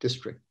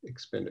district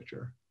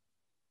expenditure.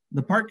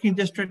 The parking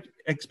district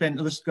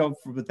let's go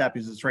with that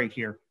because it's right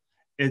here.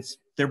 It's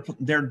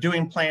they're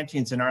doing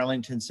plantings in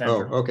Arlington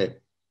Center. Oh, okay.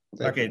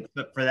 Okay,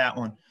 for that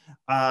one.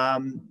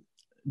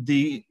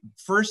 The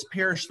first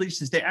parish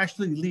leases, they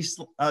actually lease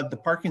the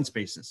parking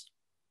spaces.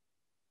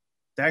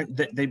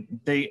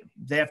 They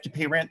have to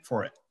pay rent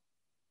for it.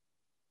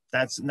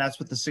 That's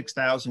what the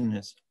 6,000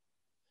 is.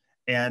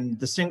 And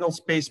the single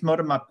space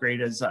modem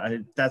upgrade is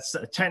that's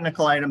a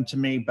technical item to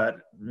me,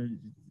 but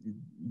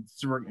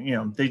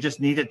they just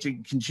need it to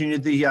continue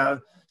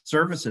the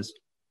services.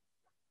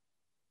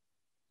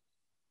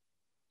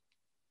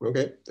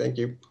 Okay, thank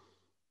you.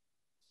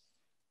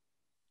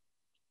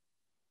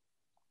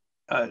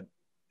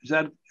 Is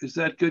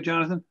that good,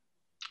 Jonathan?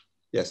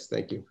 Yes,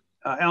 thank you.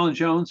 Alan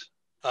Jones.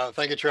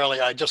 Thank you,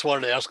 Charlie. I just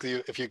wanted to ask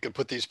you if you could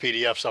put these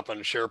PDFs up on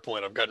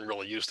SharePoint. I've gotten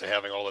really used to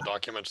having all the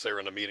documents there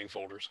in the meeting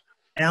folders.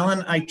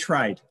 Alan, I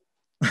tried.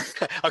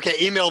 Okay,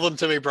 email them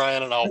to me,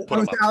 Brian, and I'll put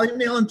them up. I'll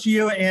email them to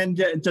you. And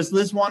does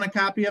Liz want a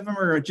copy of them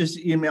or just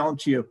email them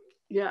to you?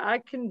 Yeah, I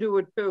can do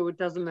it too. It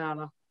doesn't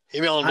matter.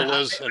 Email them to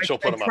Liz and she'll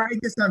put them up. I tried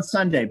this on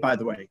Sunday, by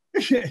the way.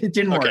 It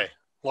didn't work. Okay, as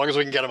long as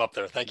we can get them up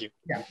there. Thank you.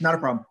 Yeah, not a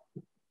problem.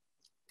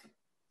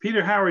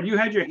 Peter Howard, you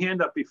had your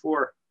hand up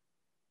before.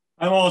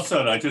 I'm all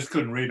set. I just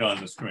couldn't read on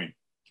the screen.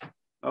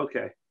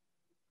 Okay.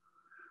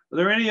 Are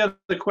there any other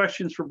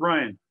questions for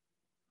Brian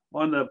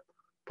on the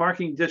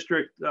parking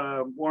district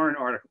warrant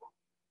article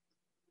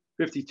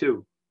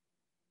 52?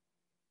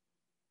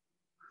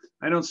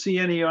 I don't see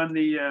any on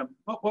the.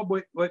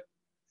 What?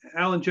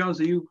 Alan Jones,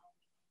 are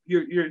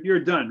you're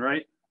done,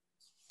 right?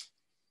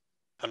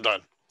 I'm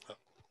done.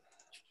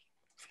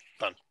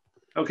 Done.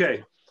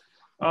 Okay.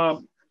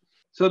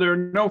 So there are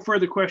no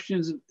further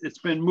questions. It's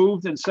been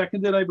moved and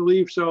seconded, I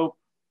believe. So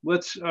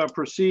let's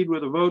proceed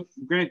with a vote.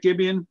 Grant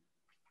Gibeon.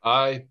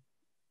 Aye.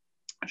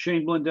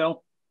 Shane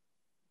Blundell.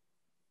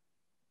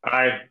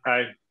 Aye.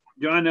 Aye.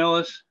 John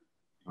Ellis.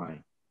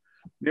 Aye.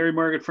 Mary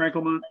Margaret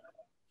Frankelmont.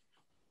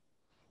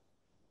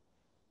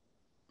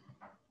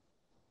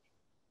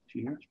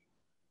 She here?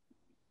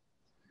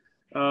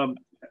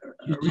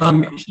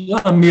 She's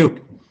on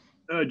mute.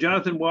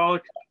 Jonathan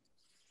Wallach.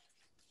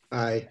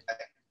 Aye.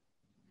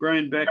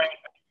 Brian Beck.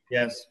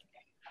 Yes.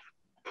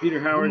 Peter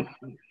Howard.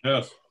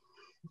 Yes.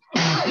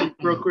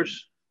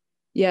 Brokers.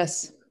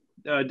 Yes.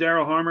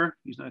 Daryl Harmer.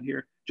 He's not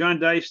here. John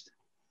Deist.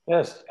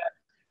 Yes.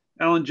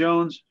 Alan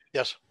Jones.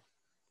 Yes.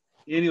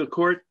 Annie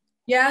LaCourte.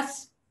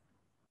 Yes.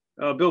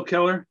 Bill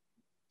Keller.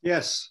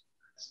 Yes.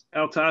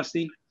 Al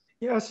Tosti.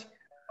 Yes.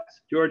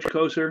 George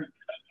Koser.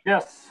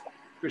 Yes.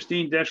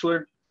 Christine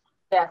Deschler.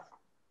 Yes.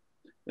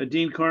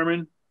 Dean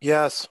Carmen.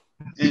 yes.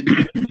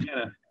 And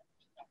Anna.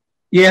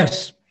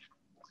 Yes.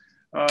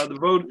 The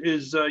vote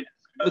is,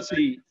 let's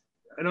see,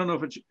 I don't know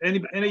if it's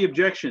any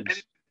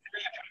objections.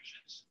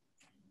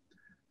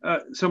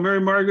 So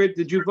Mary Margaret,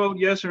 did you vote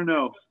yes or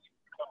no?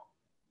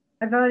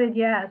 I voted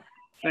yes.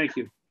 Thank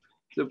you.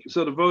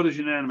 So the vote is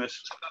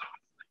unanimous.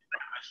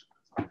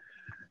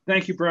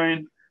 Thank you,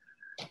 Brian.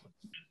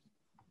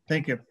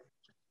 Thank you.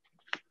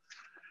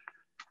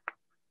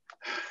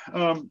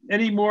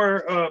 Any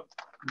more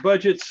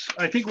budgets?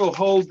 I think we'll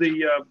hold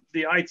the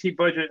IT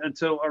budget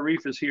until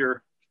Arif is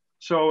here.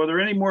 So are there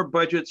any more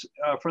budgets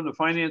from the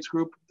finance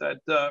group that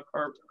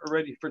are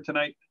ready for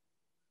tonight?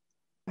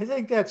 I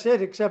think that's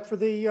it, except for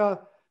the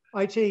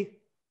IT.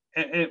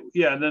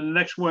 Yeah, and then the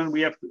next one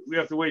we have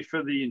to wait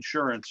for the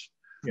insurance.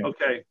 Yeah.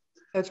 Okay,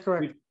 that's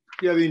correct.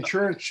 Yeah, the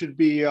insurance should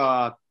be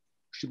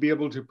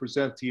able to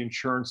present the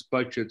insurance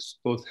budgets,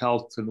 both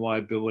health and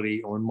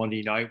liability, on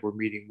Monday night. We're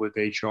meeting with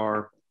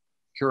HR,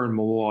 Karen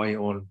Malloy,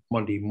 on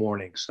Monday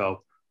morning.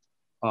 So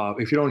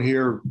if you don't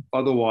hear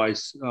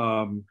otherwise,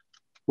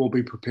 we'll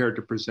be prepared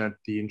to present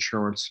the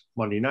insurance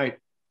Monday night.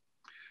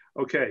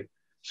 Okay,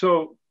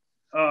 so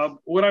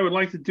what I would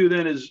like to do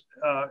then is,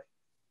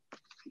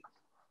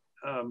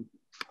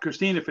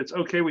 Christine, if it's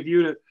okay with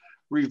you, to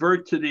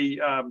revert to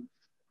the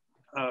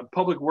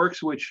Public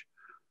Works, which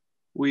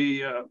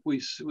we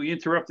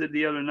interrupted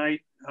the other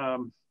night.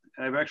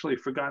 I've actually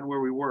forgotten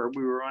where we were.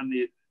 We were on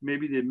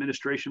maybe the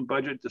administration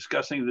budget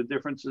discussing the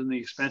difference in the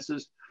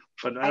expenses,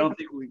 but I don't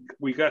think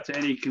we got to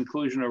any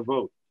conclusion or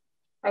vote.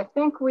 I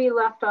think we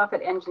left off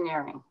at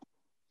engineering.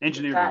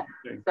 Engineering.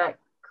 Is that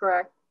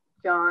correct,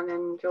 John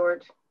and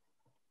George?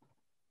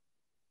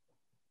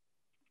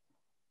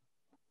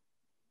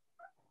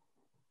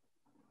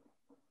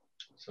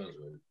 Sounds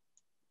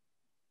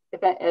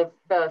right.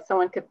 If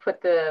someone could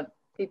put the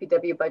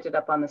DPW budget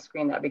up on the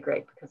screen, that'd be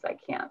great because I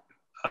can't.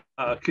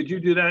 Could you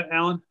do that,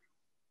 Alan?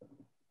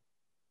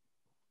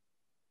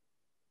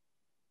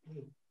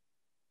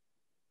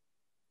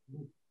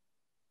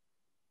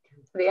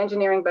 The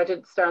engineering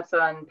budget starts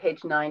on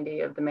page 90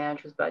 of the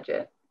manager's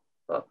budget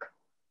book.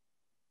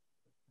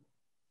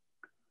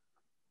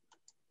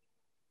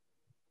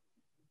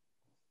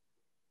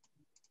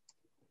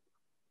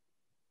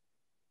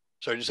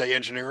 So did you say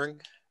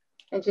engineering?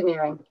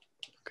 Engineering.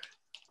 Okay.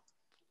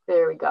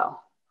 There we go.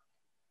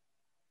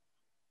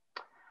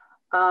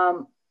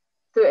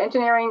 So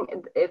engineering,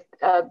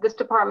 this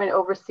department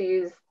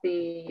oversees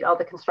all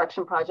the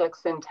construction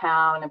projects in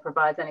town and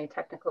provides any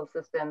technical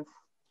assistance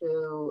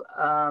to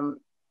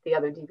the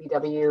other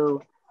DPW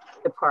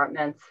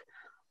departments.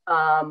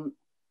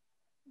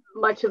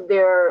 Much of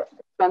their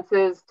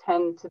expenses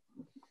tend to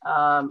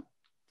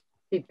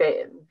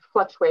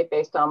fluctuate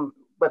based on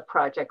what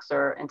projects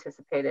are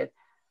anticipated.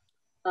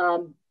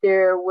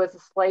 There was a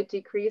slight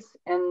decrease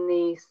in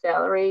the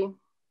salary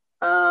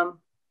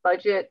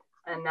budget,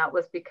 and that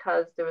was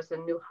because there was a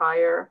new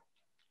hire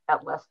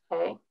at less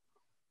pay.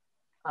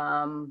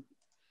 So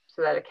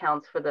that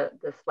accounts for the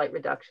slight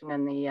reduction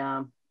in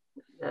the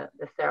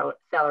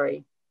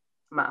salary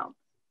amount.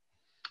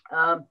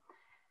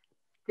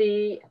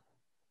 The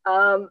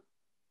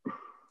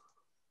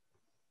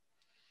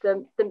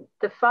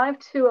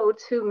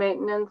 5202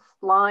 maintenance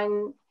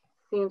line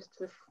seems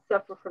to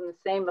suffer from the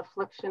same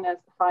affliction as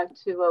the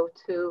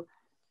 5202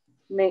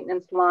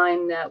 maintenance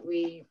line that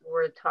we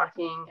were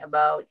talking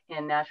about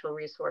in natural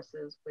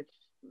resources, which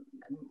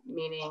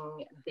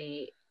meaning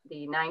the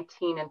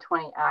 19 and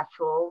 20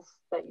 actuals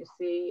that you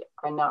see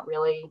are not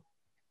really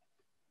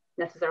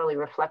necessarily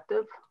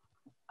reflective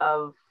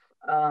of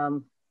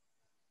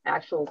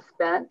actual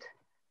spent.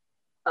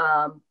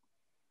 But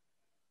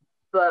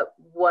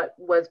what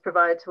was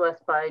provided to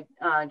us by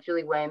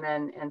Julie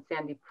Wayman and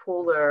Sandy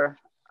Pooler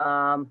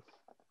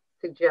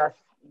suggests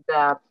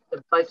that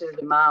the budgeted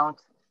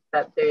amount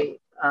that the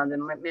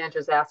manager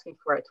is asking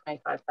for at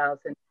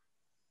 $25,000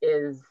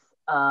 is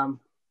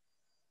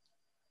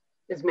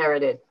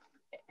merited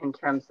in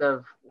terms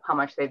of how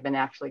much they've been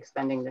actually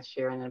spending this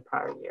year and in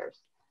prior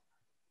years.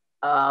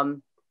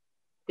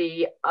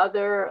 The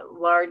other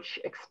large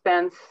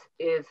expense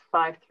is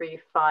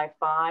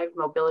 5355,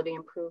 mobility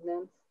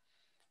improvements.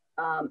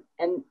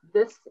 And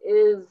this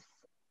is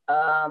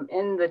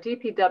in the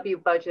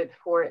DPW budget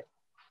for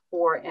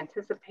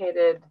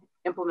anticipated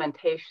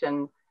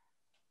implementation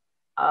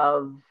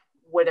of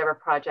whatever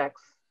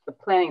projects the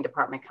planning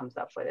department comes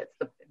up with. It's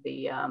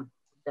the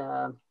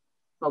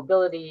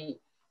mobility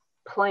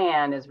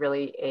plan is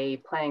really a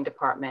planning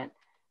department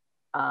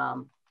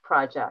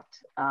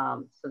project.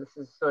 So this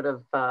is sort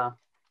of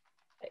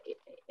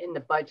in the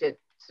budget,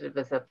 sort of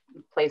as a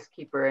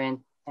placekeeper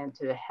and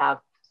to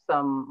have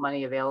some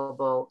money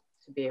available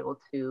to be able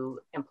to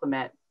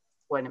implement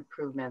what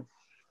improvements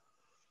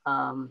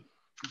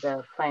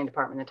the planning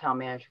department, the town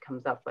manager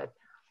comes up with.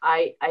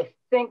 I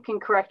think,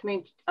 and correct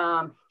me,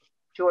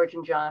 George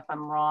and John, if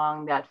I'm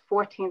wrong, that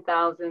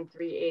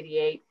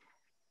 $14,388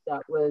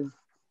 that was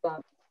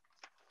spent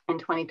in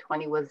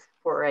 2020 was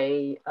for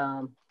a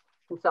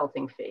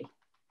consulting fee.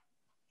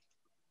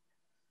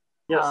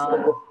 Yes,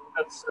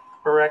 that's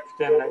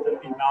correct, and I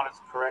think the amount is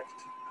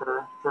correct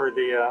per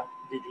the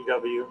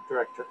DPW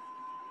director.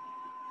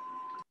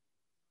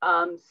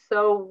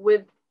 So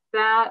with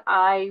that,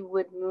 I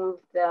would move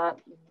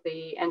that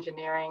the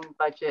engineering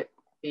budget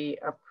be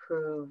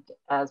approved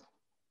as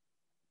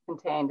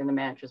contained in the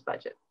manager's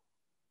budget.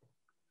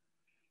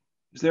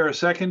 Is there a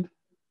second?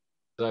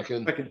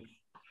 Second.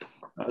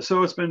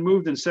 So it's been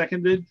moved and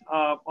seconded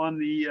on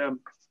the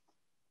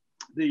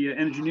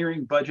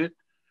engineering budget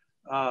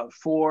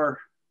for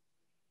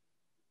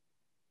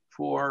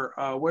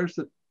where's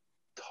the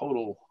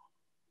total?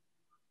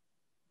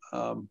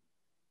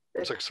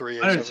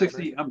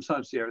 160. I'm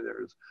sorry, there it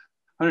is.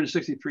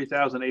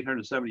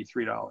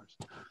 $163,873.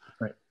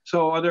 Right.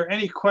 So are there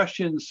any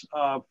questions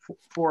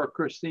for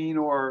Christine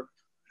or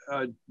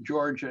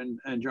George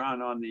and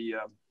John on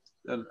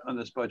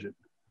this budget?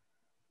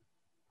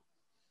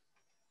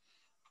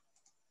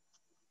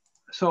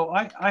 So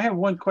I have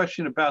one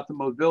question about the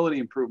mobility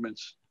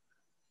improvements,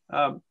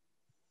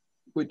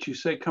 which you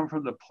say come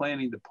from the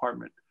planning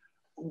department.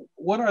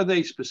 What are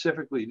they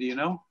specifically? Do you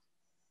know?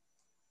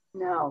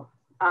 No,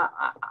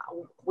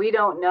 we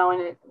don't know.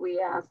 And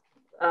we asked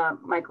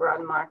Mike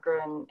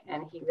Rodemacher,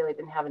 and he really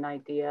didn't have an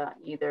idea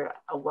either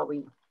of what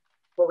we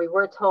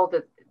were told,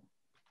 that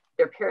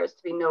there appears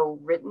to be no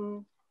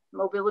written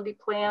mobility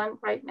plan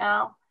right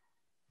now.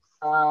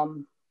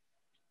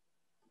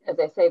 As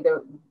I say,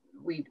 there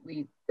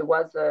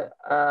was a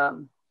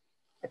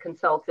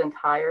consultant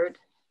hired,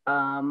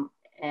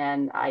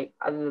 and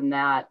other than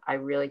that, I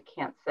really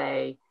can't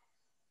say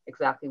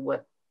exactly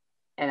what,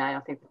 and I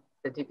don't think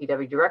the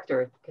DPW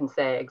director can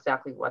say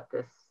exactly what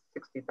this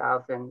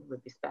 60,000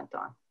 would be spent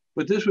on.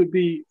 But this would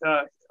be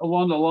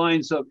along the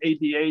lines of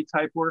ADA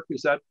type work.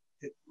 Is that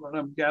what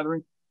I'm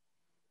gathering?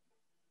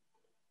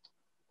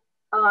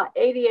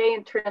 ADA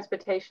and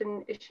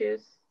transportation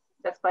issues.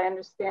 That's my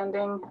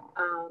understanding.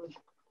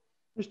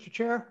 Mr.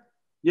 Chair?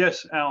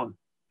 Yes, Alan.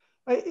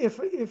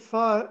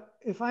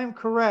 If I'm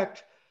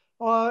correct,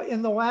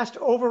 in the last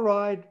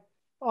override,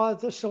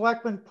 the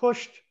selectmen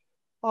pushed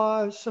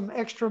some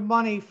extra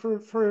money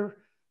for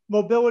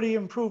mobility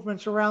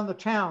improvements around the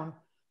town.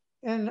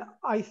 And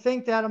I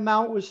think that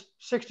amount was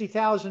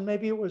 60,000,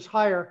 maybe it was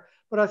higher,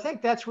 but I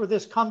think that's where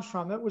this comes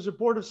from. It was a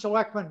Board of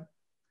Selectmen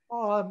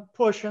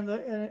push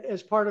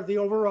as part of the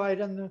override,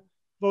 and the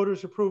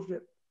voters approved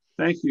it.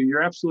 Thank you.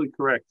 You're absolutely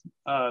correct.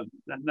 Now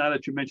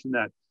that you mentioned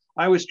that,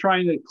 I was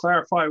trying to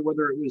clarify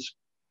whether it was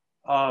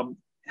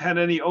had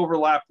any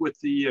overlap with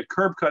the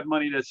curb cut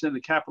money that's in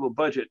the capital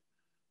budget.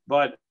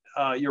 But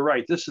you're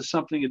right. This is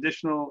something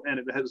additional, and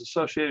it has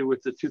associated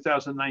with the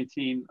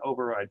 2019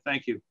 override.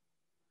 Thank you.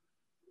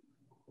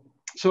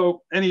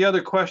 So, any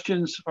other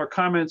questions or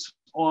comments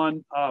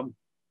on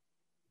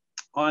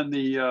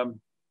the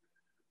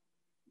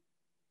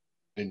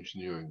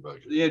engineering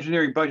budget? The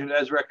engineering budget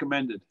as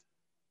recommended.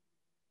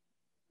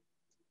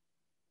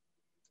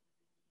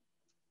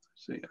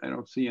 See, I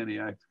don't see any.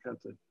 I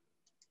got the.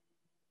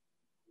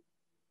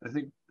 I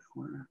think.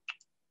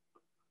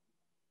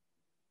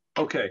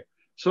 Okay,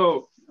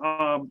 so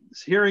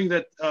hearing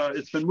that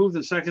it's been moved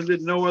and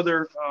seconded, no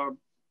other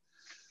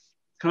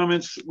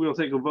comments. We'll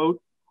take a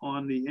vote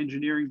on the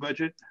engineering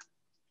budget.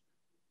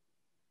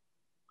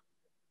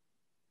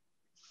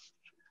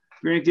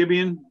 Grant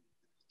Gibeon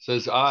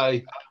says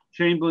aye.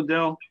 Shane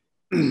Blundell.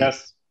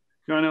 Yes.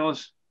 John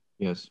Ellis.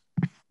 Yes.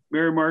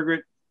 Mary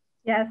Margaret.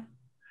 Yes.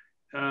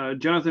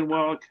 Jonathan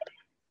Wallach.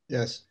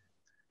 Yes.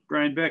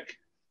 Brian Beck.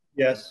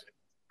 Yes.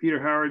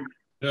 Peter Howard.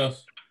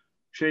 Yes.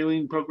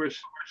 Shailene Pokris.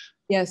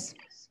 Yes.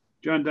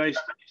 John Dice.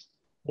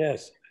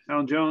 Yes.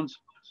 Alan Jones.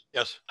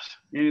 Yes.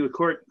 Annie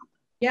LaCourte.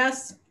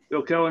 Yes.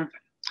 Bill Keller.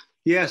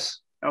 Yes.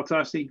 Al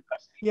Tosti.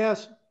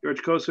 Yes.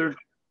 George Koser.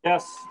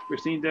 Yes.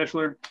 Christine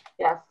Deschler.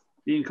 Yes.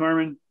 Dean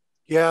Carmen.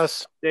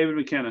 Yes. David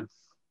McKenna.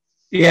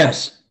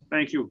 Yes.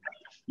 Thank you.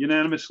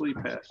 Unanimously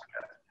passed.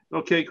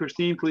 Okay,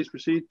 Christine, please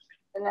proceed.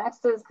 The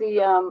next is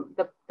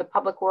the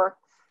Public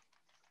Works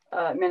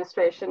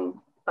Administration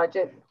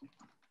budget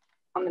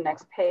on the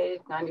next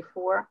page,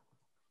 94.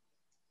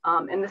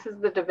 And this is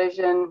the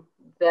division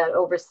that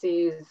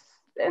oversees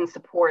and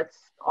supports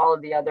all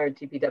of the other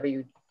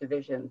DPW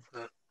divisions.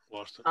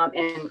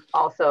 And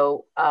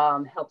also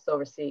helps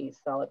oversee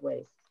solid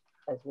waste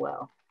as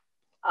well.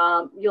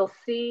 You'll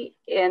see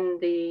in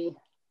the,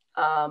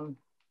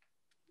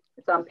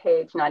 it's on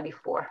page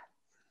 94.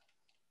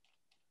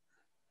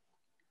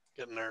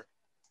 Getting there.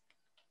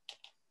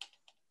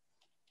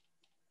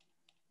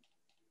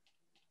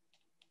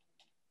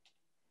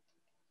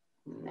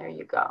 And there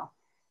you go.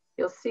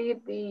 You'll see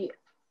the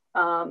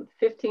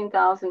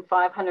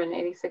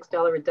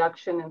 $15,586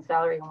 reduction in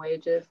salary and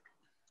wages.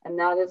 And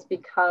that is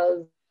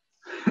because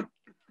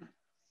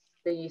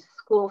the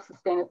school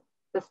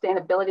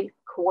sustainability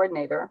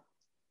coordinator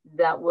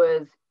that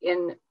was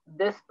in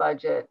this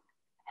budget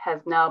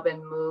has now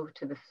been moved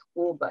to the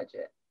school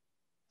budget.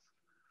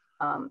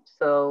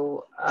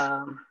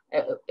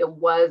 It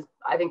was,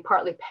 I think,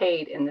 partly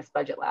paid in this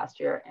budget last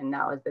year and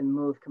now has been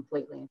moved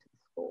completely into the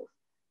schools.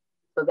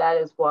 So that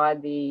is why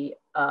the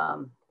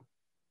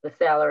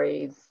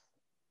salaries,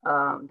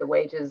 the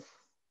wages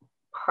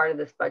part of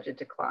this budget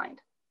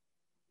declined.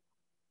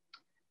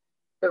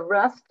 The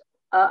rest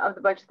of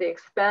the budget, the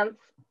expense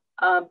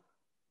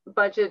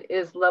budget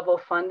is level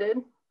funded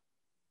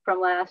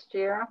from last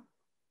year,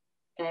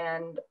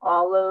 and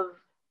all of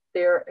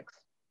the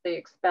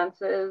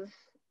expenses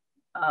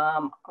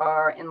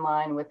are in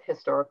line with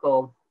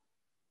historical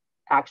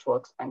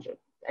actual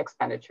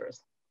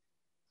expenditures.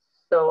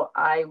 So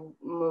I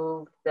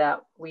move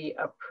that we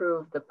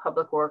approve the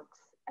Public Works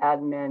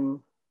admin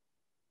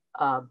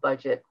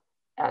budget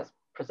as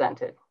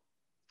presented.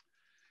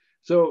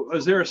 So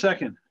is there a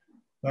second?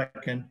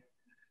 Second.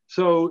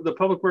 So the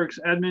Public Works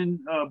admin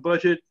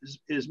budget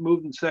is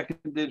moved and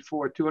seconded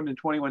for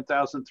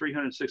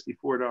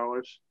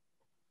 $221,364.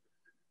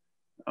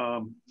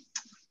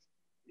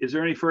 Is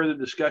there any further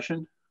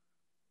discussion?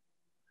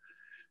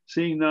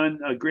 Seeing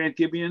none, Grant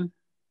Gibeon.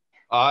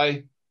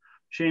 Aye.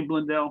 Shane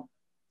Blundell.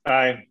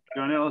 Aye.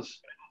 John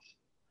Ellis.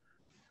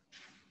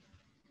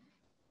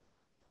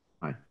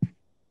 Aye.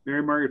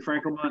 Mary Margaret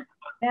Frankelmont.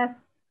 Yes.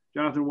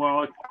 Jonathan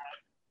Wallach.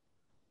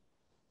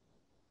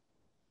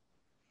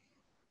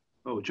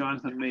 Oh,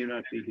 Jonathan may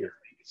not be here.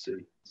 Let's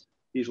see.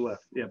 He's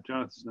left. Yeah,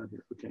 Jonathan's not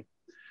here. Okay.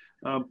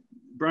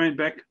 Brian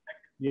Beck.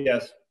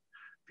 Yes.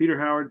 Peter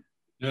Howard.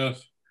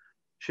 Yes.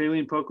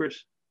 Shailene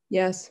Pokris.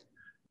 Yes.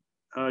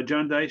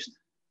 John Deist,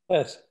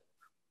 Yes.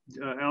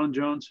 Alan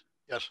Jones,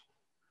 Yes.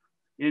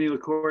 Annie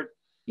LaCourte,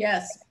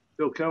 Yes.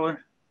 Bill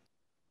Keller,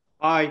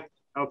 Aye.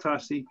 Al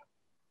Tosti,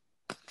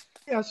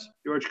 Yes.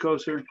 George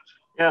Koser,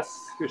 Yes.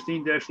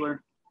 Christine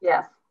Deschler,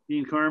 Yes.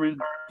 Dean Carmen,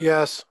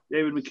 Yes.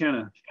 David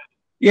McKenna.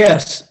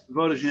 Yes. The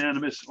vote is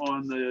unanimous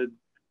on the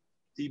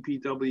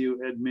DPW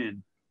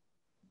admin.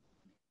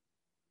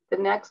 The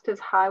next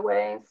is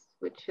highways,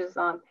 which is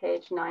on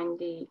page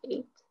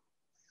 98.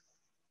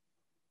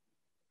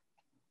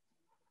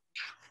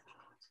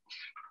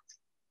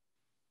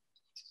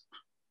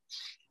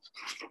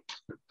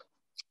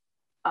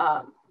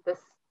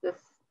 This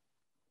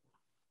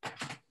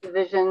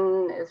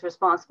division is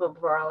responsible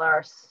for all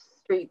our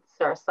streets,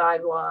 our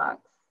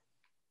sidewalks,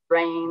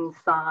 drains,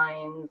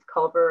 signs,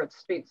 culverts,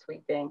 street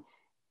sweeping,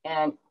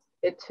 and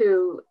it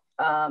too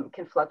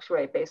can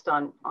fluctuate based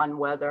on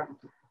weather.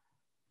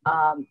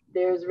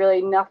 There's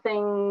really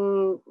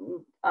nothing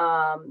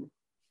to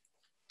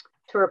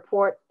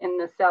report in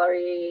the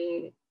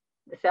salary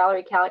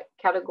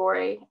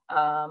category,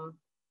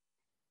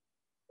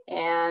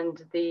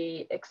 and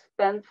the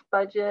expense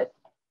budget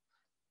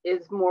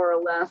is more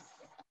or less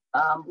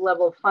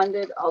level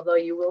funded, although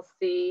you will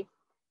see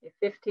a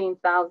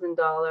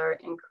 $15,000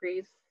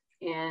 increase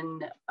in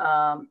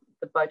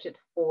the budget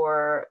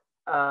for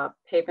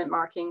pavement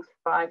markings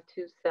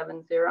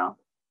 5270.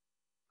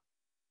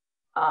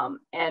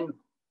 And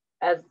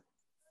as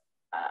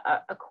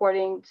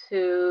according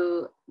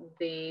to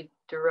the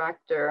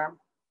director,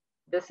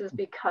 this is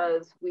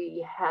because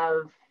we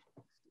have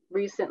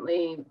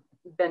recently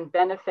been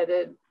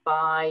benefited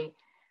by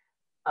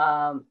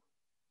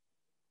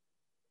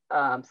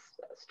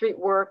street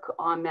work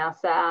on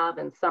Mass Ave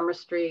and Summer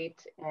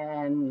Street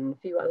and a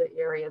few other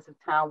areas of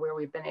town where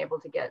we've been able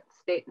to get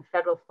state and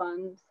federal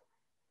funds.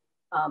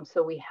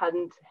 So we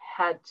hadn't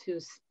had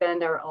to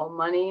spend our own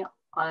money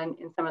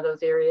in some of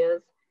those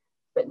areas.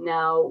 But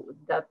now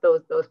that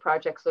those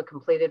projects are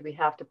completed, we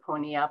have to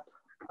pony up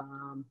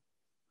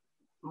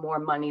more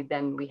money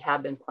than we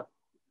have been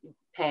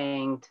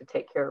paying to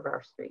take care of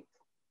our streets.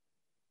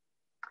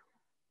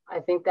 I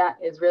think that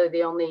is really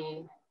the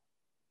only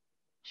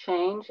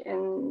change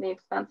in the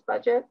expense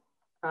budget.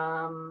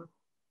 And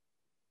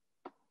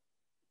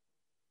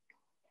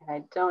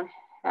I don't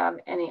have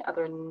any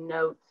other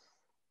notes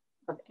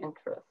of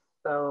interest.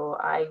 So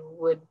I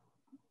would,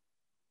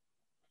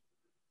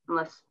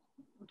 unless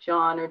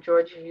John or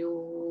George, you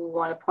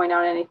want to point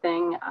out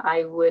anything,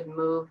 I would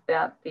move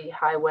that the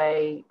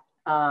highway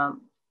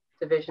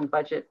division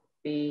budget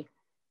be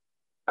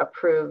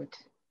approved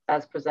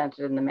as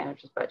presented in the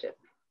manager's budget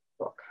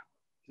book.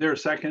 Is there a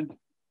second?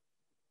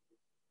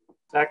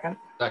 Second.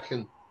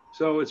 Second.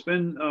 So it's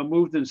been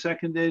moved and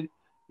seconded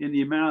in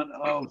the amount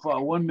of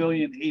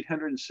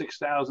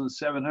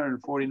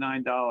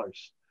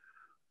 $1,806,749.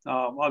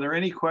 Are there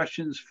any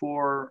questions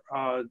for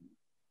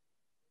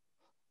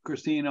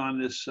Christine on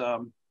this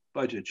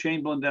budget?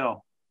 Shane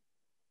Blundell.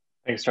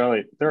 Thanks,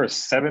 Charlie. There are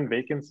 7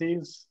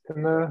 vacancies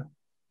in the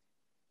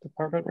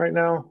department right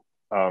now.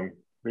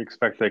 We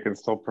expect they can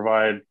still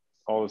provide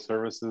all the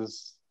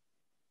services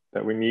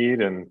that we need.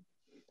 And I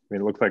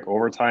mean, it looks like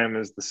overtime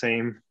is the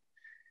same,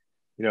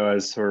 you know,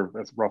 as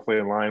roughly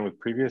in line with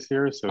previous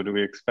years. So do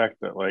we expect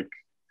that like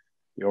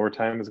the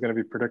overtime is going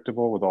to be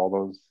predictable with all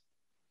those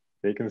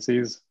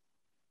vacancies?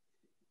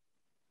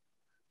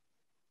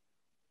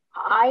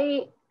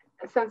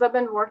 Since I've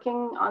been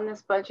working on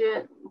this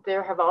budget,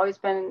 there's always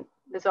been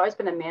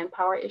a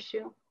manpower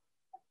issue.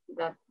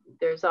 That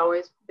there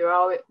always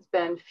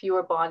been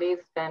fewer bodies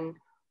than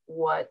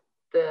what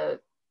the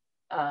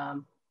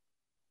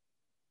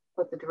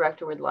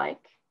director would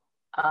like.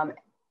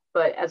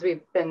 But as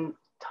we've been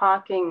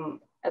talking,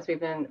 we've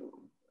been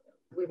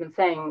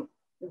saying,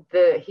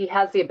 he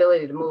has the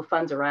ability to move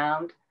funds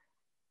around.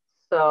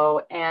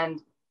 So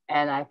and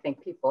I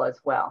think people as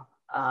well.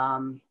 I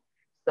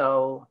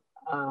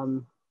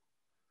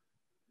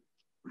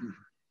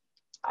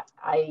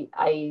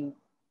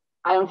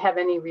don't have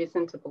any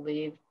reason to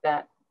believe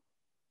that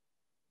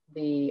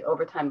the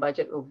overtime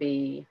budget will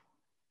be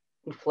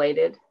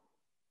inflated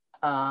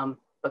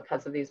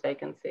because of these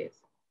vacancies.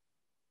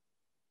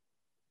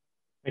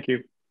 Thank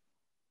you.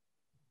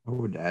 I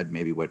would add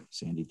maybe what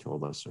Sandy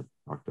told us or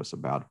talked to us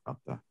about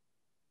the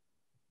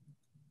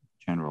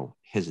general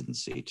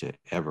hesitancy to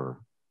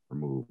ever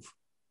remove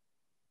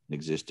an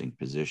existing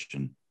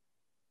position,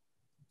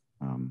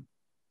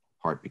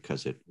 part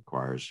because it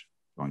requires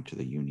going to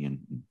the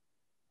union and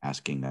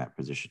asking that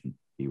position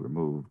be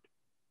removed,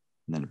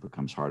 and then it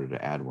becomes harder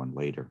to add one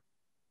later.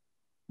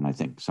 And I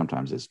think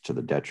sometimes it's to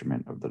the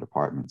detriment of the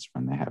departments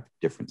when they have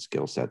different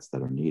skill sets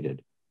that are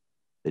needed.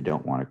 They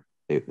don't want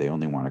to, they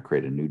only want to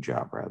create a new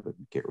job rather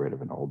than get rid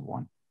of an old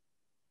one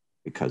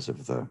because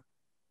of the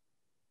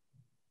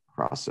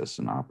process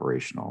and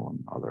operational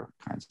and other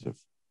kinds of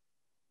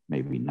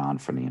maybe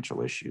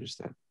non-financial issues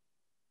that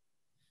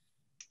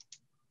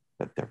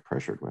they're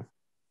pressured with.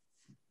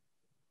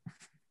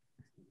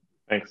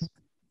 Thanks. Are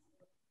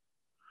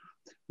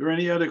there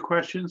any other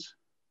questions?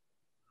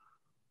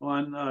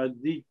 on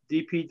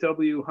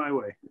DPW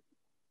highway?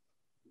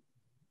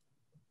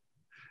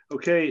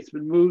 Okay, it's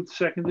been moved,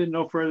 seconded,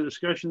 no further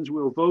discussions.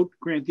 We'll vote.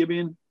 Grant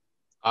Gibeon.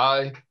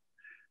 Aye.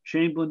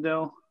 Shane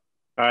Blundell.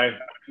 Aye.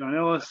 John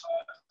Ellis.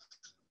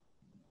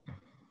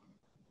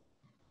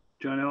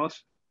 John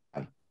Ellis.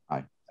 Aye.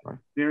 Aye. Sorry.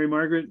 Mary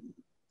Margaret.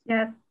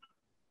 Yes.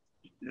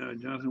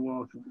 Jonathan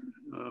Walker.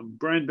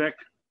 Brian Beck.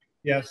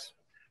 Yes.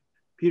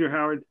 Peter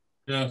Howard.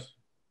 Yes.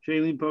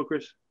 Shailene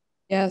Pokris.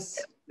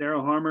 Yes.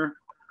 Daryl Harmer.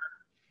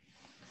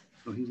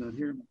 Oh, he's not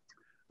here.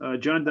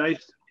 John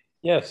Dice.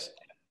 Yes.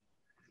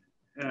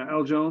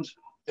 Al Jones.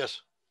 Yes.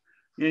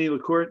 Annie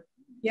LaCourte.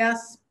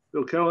 Yes.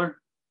 Bill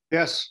Keller.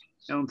 Yes.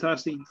 Alan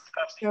Tosti.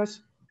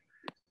 Yes.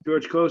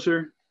 George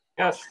Koser.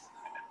 Yes.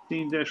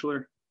 Dean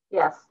Deschler.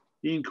 Yes.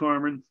 Dean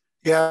Carmen.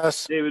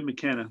 Yes. David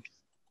McKenna.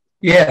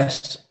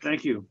 Yes.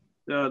 Thank you.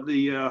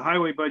 The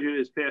highway budget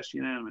is passed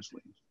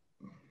unanimously.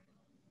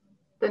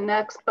 The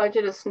next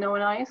budget is snow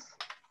and ice.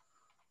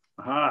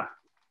 Aha.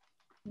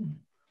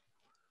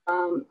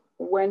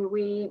 When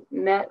we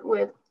met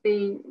with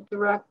the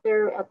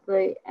director at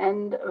the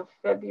end of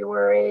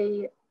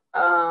February,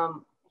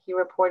 he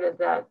reported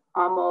that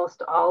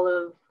almost all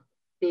of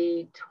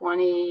the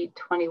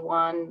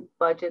 2021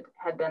 budget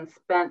had been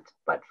spent,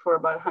 but for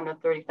about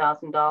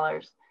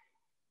 $130,000.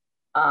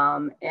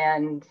 And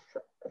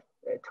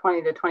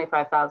 $20,000 to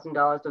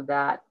 $25,000 of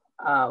that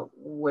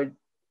would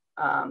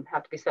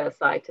have to be set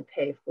aside to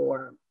pay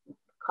for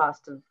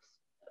cost of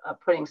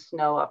putting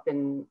snow up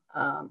in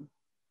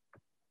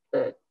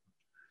the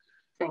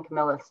St.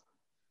 Camillus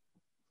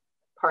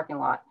parking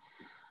lot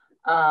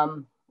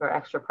or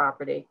extra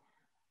property.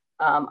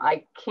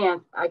 I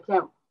can't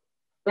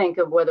think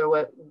of whether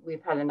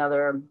we've had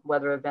another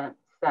weather event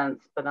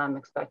since, but I'm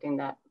expecting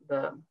that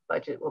the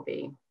budget will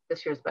be,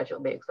 this year's budget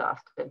will be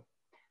exhausted,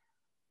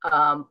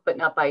 but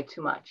not by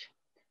too much.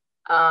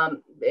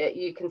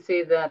 You can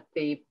see that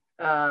the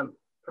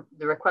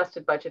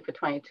requested budget for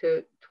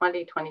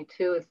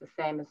 2022 is the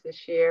same as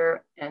this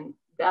year, and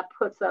that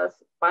puts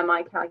us, by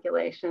my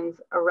calculations,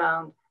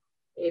 around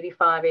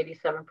 85,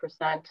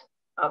 87%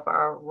 of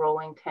our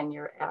rolling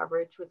 10-year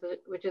average,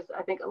 which is,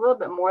 I think, a little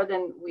bit more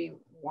than we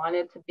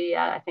wanted to be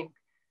at. I think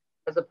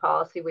as a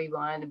policy, we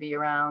wanted to be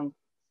around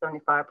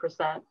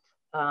 75%,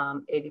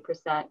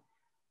 80%,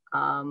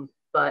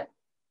 but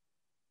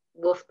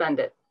we'll spend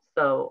it.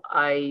 So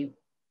I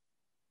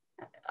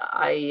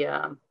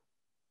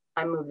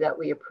move that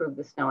we approve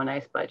the snow and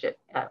ice budget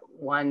at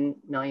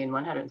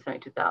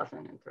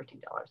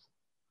 $1,172,013.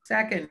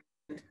 Second.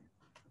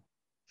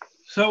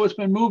 So it's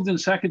been moved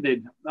and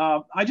seconded.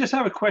 I just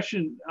have a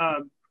question,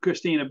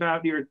 Christine,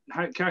 about your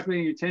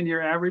calculating your 10-year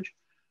average.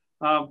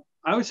 I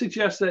would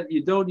suggest that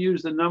you don't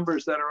use the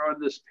numbers that are on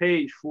this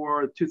page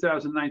for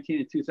 2019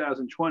 and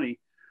 2020,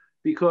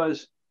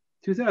 because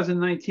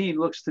 2019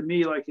 looks to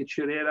me like it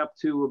should add up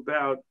to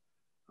about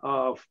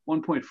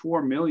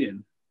 1.4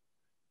 million.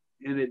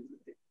 And it,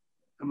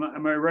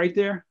 am I right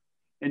there?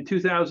 And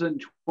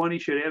 2020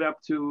 should add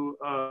up to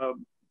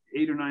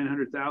 800,000 or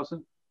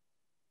 900,000.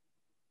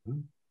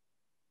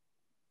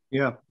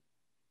 Yeah.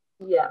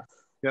 Yes.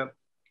 Yep.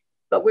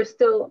 But we're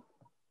still,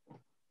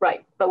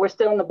 right, but we're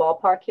still in the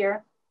ballpark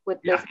here with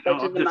this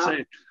budget amount.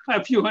 Saying,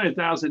 a few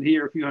 100,000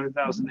 here, a few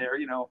 100,000 there,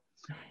 you know,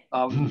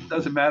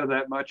 doesn't matter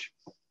that much.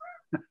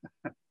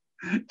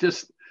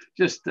 just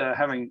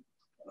having.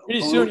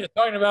 Pretty soon you're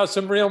talking about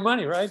some real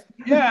money, right?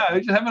 Yeah,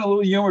 just having a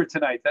little humor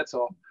tonight, that's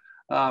all.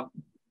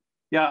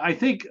 Yeah, I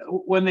think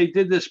when they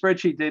did this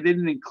spreadsheet, they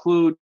didn't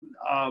include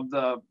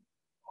the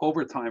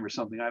overtime or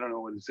something. I don't know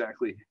what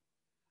exactly.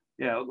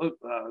 Yeah, look,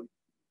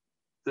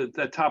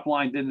 the top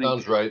line didn't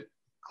Sounds right.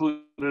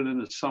 include it in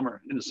the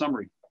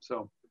summary.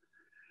 So,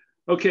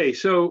 okay,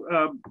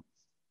 so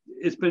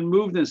it's been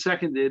moved and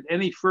seconded.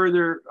 Any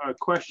further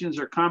questions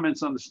or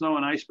comments on the snow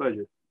and ice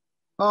budget?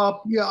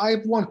 Yeah, I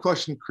have one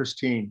question,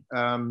 Christine,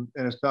 and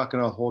it's not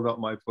going to hold up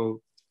my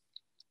vote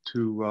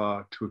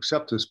to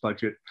accept this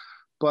budget.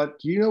 But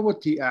do you know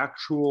what the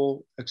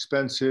actual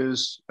expense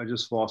is? I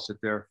just lost it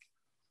there.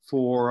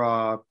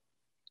 For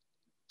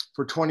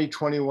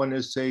 2021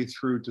 is, say,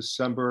 through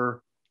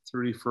December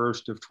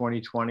 31st of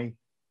 2020.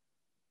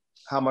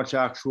 How much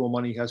actual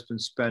money has been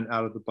spent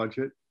out of the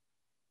budget?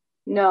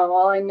 No,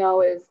 all I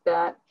know is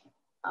that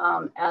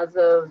as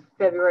of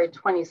February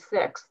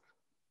 26th,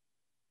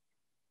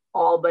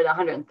 all but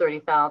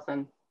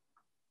 130,000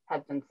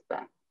 had been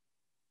spent.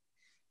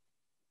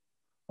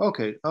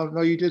 Okay. Oh,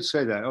 no, you did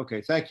say that.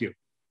 Okay, thank you.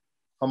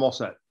 I'm all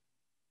set.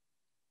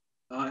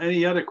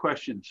 Any other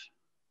questions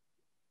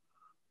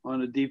on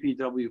the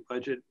DPW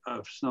budget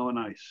of snow and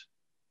ice?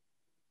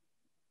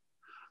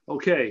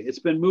 Okay, it's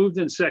been moved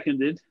and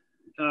seconded.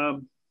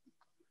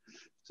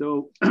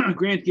 So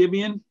Grant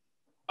Gibeon.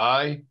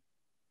 Aye.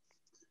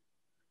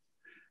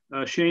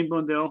 Shane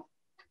Blundell.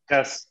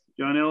 Yes.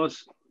 John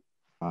Ellis.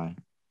 Aye.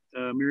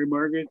 Mary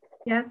Margaret.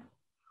 Yes.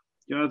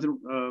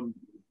 Jonathan,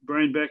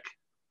 Brian Beck.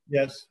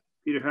 Yes.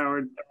 Peter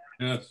Howard.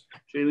 Yes.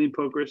 Shailene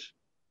Pokris.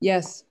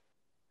 Yes.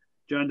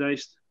 John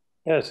Dice.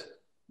 Yes.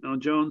 Alan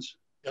Jones.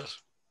 Yes.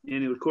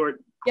 Annie LaCourte.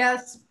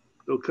 Yes.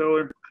 Bill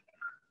Keller.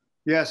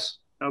 Yes.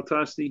 Al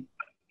Tosti,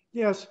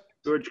 Yes.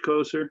 George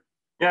Koser,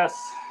 Yes.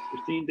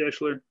 Christine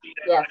Deschler,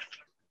 Yes.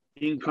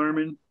 Ian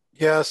Carmen,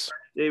 Yes.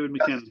 David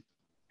McKenna.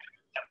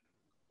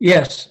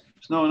 Yes.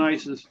 Snow and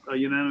ice is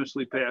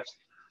unanimously passed.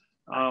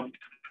 Are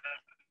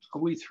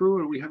we through,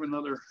 or do we have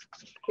another?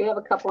 We have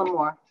a couple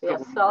more. We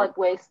have solid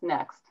waste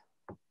next.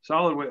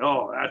 Solid waste.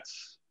 Oh,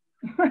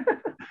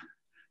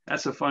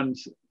 that's a fun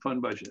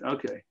budget.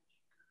 Okay.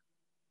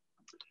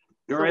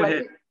 Go right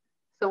ahead.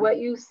 So what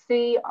you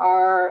see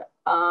are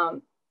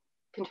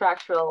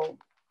contractual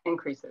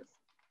increases.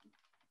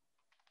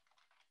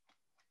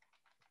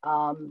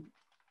 Our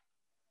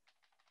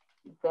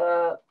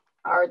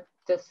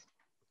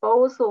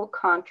disposal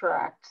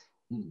contract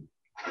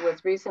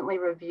was recently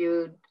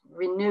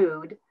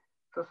renewed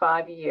for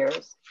 5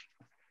 years.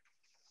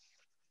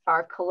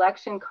 Our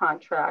collection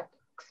contract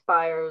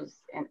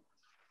expires in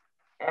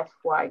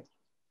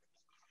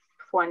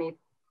FY20,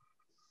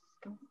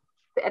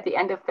 at the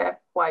end of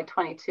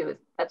FY22.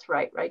 That's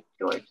right,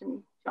 George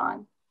and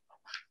John?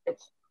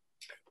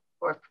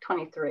 Or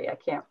 23, I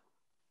can't.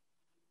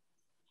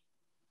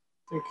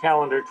 In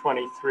calendar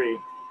 23, yeah,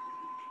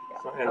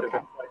 so end of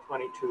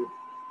FY22.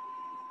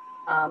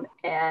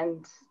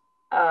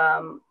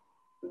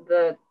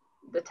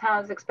 The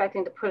town is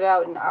expecting to put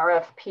out an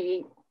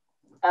RFP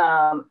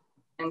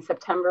in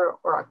September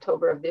or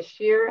October of this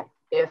year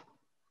if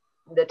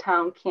the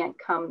town can't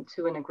come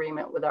to an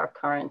agreement with our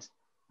current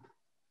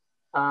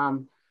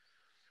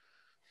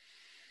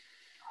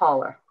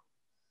hauler.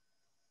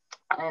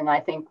 And I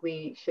think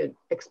we should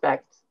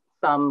expect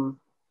some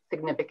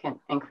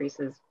significant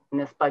increases in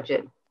this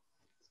budget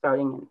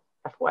starting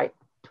in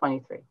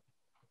FY23.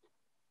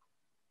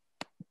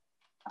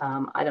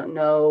 I don't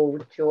know,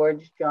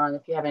 George, John,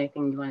 if you have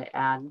anything you want to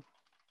add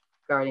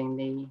regarding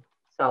the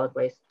solid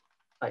waste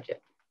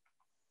budget.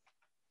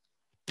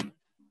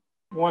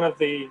 One of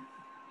the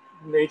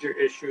major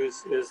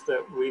issues is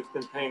that we've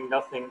been paying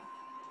nothing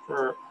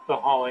for the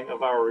hauling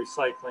of our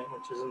recycling,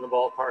 which is in the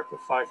ballpark of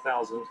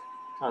 5,000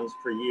 tons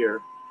per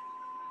year.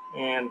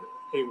 And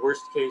a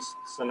worst case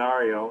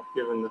scenario,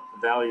 given that the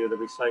value of the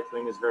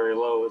recycling is very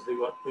low, is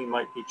that we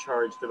might be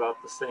charged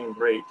about the same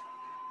rate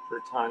per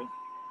ton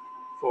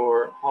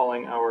for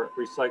hauling our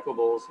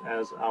recyclables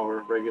as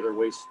our regular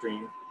waste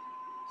stream.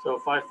 So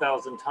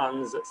 5,000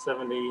 tons at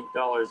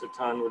 $70 a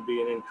ton would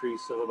be an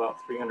increase of about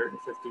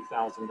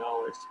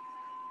 $350,000.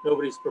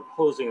 Nobody's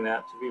proposing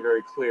that, to be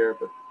very clear,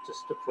 but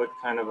just to put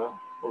kind of a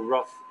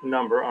rough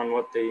number on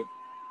what the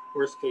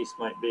worst case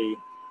might be.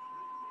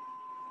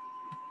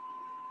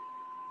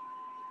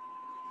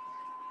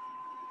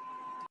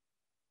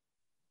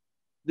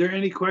 Are there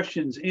any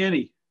questions?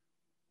 Annie?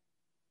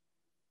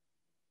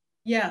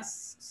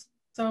 Yes.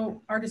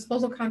 So our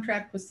disposal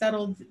contract was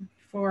settled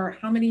for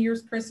how many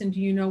years, Chris? And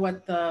do you know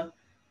what the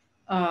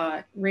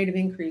rate of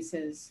increase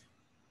is?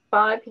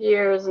 5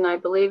 years, and I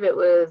believe it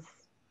was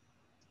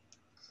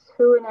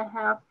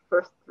 2.5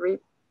 or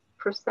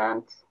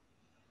 3%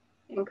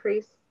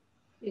 increase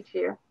each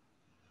year.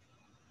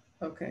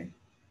 Okay.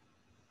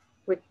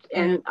 Which,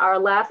 and our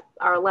last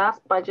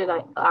budget,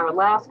 our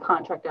last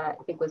contract, I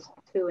think, was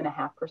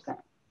 2.5%.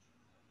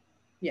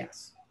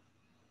 Yes.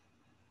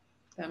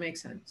 That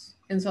makes sense.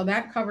 And so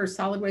that covers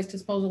solid waste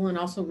disposal and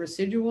also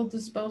residual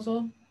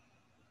disposal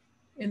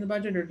in the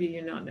budget, or do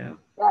you not know?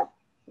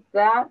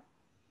 That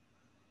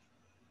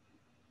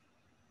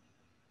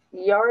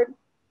yard,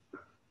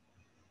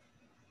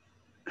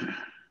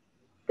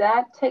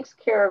 that takes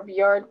care of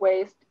yard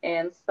waste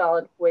and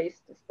solid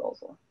waste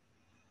disposal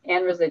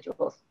and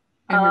residuals.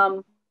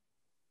 I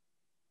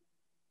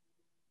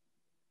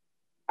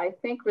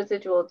think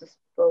residual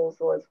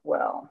disposal as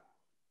well.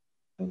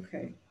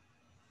 Okay.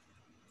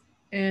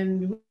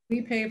 And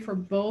we pay for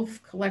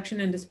both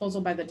collection and disposal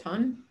by the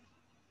ton?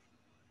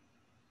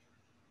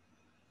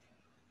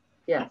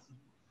 Yes.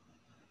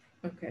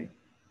 Okay.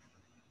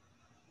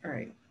 All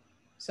right.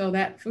 So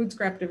that food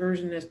scrap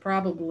diversion is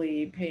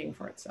probably paying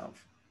for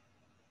itself.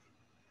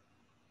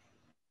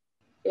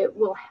 It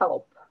will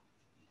help.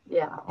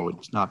 Yeah. Oh,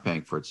 it's not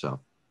paying for itself.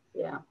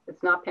 Yeah,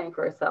 it's not paying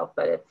for itself,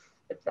 but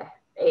it's a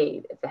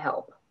aid. It's a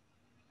help.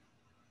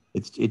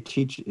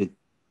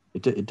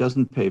 It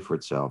doesn't pay for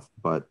itself,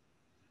 but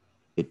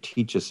it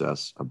teaches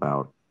us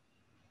about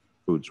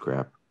food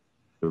scrap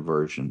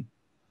diversion,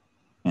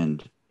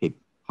 and a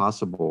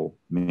possible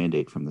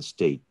mandate from the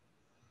state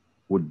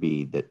would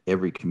be that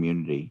every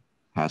community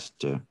has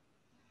to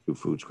do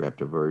food scrap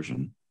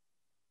diversion,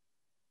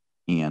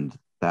 and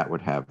that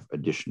would have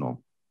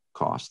additional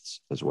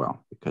costs as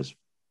well because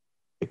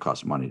it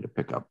costs money to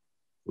pick up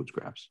food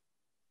scraps.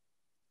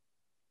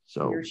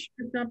 So you're sure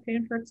it's not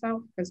paying for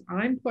itself? Because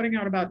I'm putting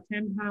out about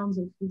 10 pounds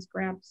of food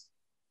scraps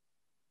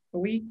a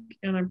week,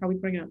 and I'm probably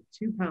putting out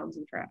 2 pounds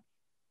of trash.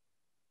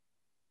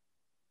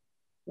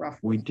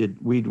 Roughly.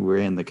 We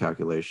ran the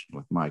calculation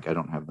with Mike. I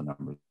don't have the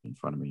numbers in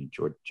front of me.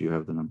 George, do you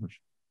have the numbers?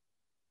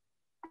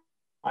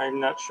 I'm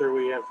not sure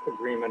we have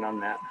agreement on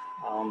that.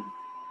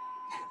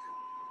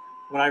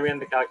 When I ran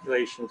the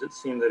calculations, it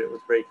seemed that it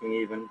was breaking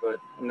even, but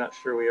I'm not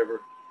sure we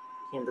ever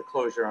came to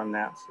closure on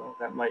that. So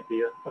that might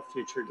be a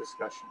future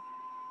discussion.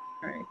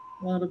 All right.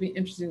 Well, it'll be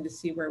interesting to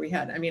see where we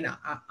head. I mean,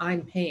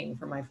 I'm paying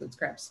for my food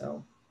scraps,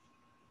 so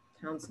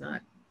town's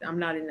not. I'm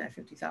not in that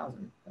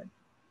 50,000, but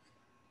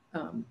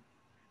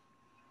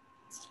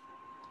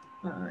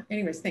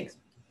anyways, thanks.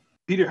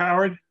 Peter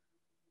Howard.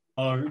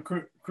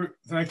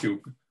 Thank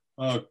you,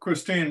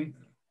 Christine.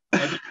 I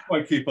didn't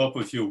quite keep up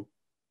with you.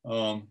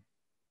 The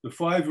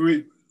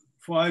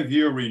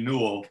five-year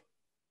renewal,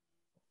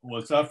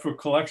 was that for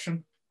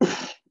collection?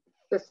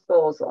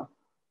 Disposal.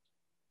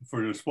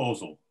 For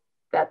disposal.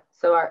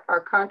 So our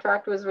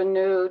contract was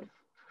renewed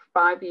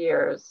for 5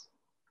 years.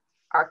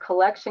 Our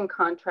collection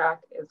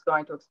contract is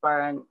going to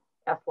expire in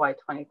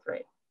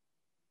FY23.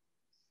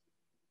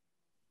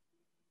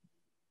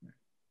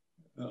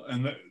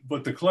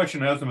 But the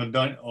collection hasn't been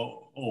done.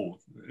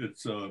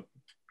 It's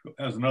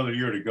has another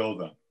year to go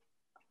then.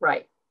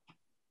 Right.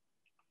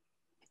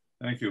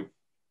 Thank you.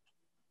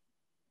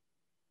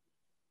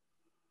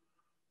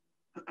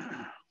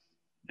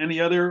 Any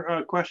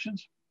other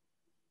questions?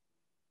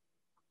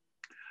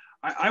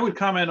 I would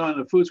comment on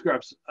the food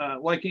scraps.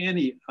 Like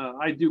Andy,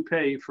 I do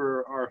pay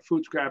for our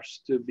food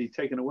scraps to be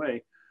taken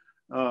away.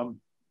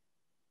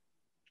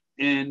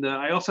 And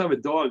I also have a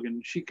dog,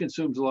 and she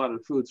consumes a lot of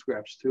the food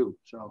scraps too.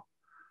 So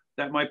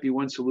that might be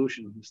one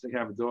solution, is to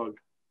have a dog.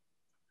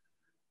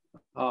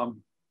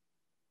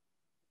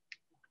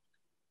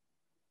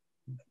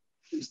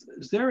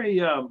 Is there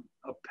a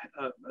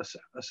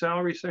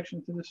salary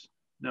section to this?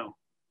 No.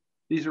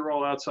 These are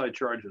all outside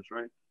charges,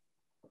 right?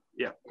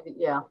 Yeah.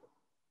 Yeah.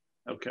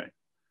 Okay.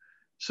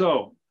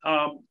 So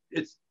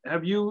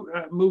have you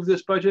moved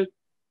this budget,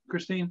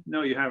 Christine?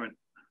 No, you haven't.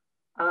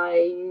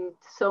 I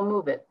so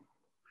move it.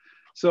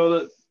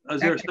 So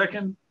is there a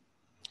second?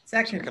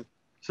 Second.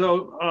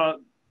 So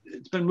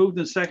it's been moved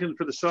in second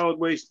for the solid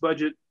waste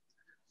budget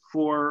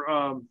for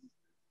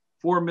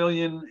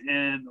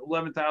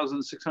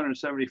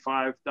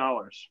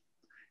 $4,011,675.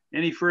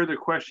 Any further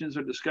questions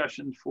or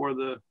discussions for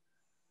the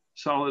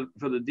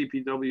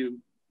DPW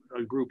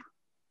group?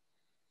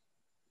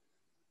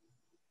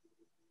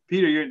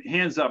 Peter, your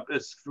hand's up.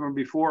 It's from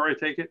before, I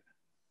take it?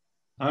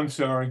 I'm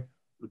sorry.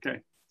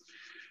 Okay.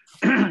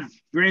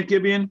 Grant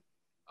Gibeon?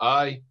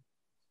 Aye.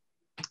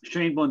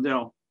 Shane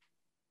Blundell?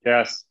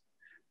 Yes.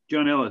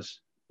 John Ellis?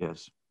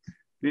 Yes.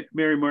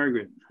 Mary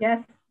Margaret?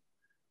 Yes.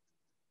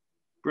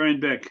 Brian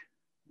Beck?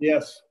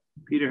 Yes.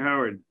 Peter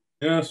Howard?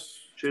 Yes.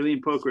 Shailene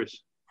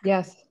Pokris?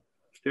 Yes.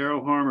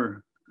 Daryl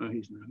Harmer? Oh,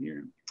 he's not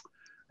here.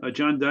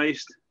 John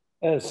Deist?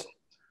 Yes.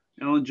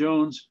 Alan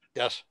Jones?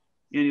 Yes.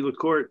 Annie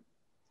LaCourte?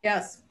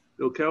 Yes.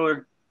 Bill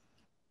Keller?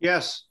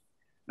 Yes.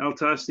 Al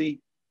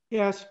Tosti?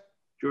 Yes.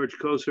 George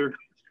Koser?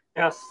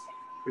 Yes.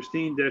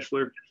 Christine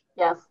Deschler?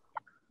 Yes.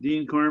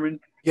 Dean Carmen?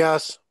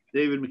 Yes.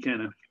 David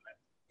McKenna?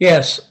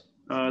 Yes.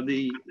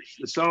 The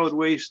solid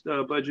waste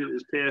budget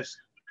is passed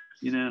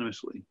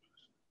unanimously.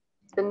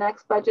 The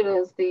next budget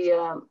is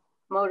the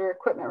motor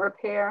equipment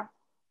repair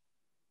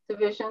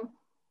division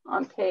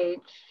on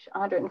page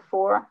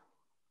 104.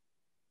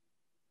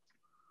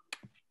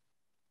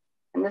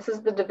 And this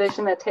is the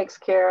division that takes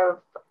care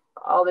of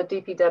all the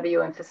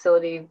DPW and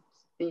facility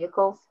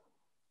vehicles.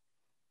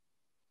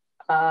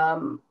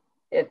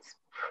 It's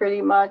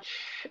pretty much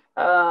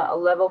a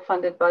level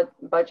funded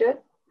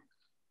budget.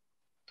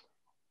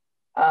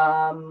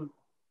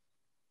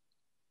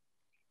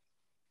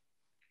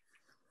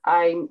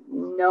 I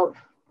note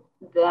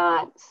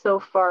that so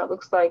far it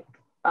looks like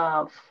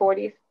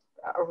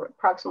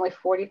approximately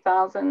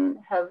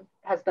 40,000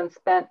 has been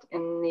spent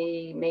in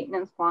the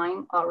maintenance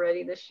line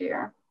already this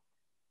year.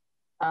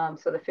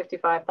 So the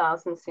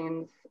 55,000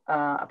 seems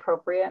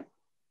appropriate.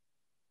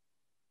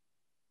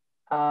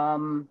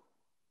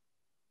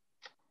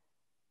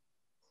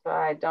 So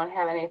I don't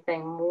have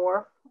anything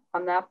more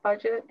on that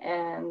budget,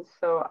 and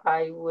so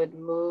I would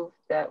move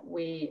that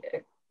we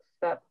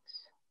accept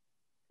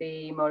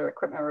the motor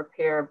equipment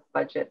repair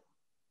budget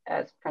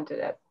as printed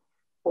at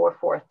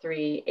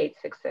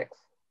 443,866.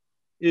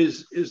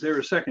 Is there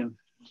a second?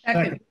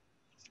 Second.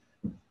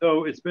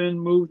 So it's been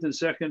moved in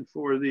second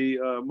for the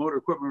motor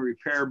equipment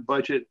repair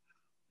budget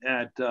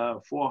at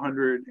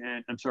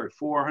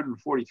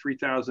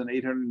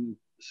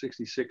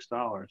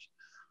 $443,866.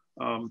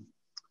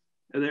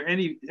 Are there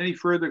any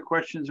further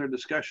questions or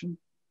discussion?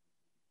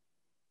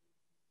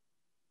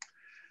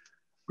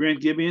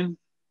 Grant Gibeon?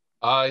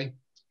 Aye.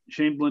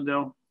 Shane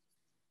Blundell?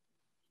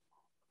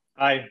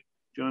 Aye.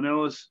 John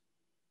Ellis?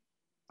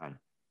 Aye.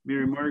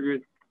 Mary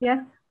Margaret?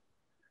 Yes.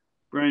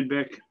 Brian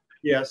Beck?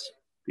 Yes.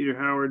 Peter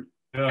Howard?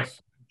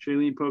 Yes.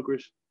 Shailene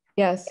Pokris?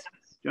 Yes.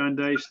 John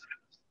Deist?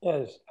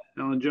 Yes.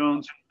 Alan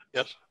Jones?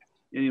 Yes.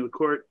 Annie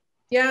LaCourte?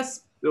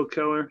 Yes. Bill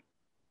Keller?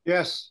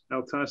 Yes.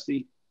 Al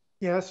Tosti?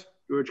 Yes.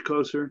 George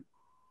Koser?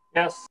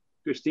 Yes.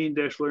 Christine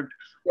Deschler?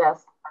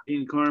 Yes.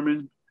 Dean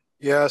Carmen?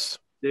 Yes.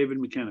 David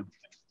McKenna?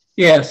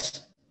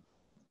 Yes.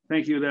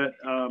 Thank you. That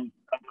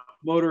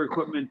motor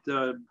equipment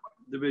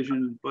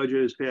division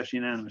budget is passed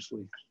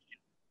unanimously.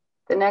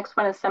 The next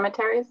one is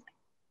cemeteries.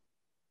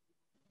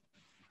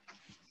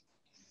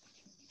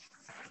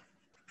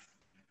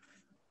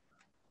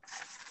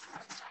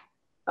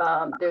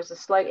 There's a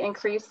slight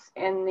increase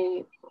in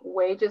the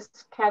wages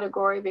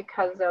category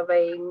because of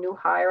a new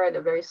hire at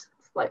a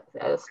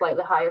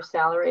slightly higher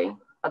salary.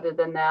 Other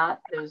than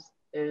that,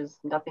 there's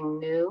nothing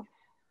new.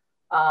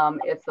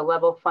 It's a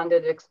level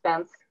funded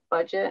expense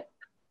budget.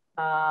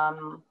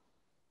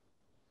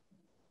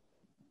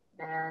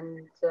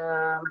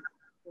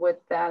 With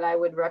that, I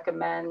would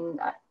recommend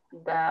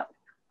that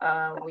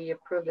we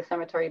approve the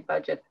cemetery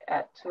budget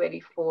at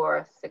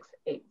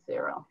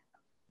 $284,680.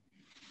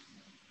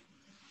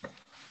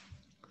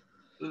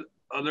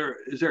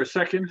 Is there a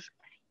second?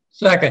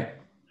 Second.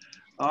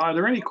 Are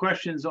there any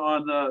questions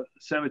on the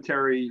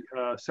cemetery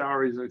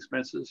salaries and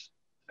expenses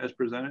as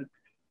presented?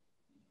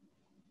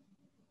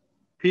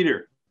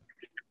 Peter.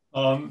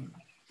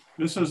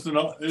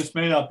 This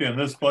may not be in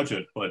this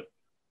budget, but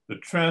the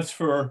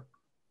transfer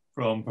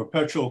from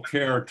perpetual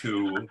care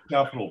to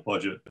capital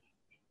budget,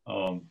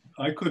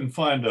 I couldn't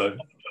find a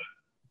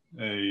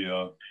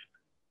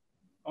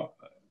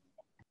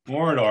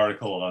warrant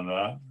article on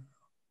that.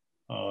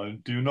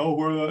 Do you know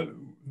where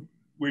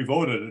we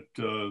voted it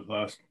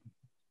at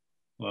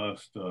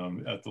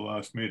the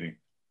last meeting?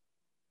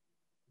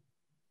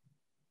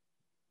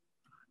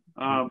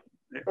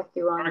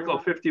 51. Article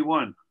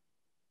 51.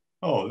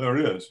 Oh, there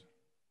it is.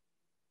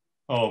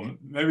 Oh,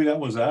 maybe that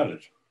was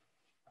added.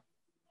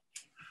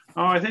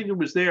 Oh, I think it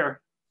was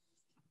there.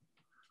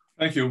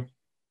 Thank you.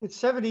 It's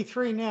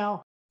 73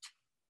 now.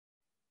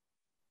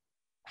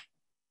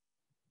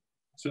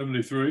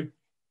 73?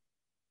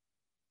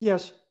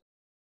 Yes.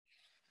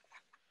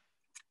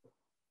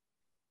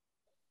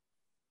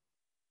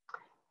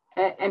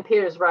 And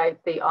Peter's right,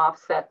 the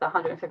offset, the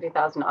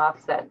 150,000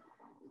 offset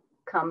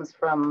comes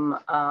from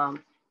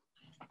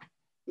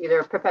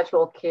either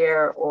perpetual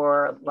care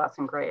or lots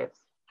and graves.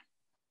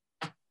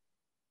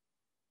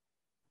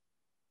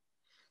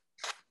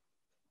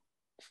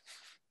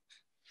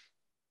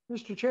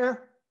 Mr.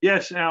 Chair?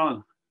 Yes,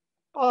 Alan.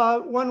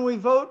 When we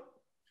vote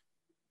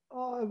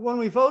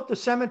the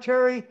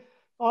cemetery,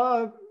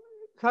 I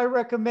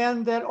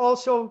recommend that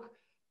also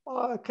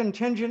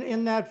contingent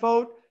in that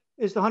vote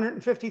is the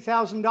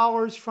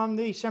 $150,000 from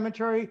the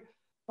cemetery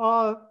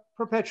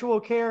perpetual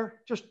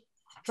care, just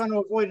trying to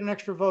avoid an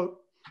extra vote.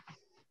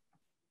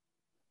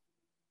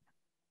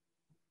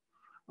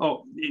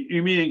 Oh,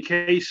 you mean in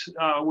case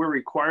we're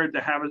required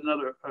to have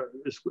another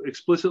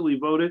explicitly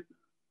voted?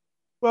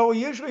 Well, we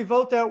usually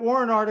vote that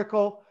warrant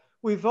article.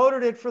 We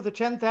voted it for the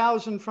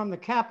 10,000 from the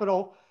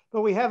capital,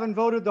 but we haven't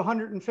voted the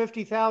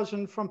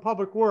 150,000 from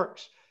public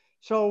works.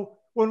 So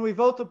when we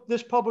vote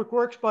this public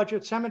works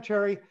budget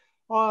cemetery,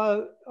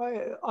 I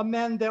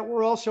amend that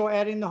we're also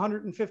adding the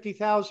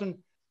 150,000,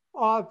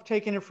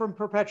 taking it from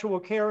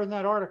perpetual care in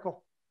that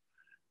article.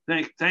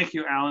 Thank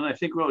you, Alan. I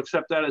think we'll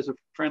accept that as a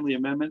friendly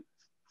amendment.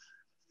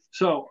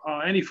 So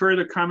any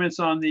further comments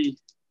on the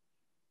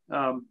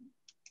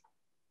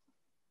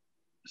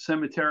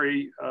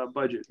cemetery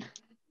budget?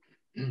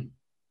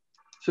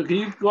 So can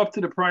you go up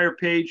to the prior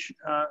page,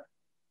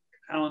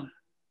 Alan?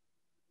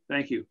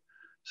 Thank you.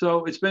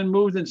 So it's been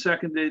moved and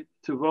seconded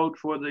to vote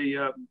for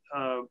the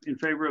in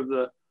favor of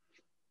the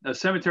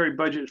cemetery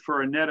budget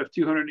for a net of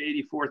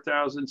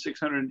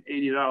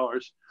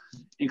 $284,680,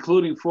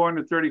 including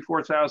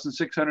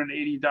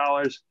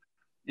 $434,680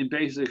 in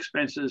basic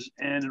expenses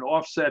and an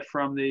offset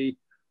from the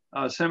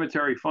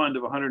cemetery fund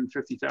of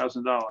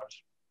 $150,000.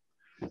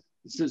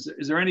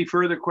 Is there any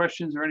further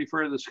questions or any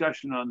further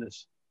discussion on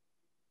this?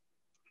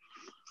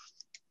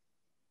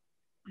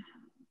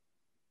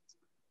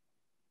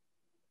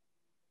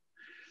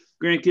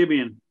 Grant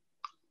Gibeon.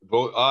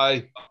 Vote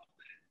aye.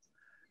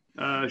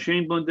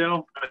 Shane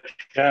Blundell.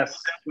 Yes.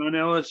 John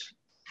Ellis.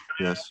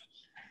 Yes.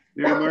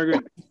 Mary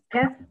Margaret.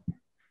 Yes.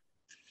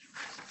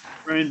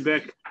 Brian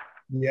Beck.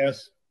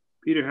 Yes.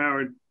 Peter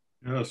Howard.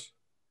 Yes.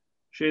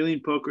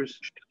 Shailene Pokers.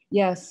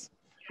 Yes.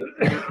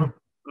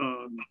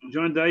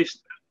 John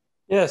Deist.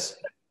 Yes.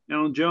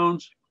 Alan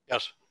Jones.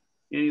 Yes.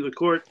 Annie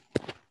LaCourte.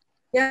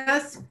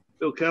 Yes.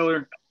 Bill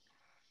Keller.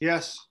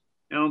 Yes.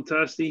 Alan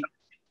Tosti.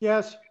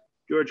 Yes.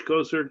 George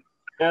Koser.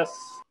 Yes.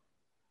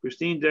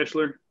 Christine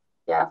Deschler.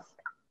 Yes.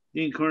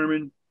 Dean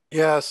Carmen.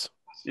 Yes.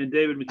 And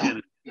David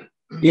McKenna.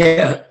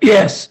 Yeah.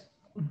 Yes.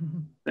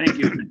 Thank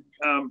you.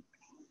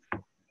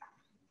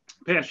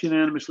 Passed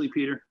unanimously,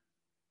 Peter.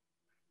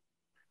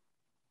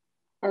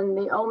 And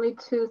the only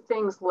two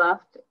things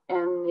left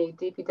in the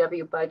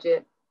DPW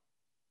budget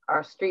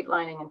are street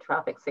lining and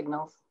traffic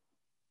signals,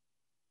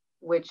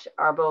 which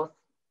are both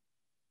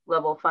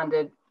level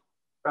funded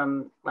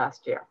from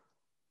last year.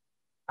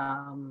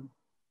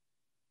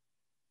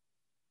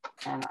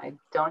 And I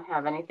don't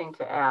have anything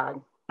to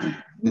add to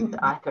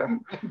either.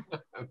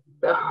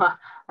 So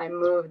I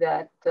move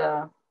that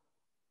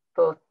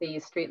both the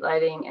street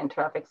lighting and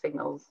traffic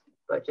signals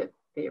budget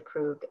be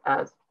approved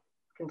as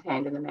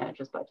contained in the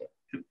manager's budget.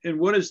 And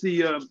what is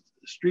the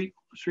street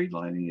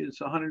lighting? Is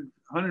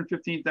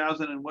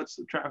 115,000, and what's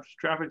the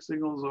traffic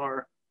signals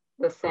are?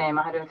 The same,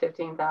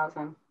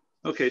 115,000.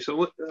 Okay,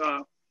 so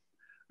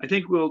I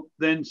think we'll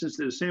then, since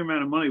there's the same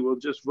amount of money, we'll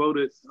just vote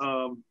it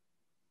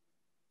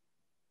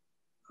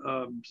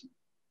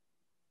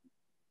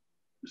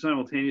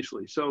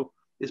simultaneously. So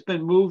it's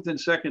been moved and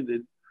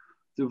seconded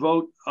to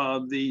vote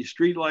the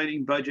street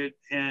lighting budget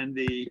and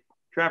the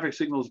traffic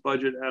signals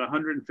budget at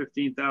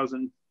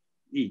 115,000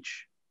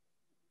 each.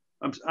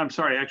 I'm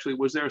sorry, actually,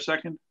 was there a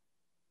second?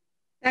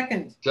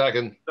 Second.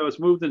 Second. So it's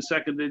moved and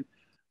seconded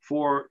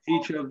for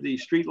each of the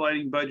street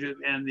lighting budget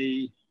and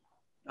the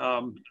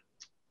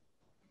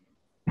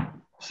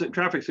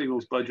traffic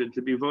signals budget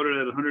to be voted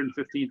at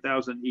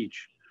 115,000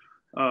 each.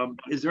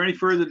 Is there any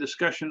further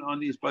discussion on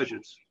these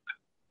budgets?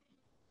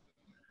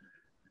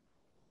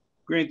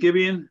 Grant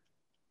Gibeon?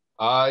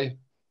 Aye.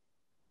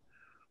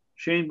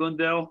 Shane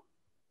Blundell?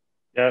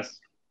 Yes.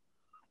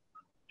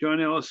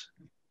 John Ellis?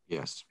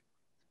 Yes.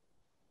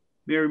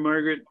 Mary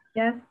Margaret?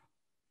 Yes.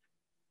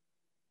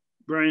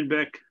 Brian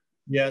Beck?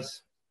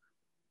 Yes.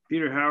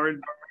 Peter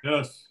Howard?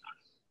 Yes.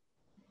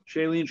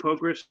 Shailene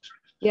Pokris?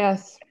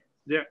 Yes.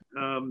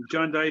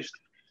 John Deist?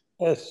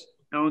 Yes.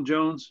 Alan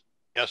Jones?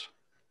 Yes.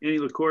 Annie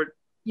LaCourte?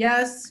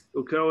 Yes.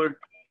 Bill Keller?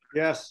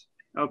 Yes.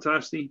 Al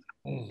Tosti?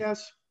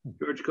 Yes.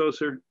 George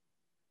Koser?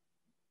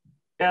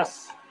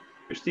 Yes.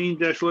 Christine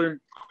Deschler?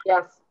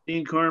 Yes.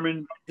 Dean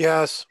Carmen?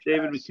 Yes.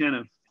 David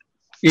McKenna?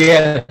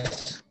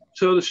 Yes.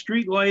 So the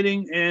street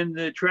lighting and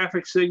the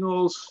traffic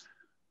signals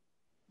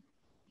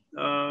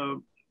are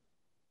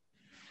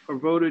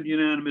voted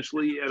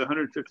unanimously at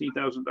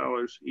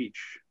 $115,000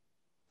 each.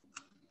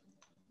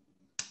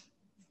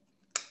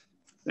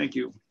 Thank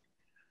you.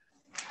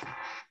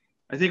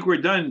 I think we're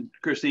done,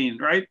 Christine,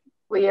 right?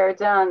 We are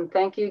done.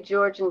 Thank you,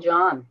 George and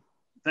John.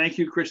 Thank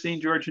you, Christine,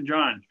 George, and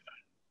John.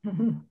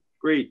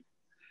 Great.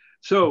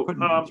 So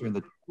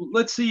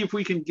let's see if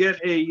we can get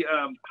a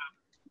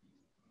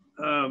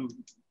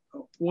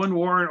one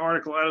warrant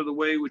article out of the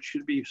way, which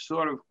should be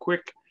sort of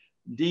quick.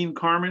 Dean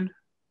Carmen,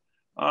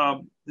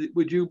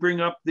 would you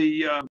bring up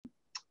the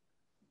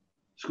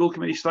school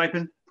committee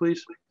stipend,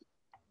 please?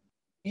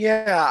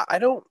 Yeah, I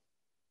don't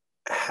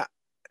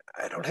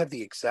have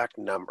the exact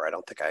number. I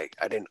don't think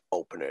I didn't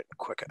open it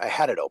quick. I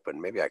had it open.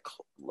 Maybe I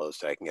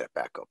closed it. I can get it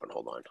back open.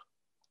 Hold on.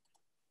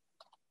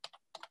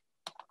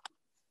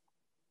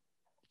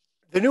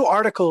 The new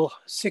Article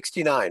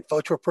 69,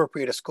 vote to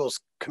appropriate a schools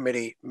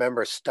committee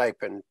member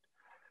stipend.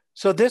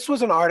 So this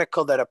was an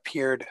article that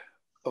appeared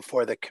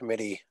before the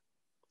committee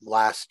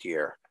last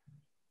year.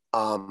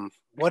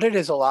 What it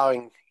is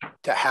allowing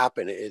to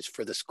happen is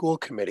for the school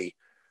committee,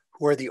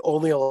 who are the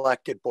only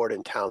elected board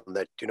in town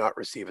that do not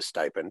receive a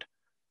stipend,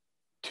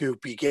 to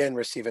begin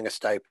receiving a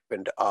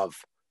stipend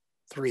of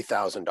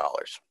 $3,000.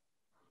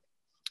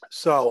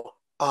 So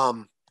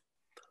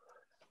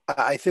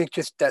I think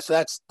just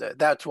that's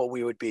what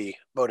we would be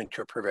voting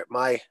to approve it.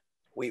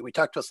 We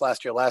talked to us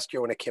last year. Last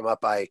year when it came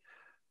up, I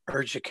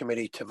urged the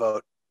committee to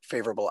vote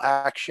favorable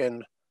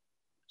action.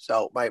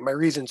 So my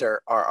reasons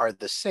are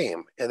the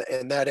same,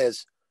 and that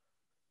is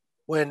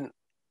one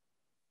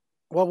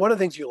of the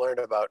things you learn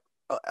about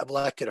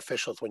elected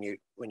officials when you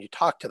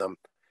talk to them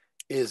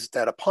is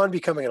that upon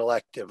becoming an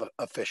elected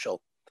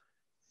official,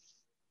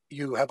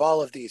 you have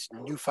all of these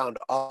newfound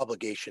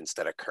obligations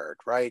that occurred,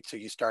 right? So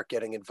you start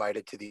getting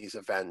invited to these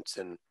events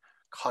and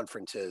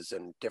conferences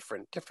and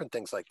different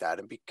things like that.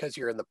 And because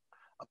you're a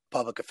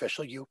public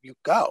official, you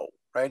go,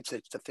 right?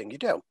 It's the thing you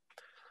do.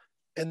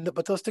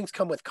 But those things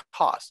come with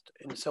cost.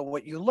 And so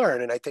what you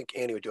learn, and I think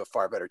Annie would do a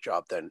far better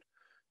job than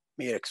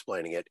me at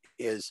explaining it,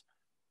 is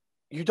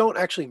you don't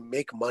actually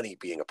make money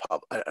being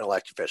an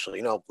elected official.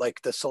 You know,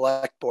 like the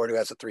select board who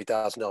has a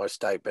 $3,000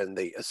 stipend,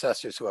 the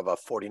assessors who have a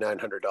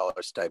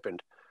 $4,900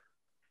 stipend.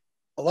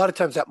 A lot of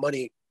times that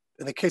money,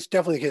 in the case,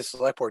 definitely the case of the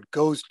select board,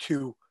 goes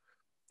to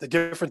the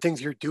different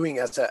things you're doing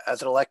as an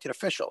elected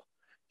official.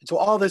 And so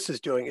all this is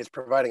doing is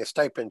providing a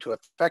stipend to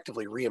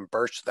effectively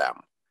reimburse them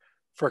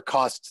for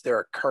costs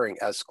they're incurring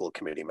as school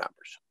committee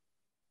members.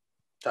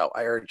 So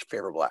I urge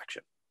favorable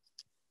action.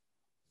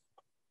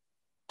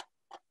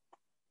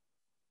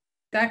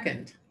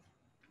 Second.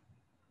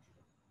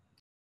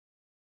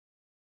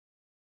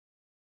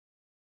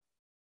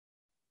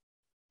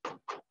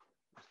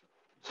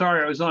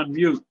 Sorry, I was on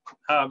mute.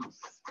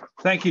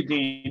 Thank you,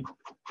 Dean.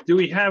 Do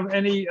we have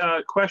any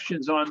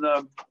questions on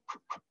the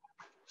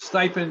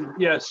stipend?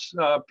 Yes,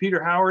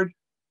 Peter Howard.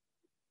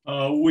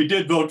 We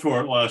did vote for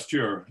it last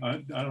year.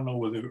 I don't know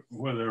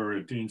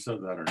whether Dean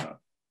said that or not.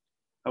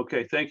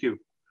 Okay, thank you.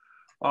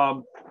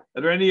 Are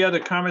there any other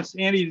comments?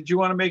 Andy, did you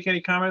want to make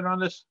any comment on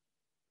this?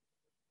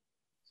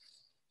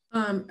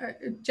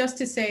 Just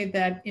to say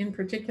that in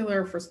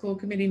particular for school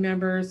committee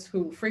members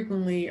who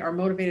frequently are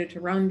motivated to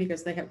run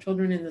because they have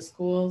children in the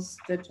schools,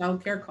 the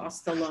childcare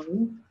costs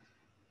alone,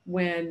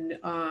 when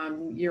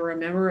you're a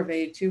member of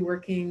a two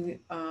working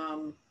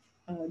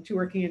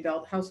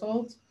adult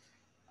households,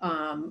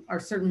 are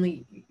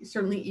certainly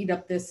eat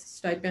up this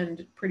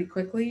stipend pretty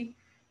quickly.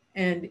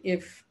 And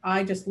if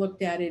I just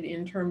looked at it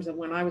in terms of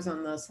when I was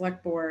on the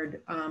select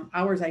board,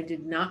 hours I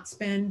did not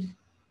spend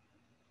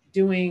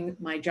doing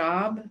my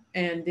job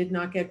and did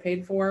not get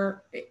paid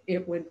for,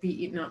 it would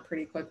be eaten up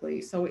pretty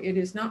quickly. So it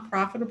is not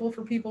profitable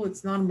for people.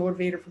 It's not a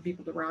motivator for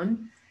people to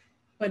run,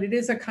 but it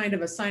is a kind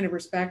of a sign of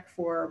respect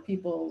for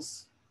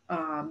people's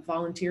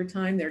volunteer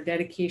time, their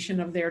dedication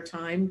of their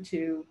time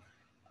to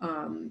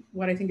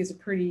what I think is a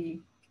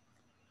pretty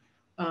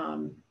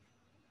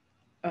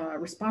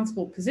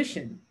responsible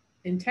position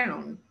in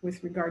town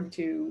with regard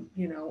to,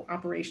 you know,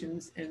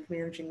 operations and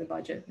managing the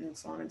budget and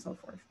so on and so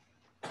forth.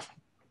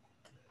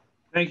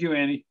 Thank you,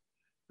 Annie.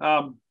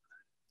 Alan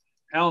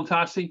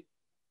Tossi?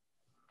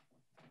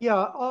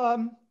 Yeah,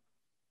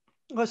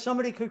 unless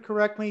somebody could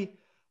correct me,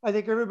 I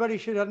think everybody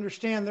should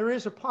understand there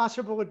is a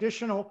possible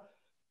additional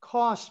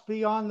cost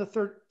beyond the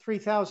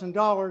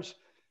 $3,000,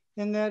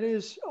 and that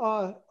is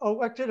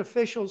elected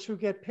officials who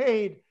get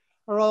paid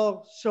are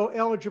also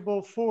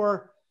eligible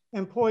for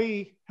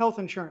employee health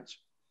insurance.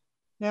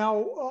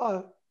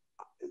 Now,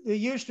 there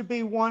used to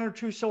be 1 or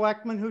 2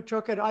 selectmen who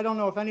took it. I don't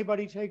know if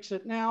anybody takes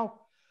it now,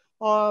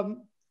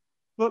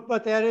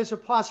 but that is a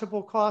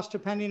possible cost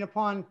depending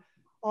upon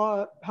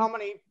how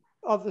many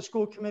of the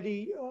school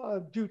committee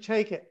do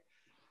take it.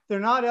 They're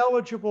not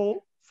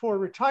eligible for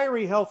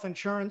retiree health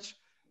insurance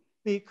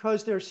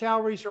because their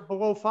salaries are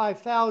below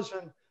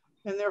 $5,000,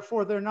 and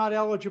therefore they're not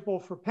eligible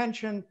for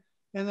pension.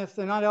 And if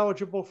they're not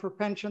eligible for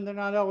pension, they're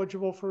not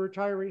eligible for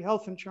retiree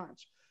health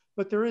insurance.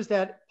 But there is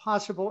that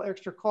possible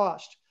extra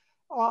cost.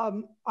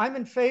 I'm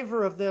in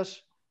favor of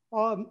this,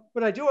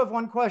 but I do have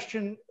one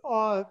question,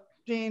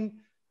 Dean.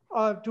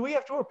 Do we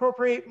have to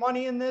appropriate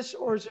money in this,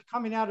 or is it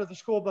coming out of the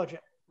school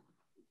budget?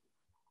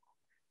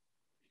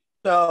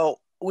 So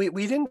we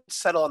didn't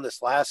settle on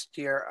this last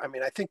year. I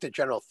mean, I think the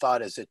general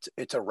thought is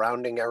it's a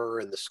rounding error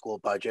in the school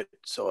budget,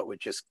 so it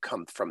would just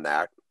come from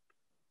that.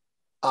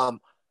 And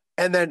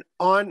then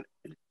on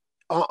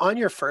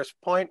your first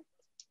point,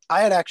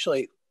 I had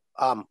actually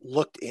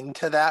looked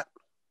into that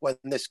when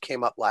this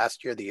came up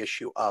last year, the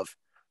issue of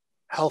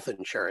health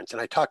insurance,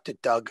 and I talked to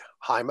Doug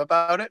Heim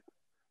about it.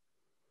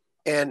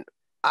 And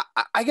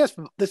I guess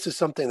this is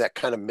something that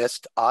kind of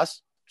missed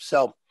us.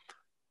 So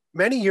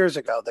many years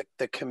ago,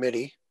 the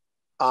committee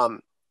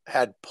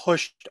had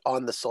pushed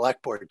on the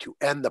select board to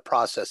end the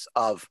process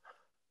of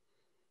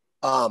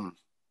part-time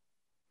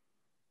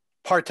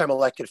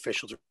elected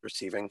officials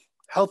receiving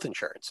health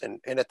insurance. And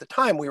at the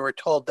time, we were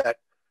told that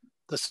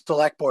the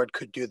select board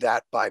could do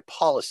that by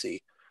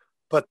policy,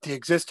 but the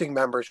existing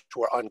members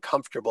were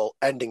uncomfortable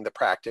ending the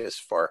practice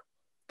for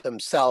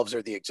themselves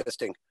or the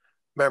existing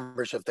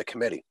members of the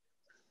committee.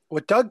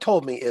 What Doug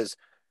told me is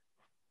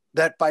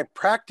that by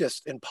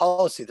practice and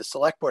policy, the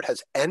select board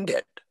has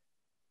ended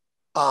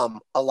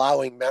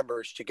allowing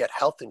members to get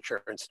health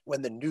insurance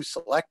when the new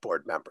select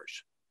board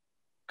members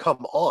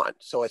come on.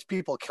 So as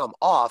people come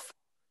off,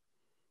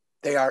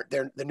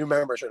 the new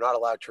members are not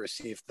allowed to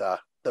receive the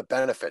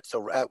benefit.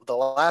 So the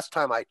last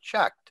time I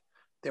checked,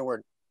 there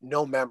were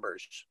no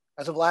members.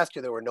 As of last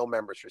year, there were no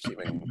members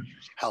receiving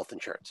health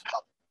insurance.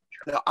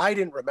 Now, I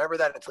didn't remember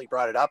that until he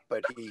brought it up,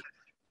 but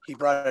he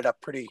brought it up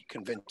pretty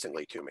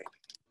convincingly to me.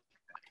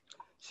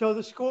 So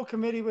the school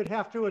committee would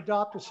have to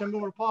adopt a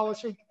similar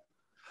policy?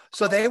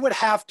 So they would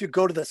have to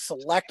go to the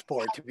select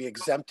board to be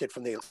exempted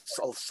from the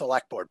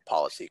select board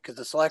policy, because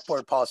the select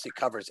board policy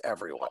covers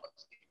everyone.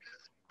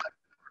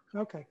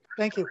 Okay,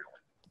 thank you.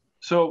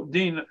 So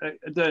Dean,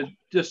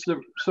 just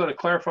to sort of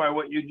clarify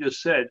what you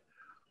just said,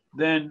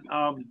 then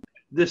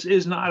this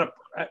is not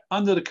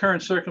under the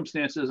current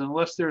circumstances,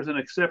 unless there's an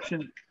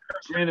exception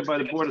granted by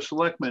the Board of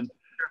Selectmen,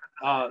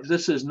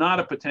 this is not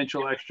a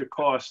potential extra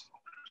cost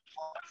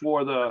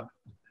for the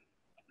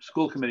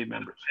school committee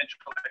members.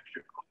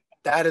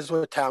 That is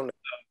what town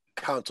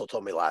council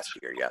told me last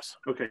year, yes.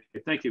 Okay,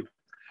 thank you.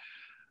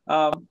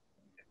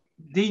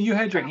 Dean, you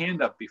had your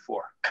hand up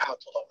before.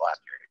 Council told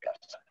last year,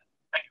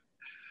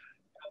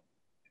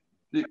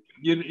 yes.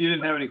 You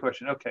didn't have any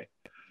question, okay.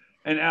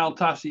 And Al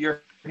Tossi,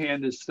 your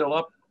hand is still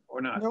up or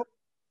not? Nope.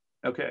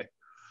 Okay.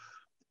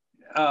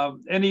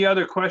 Any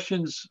other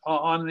questions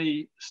on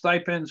the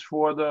stipends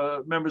for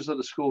the members of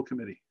the school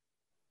committee?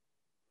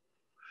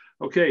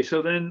 Okay,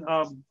 so then,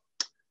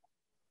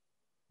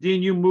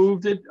 Dean, you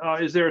moved it.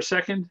 Is there a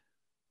second?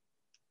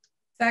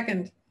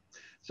 Second.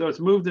 So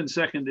it's moved and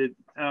seconded.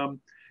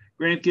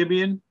 Grant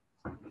Gibeon?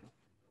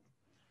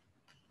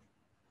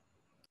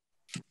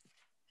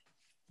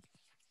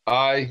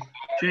 Aye.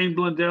 Shane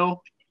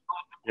Blundell?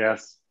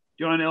 Yes.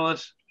 John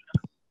Ellis?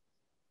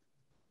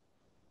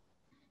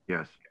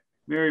 Yes.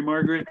 Mary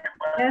Margaret?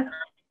 Yes.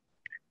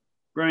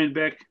 Brian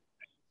Beck?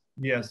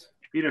 Yes.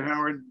 Peter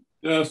Howard?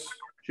 Yes.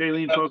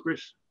 Shailene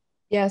Pokris?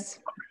 Yes.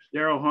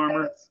 Daryl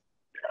Harmer?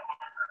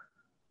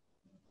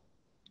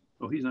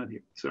 Oh, he's not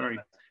here. Sorry.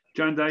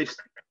 John Dice?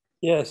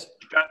 Yes.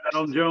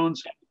 Donald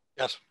Jones?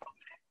 Yes.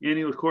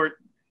 Annie LaCourte?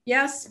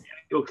 Yes.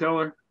 Bill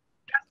Keller?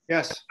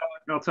 Yes.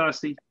 Al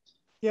Tosti?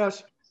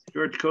 Yes.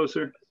 George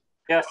Koser?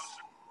 Yes.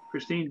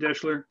 Christine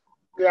Deschler?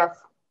 Yes.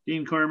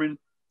 Dean Carmen?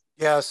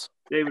 Yes.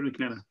 David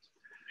McKenna?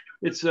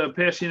 It's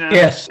passed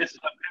unanimous. Yes.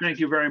 Thank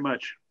you very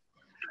much.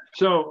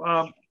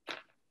 So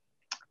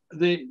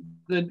Mary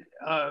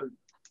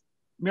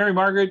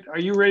Margaret, are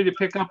you ready to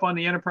pick up on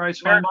the enterprise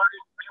fund?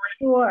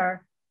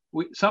 Sure.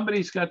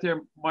 Somebody's got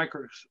their mic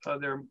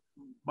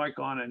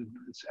on and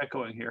it's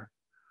echoing here.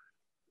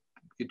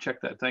 You can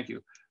check that. Thank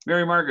you.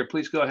 Mary Margaret,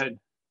 please go ahead.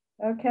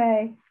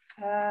 Okay.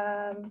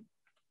 So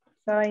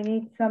I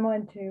need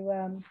someone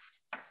to,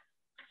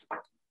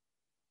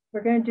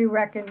 we're going to do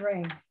Rec and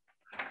Ring.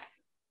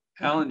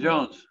 Alan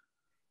Jones.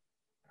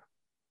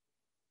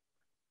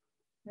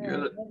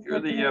 You're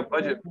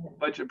the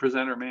budget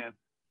presenter, man.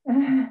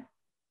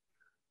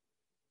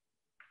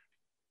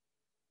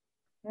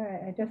 All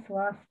right, I just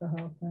lost the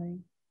whole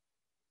thing.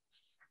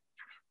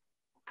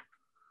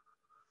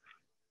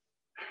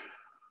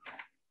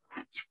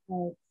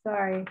 Oh,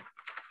 sorry.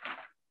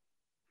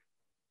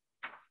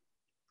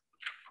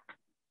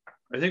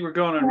 I think we're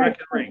going on Rec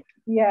and Ring.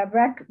 Yeah,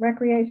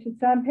 recreation.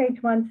 It's on page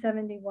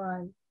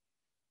 171.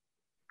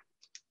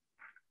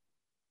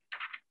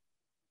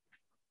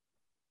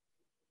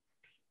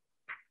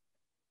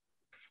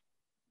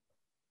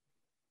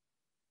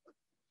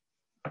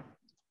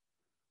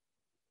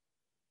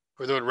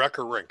 We're doing Rec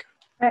or Rink?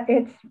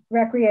 It's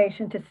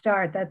recreation to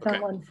start. That's okay.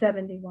 On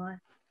 171.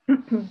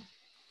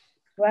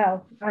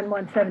 Well, on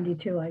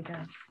 172, I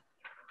guess.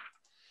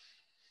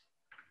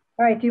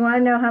 All right, do you want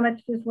to know how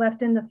much is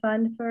left in the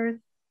fund first?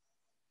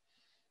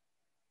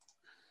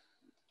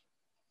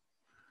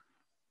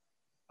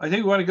 I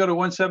think we want to go to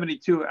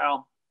 172,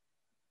 Al.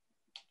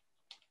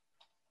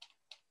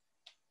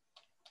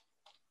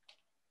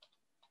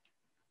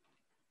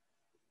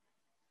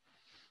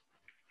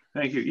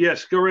 Thank you.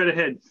 Yes, go right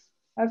ahead.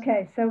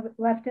 Okay, so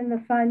left in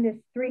the fund is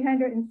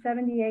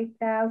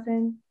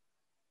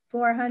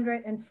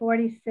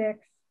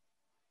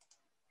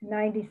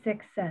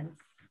 $378,446.96.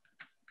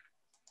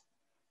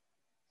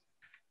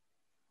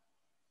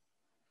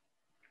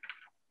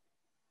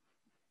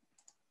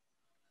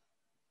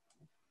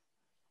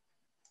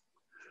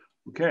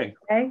 Okay.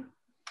 Okay.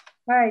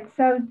 All right.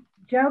 So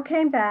Joe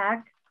came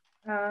back.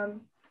 So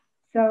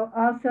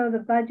also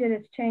the budget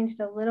has changed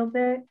a little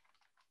bit,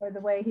 or the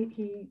way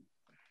he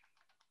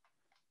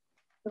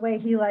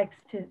likes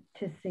to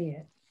see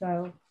it.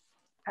 So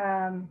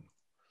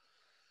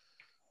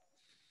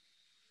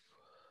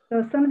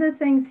so some of the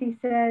things he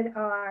said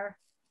are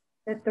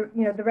that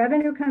the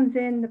revenue comes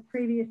in the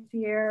previous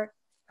year.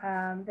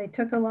 They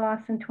took a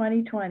loss in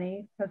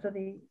 2020 because of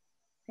the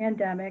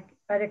pandemic,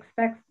 but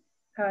expects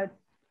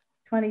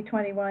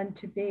 2021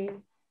 to be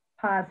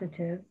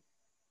positive.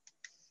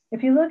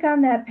 If you look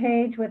on that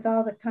page with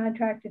all the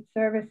contracted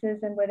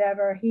services and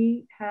whatever,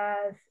 he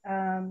has,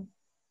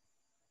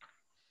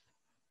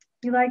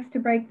 he likes to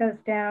break those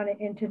down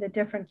into the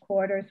different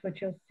quarters,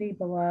 which you'll see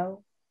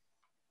below.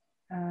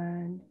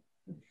 And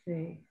let's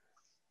see.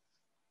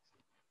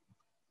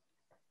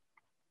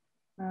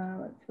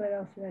 What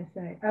else did I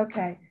say?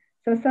 Okay,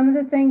 so some of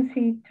the things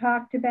he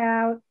talked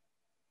about,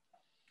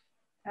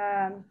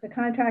 the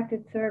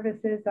contracted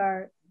services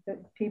are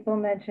the people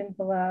mentioned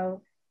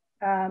below.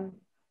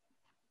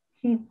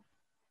 He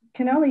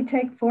can only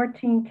take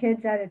 14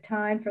 kids at a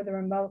time for the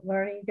remote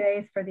learning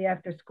days for the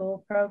after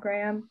school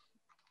program,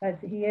 but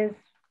he is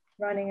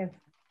running an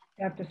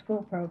after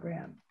school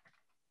program.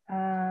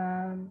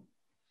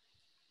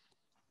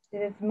 It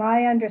is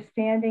my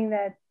understanding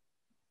that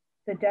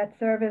the debt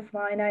service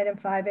line item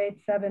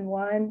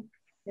 5871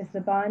 is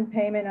the bond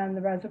payment on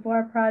the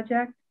reservoir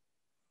project.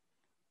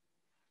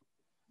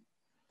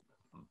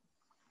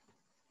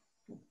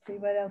 Let's see,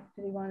 what else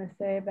did he want to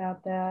say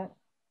about that?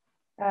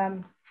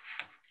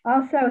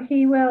 Also,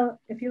 he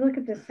will, if you look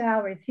at the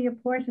salaries, he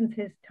apportions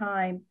his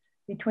time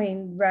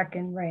between rec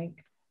and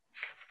rink.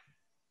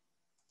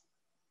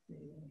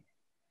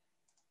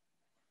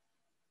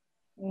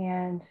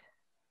 And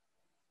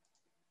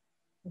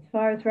as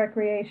far as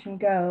recreation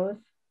goes,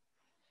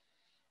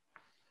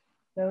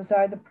 those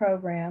are the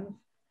programs.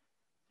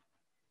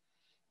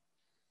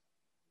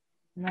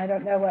 And I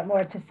don't know what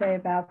more to say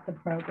about the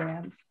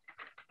programs.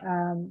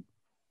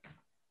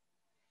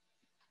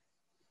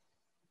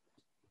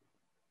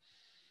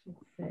 Let's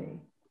see.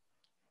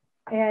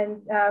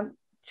 And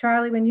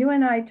Charlie, when you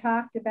and I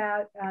talked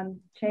about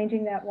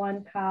changing that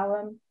one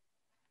column,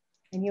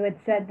 and you had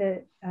said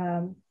that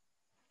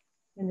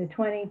in the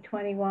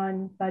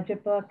 2021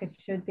 budget book, it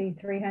should be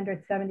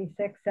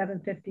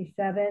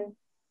 376,757.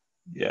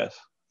 Yes.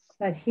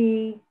 But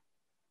he,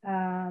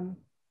 what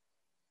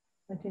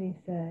did he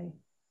say?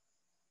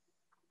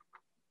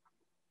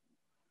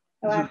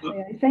 Oh,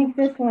 actually, I think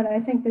this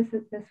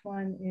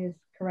one is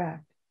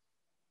correct.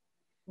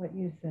 What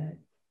you said.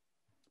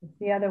 It's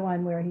the other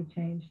one where he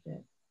changed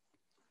it.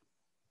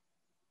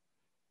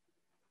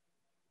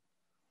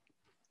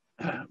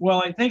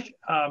 Well, I think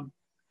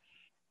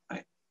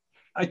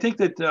I think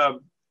that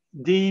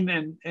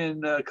Dean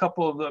and a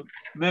couple of the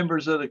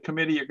members of the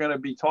committee are going to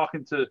be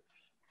talking to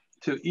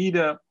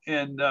Ida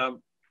and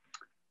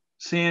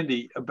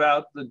Sandy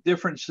about the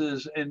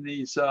differences in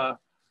these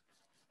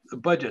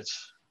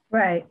budgets.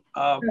 Right.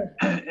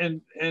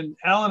 And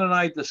Alan and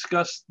I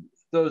discussed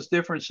those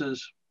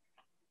differences.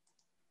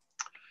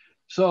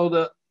 So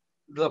the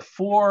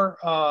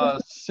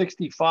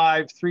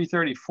 465,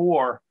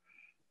 334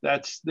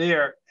 that's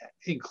there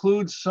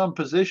includes some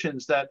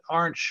positions that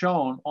aren't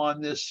shown on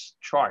this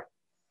chart.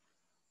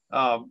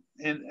 And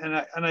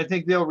I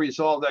think they'll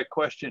resolve that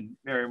question,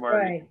 Mary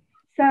Margaret. Right.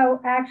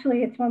 So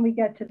actually, it's when we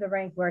get to the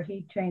rink where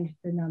he changed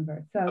the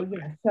number. So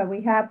yes, so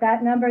we have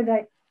that number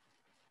that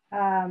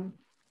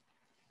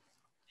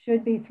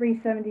should be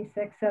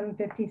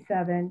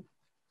 376,757.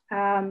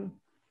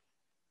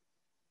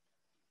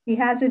 He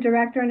has a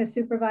director and a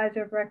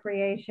supervisor of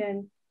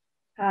recreation.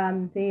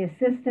 The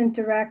assistant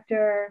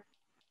director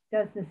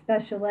does the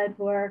special ed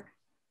work,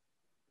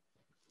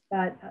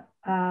 but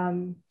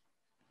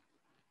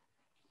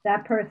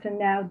that person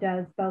now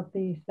does both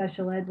the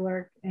special ed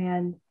work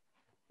and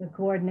the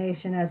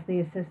coordination as the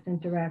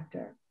assistant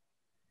director.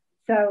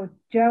 So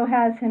Joe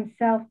has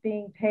himself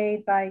being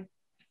paid by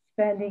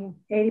spending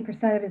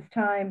 80% of his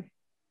time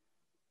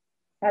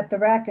at the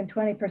rec and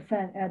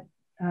 20% at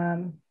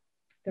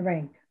the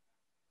rink.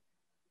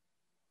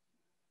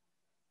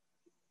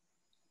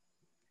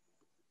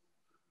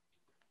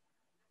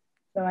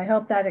 So I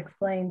hope that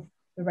explains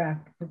the rec,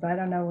 because I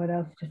don't know what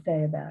else to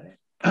say about it.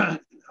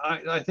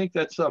 I think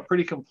that's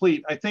pretty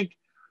complete. I think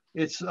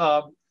it's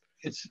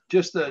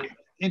just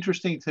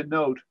interesting to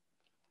note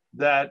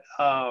that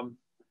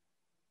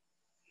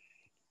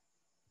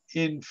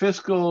in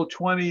fiscal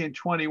 20 and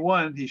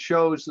 21, he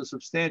shows a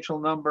substantial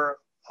number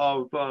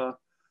of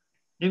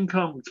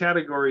income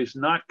categories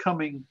not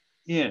coming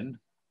in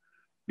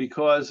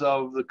because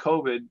of the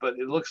COVID, but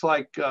it looks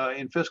like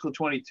in fiscal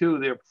 22,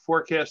 they're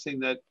forecasting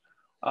that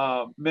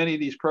many of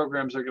these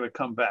programs are going to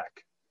come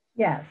back.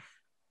 Yes.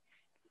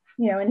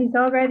 You know, and he's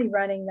already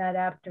running that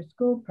after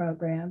school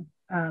program,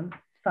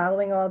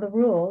 following all the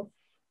rules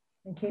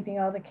and keeping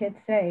all the kids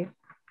safe.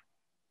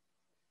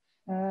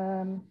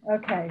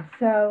 Okay,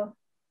 so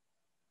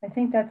I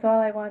think that's all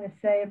I want to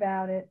say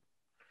about it.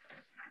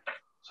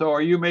 So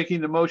are you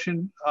making the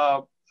motion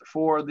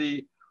for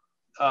the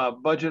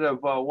budget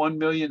of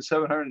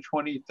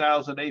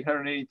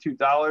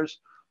 $1,720,882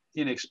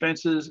 in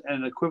expenses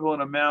and an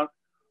equivalent amount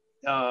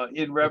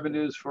in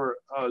revenues for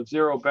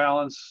zero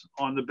balance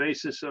on the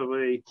basis of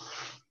a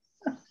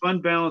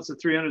fund balance of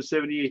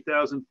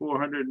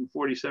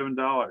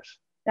 $378,447?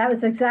 That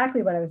was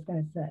exactly what I was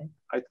going to say.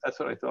 That's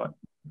what I thought.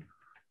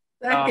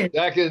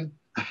 Second.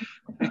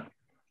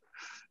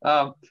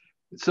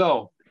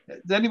 So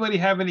does anybody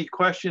have any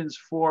questions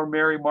for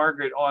Mary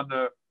Margaret on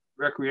the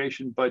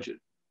recreation budget?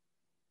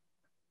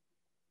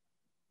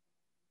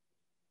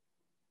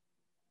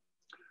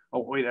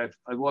 Oh, wait, I've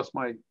lost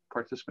my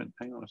participant.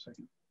 Hang on a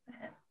second.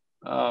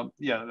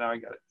 Yeah, now I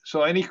got it.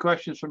 So any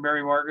questions for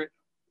Mary Margaret?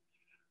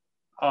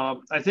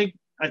 I think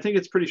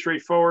it's pretty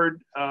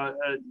straightforward.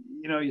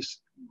 You know, he's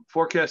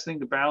forecasting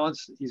the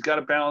balance. He's got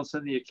a balance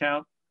in the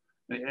account,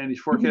 and he's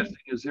forecasting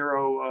a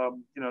zero,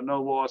 you know,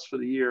 no loss for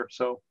the year.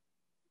 So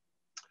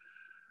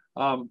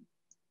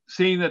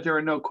seeing that there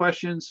are no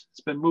questions, it's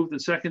been moved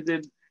and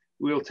seconded.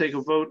 We'll take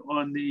a vote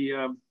on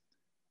the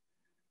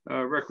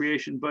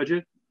recreation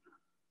budget.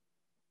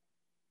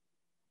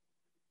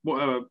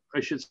 Well,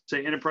 I should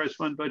say enterprise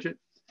fund budget.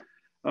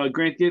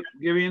 Grant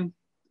Gibeon?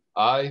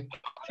 Aye.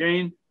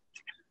 Jane?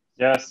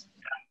 Yes.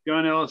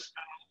 John Ellis?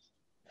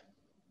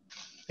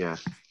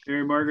 Yes.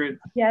 Mary Margaret?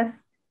 Yes.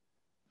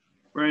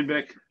 Brian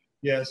Beck?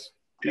 Yes.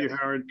 Peter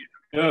Howard?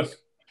 Yes.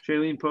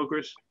 Shailene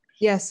Pokris?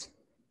 Yes.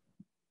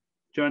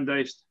 John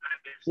Deist?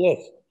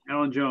 Yes.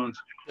 Alan Jones?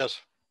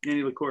 Yes.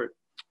 Annie LaCourte?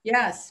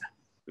 Yes.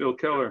 Bill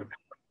Keller?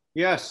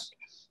 Yes.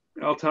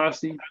 Al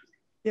Tosti?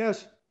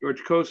 Yes.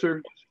 George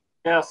Koser?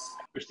 Yes.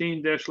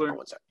 Christine Deschler?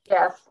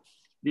 Yes.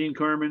 Dean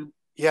Carmen?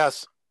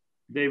 Yes.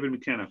 David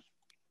McKenna?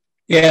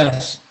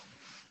 Yes.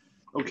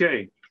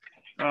 Okay,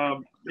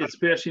 it's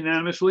passed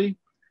unanimously.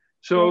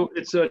 So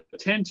it's a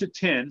 10 to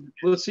 10.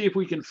 Let's see if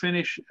we can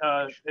finish,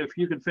 if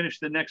you can finish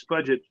the next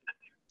budget,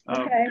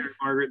 Okay.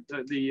 Margaret,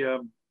 the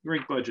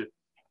rink budget.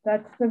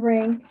 That's the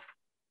rink.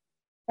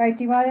 All right,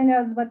 do you want to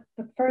know what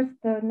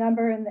the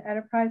number in the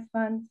enterprise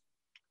funds?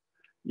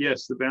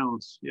 Yes, the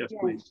balance. Yes,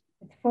 Yes. please.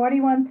 It's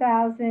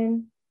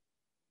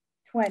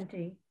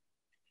 41,020,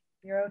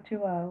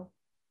 020,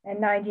 and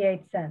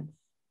 98 cents.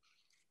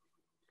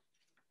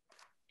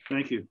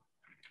 Thank you.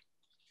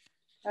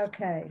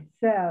 Okay,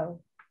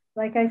 so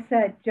like I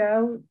said,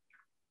 Joe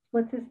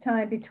splits his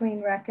time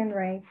between rec and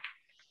rink.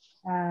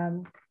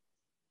 So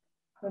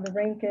the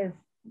rink is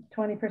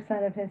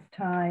 20% of his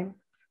time.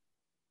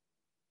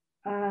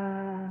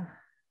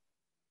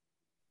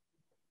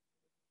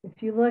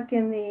 If you look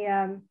in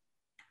the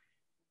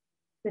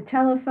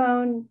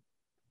telephone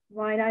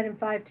line item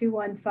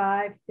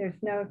 5215,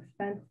 there's no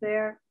expense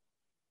there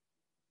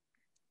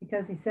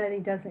because he said he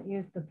doesn't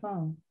use the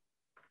phone.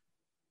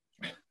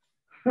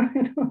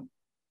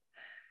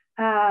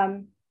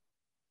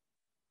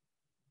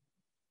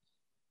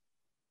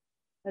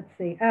 Let's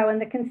see. Oh,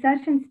 and the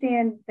concession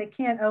stand, they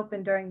can't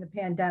open during the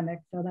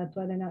pandemic, so that's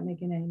why they're not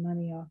making any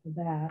money off of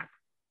that.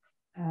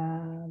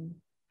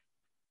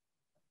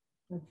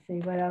 Let's see,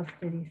 what else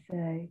did he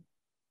say?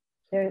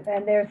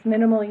 There's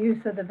minimal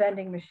use of the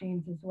vending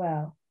machines as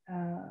well.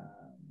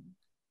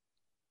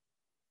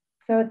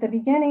 So at the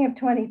beginning of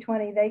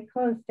 2020, they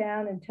closed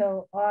down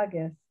until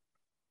August.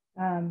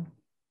 And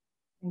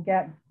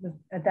at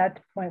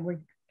that point, we're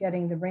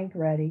getting the rink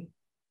ready.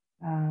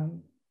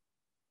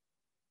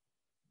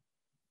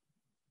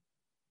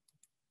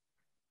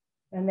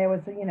 And there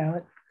was,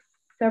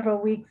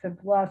 several weeks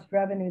of lost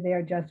revenue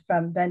there just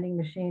from vending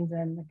machines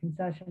and the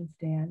concession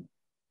stand.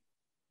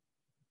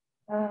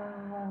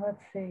 Let's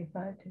see,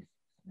 5, 2, 6,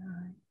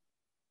 9.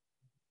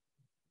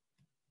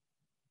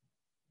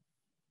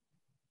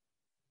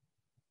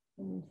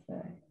 Let me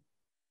say.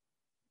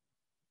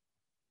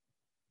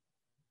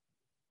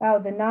 Oh,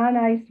 the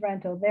non-ice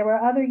rental. There were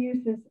other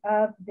uses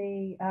of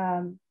the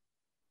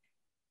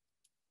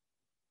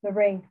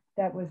rink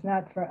that was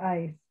not for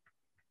ice.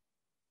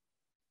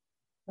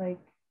 Like,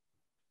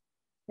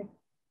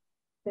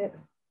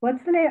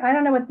 what's the name? I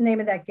don't know what the name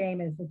of that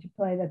game is that you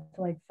play that's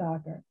like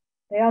soccer.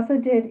 They also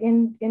did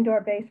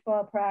indoor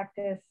baseball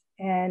practice,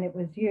 and it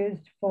was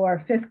used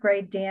for 5th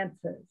grade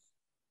dances.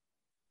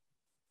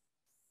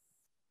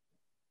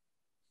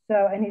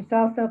 So, and he's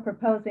also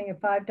proposing a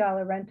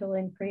 $5 rental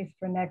increase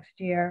for next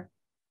year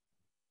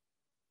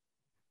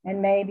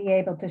and may be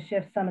able to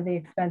shift some of the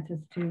expenses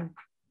to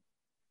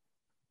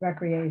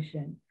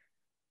recreation.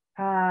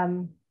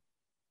 So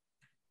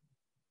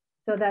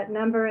that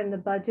number in the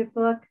budget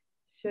book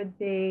should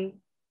be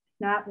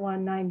not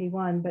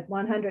 191, but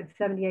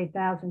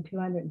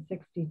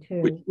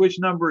 178,262. Which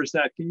number is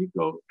that? Can you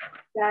go?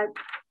 That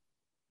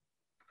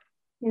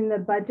in the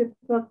budget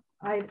book,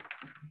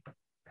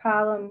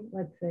 column,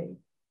 let's see.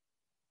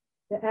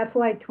 The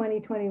FY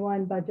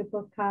 2021 budget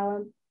book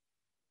column,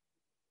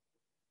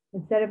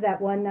 instead of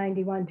that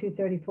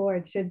 191,234,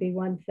 it should be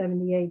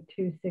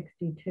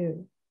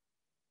 178,262.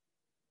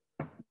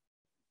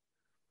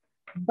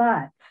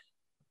 But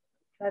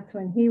that's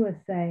when he was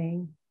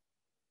saying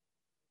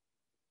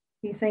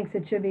he thinks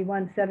it should be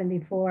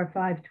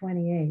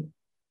 174,528.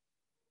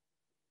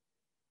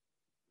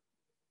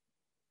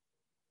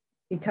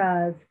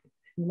 Because,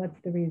 what's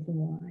the reason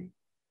why?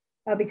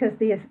 Oh, because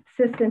the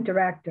assistant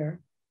director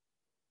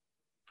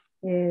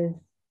is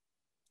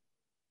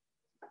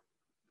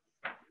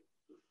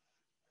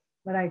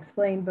what I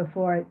explained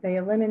before. They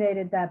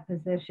eliminated that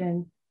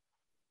position,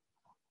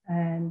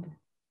 and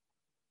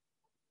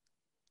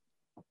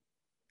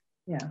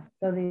yeah,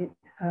 so the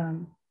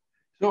so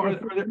are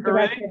there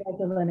any,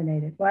 was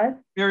eliminated. What?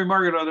 Mary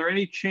Margaret, are there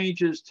any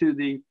changes to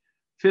the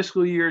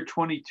fiscal year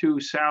 22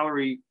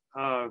 salary?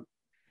 The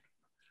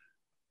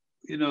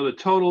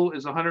total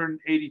is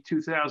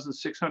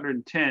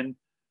 182,610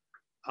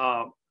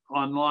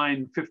 on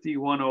line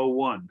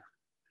 5101.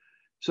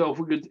 So if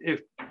we could,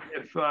 if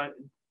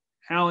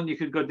Alan, you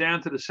could go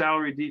down to the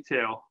salary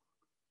detail,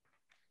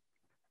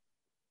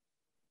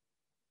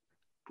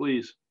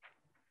 please.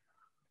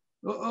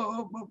 Here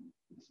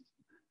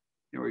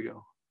we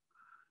go.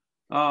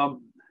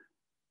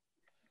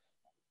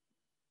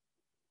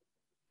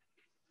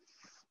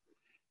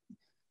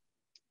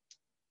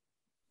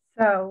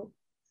 So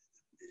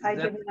I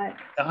did not.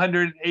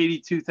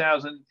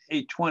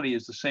 182,820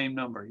 is the same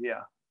number.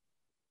 Yeah.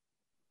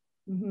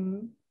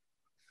 Mm-hmm.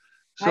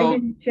 So I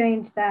didn't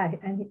change that,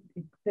 and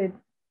the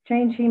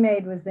change he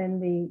made was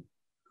in the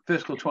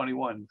fiscal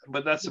 21,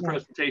 but that's the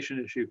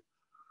presentation issue.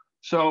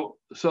 So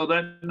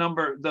that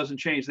number doesn't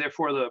change.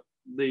 Therefore,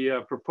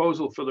 the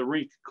proposal for the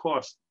rink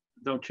costs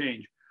don't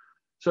change.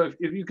 So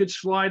if you could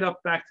slide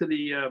up back to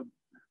the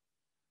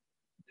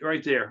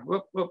right there,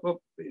 the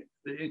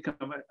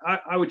income.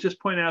 I would just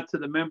point out to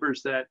the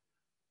members that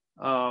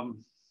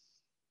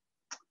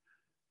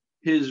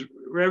his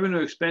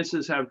revenue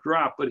expenses have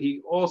dropped, but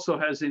he also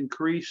has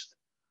increased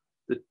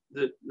when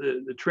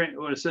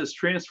it says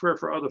transfer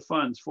for other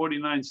funds,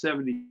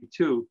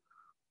 4972.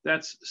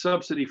 That's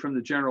subsidy from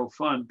the general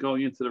fund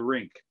going into the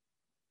rink.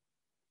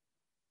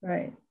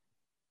 Right.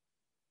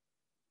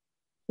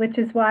 Which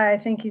is why I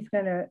think he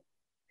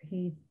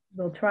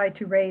will try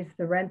to raise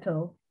the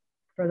rental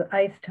for the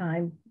ice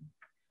time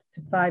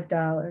to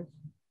 $5.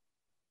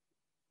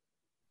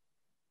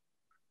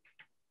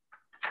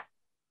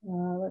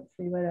 Let's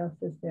see, what else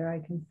is there I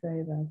can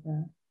say about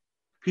that?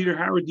 Peter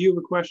Howard, do you have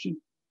a question?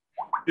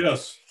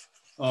 Yes.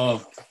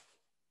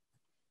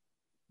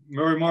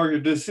 Mary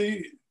Margaret,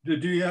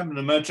 did you happen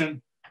to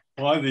mention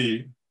why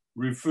the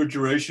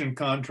refrigeration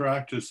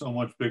contract is so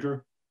much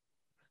bigger?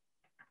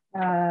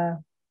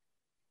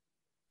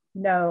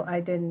 No,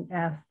 I didn't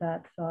ask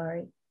that,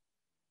 sorry.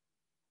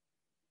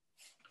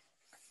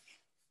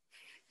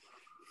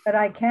 But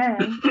I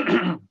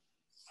can.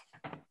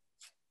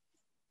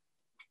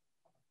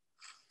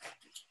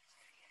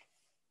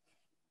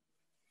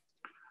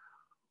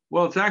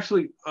 Well, it's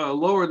actually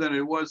lower than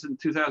it was in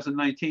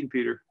 2019,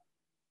 Peter.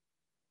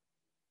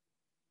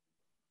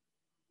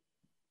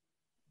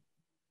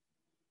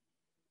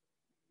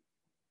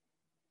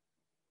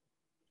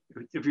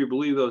 If you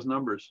believe those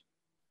numbers.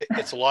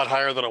 It's a lot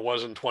higher than it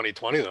was in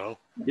 2020, though.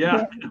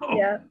 Yeah.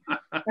 Yeah.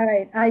 All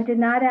right. I did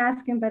not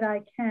ask him, but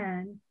I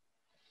can.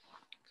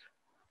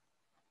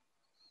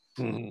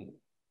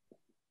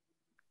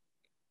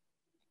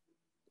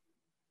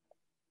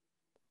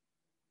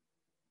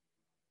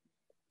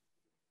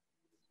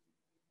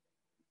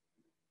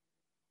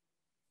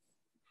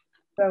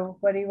 So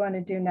what do you want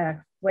to do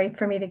next? Wait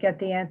for me to get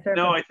the answer?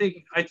 No, I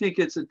think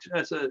it's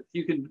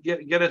you can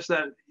get us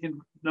that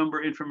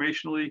number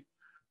informationally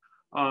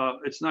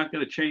it's not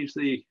going to change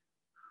the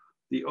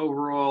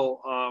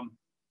overall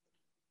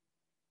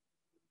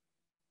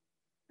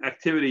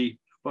activity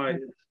by a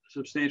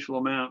substantial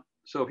amount.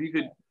 So if you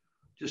could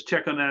just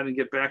check on that and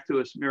get back to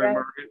us, Mary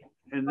Margaret.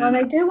 And then,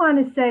 I do want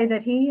to say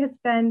that he has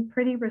been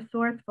pretty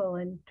resourceful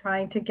in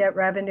trying to get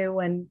revenue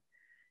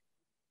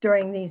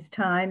during these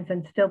times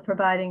and still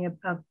providing a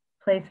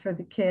place for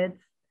the kids.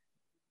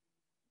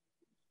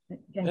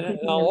 And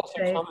I'll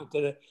also comment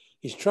that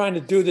he's trying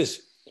to do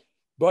this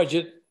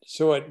budget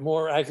so it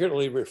more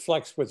accurately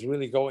reflects what's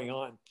really going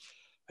on,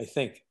 I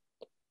think.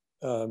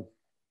 So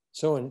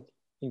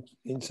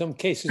in some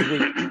cases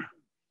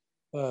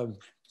with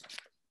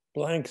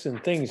blanks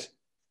and things,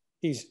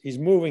 he's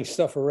moving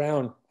stuff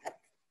around.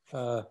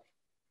 For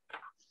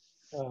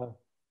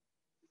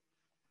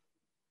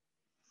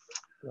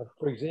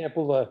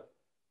example,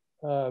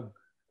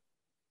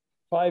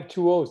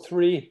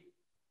 5203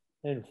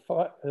 and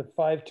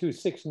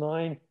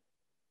 5269,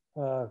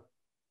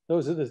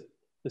 those are the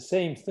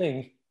same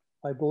thing,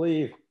 I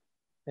believe.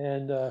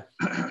 And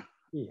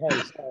he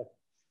has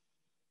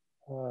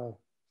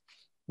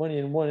money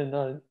in one and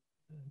not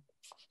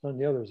on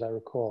the others, I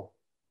recall.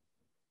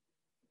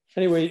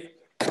 Anyway,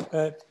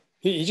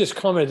 he just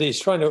commented that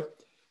he's trying to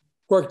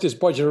work this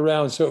budget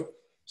around so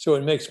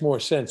it makes more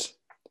sense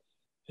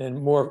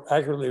and more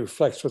accurately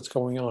reflects what's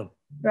going on.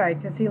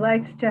 Right, because he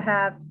likes to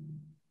have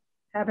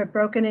it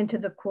broken into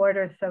the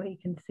quarters so he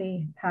can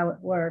see how it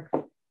works.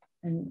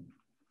 And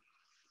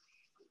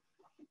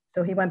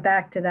so he went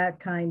back to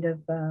that kind of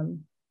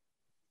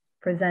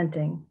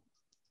presenting.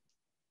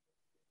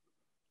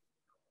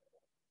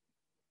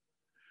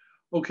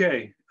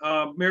 okay,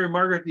 Mary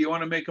Margaret, do you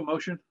want to make a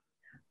motion?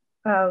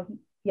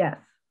 Yes.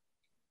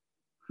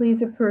 Please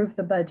approve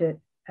the budget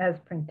as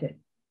printed.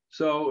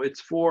 So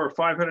it's for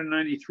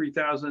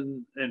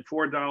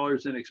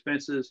 $593,004 in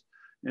expenses,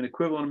 an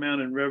equivalent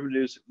amount in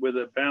revenues with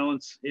a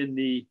balance in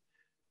the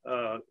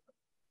Ed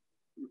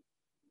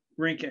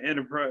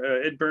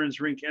Burns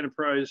Rink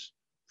Enterprise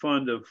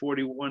Fund of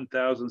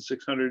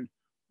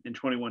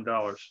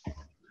 $41,621.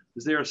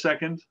 Is there a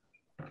second?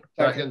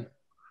 Second.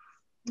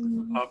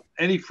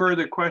 Any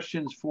further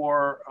questions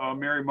for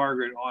Mary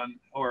Margaret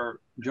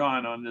or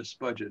John on this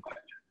budget?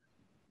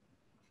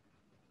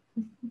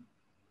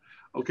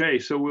 Okay,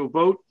 so we'll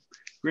vote.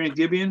 Grant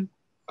Gibeon?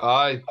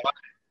 Aye.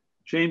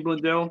 Shane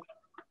Blundell?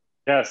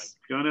 Yes.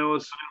 John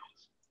Ellis?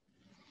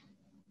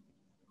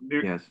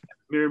 Yes.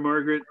 Mary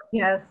Margaret?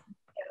 Yes.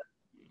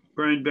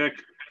 Brian Beck?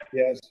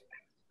 Yes.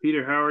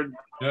 Peter Howard?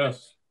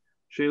 Yes.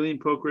 Shailene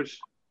Pokris?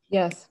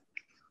 Yes.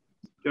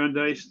 John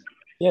Deist?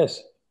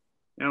 Yes.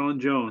 Alan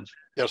Jones?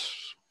 Yes.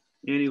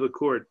 Annie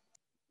LaCourte?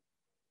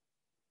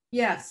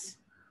 Yes.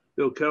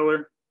 Bill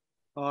Keller?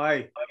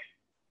 Aye.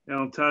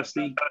 Alan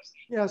Tosti?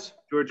 Yes.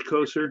 George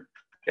Koser?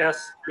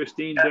 Yes.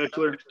 Christine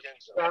Beckler?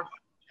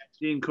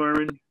 Dean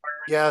Carmen?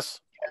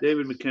 Yes.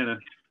 David McKenna?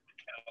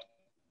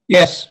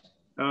 Yes.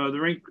 The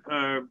rink,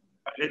 Ed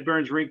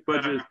Burns rink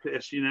budget is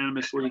passed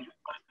unanimously.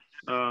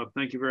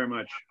 Thank you very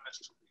much.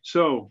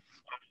 So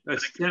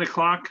that's 10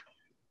 o'clock.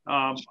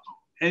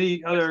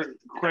 Any other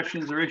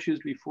questions or issues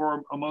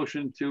before a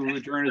motion to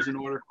adjourn is in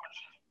order?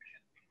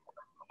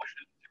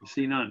 I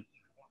see none.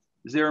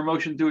 Is there a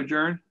motion to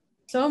adjourn?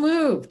 So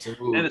moved.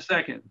 And a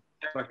second.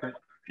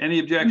 Any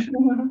objections?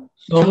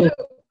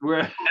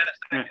 We're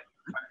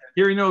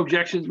hearing no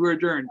objections, we're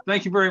adjourned.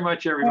 Thank you very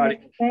much, everybody.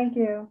 Thank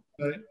you.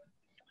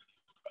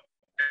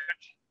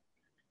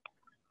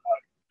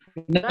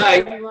 Good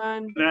night,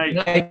 everyone. Good night.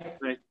 Good night.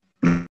 Good night.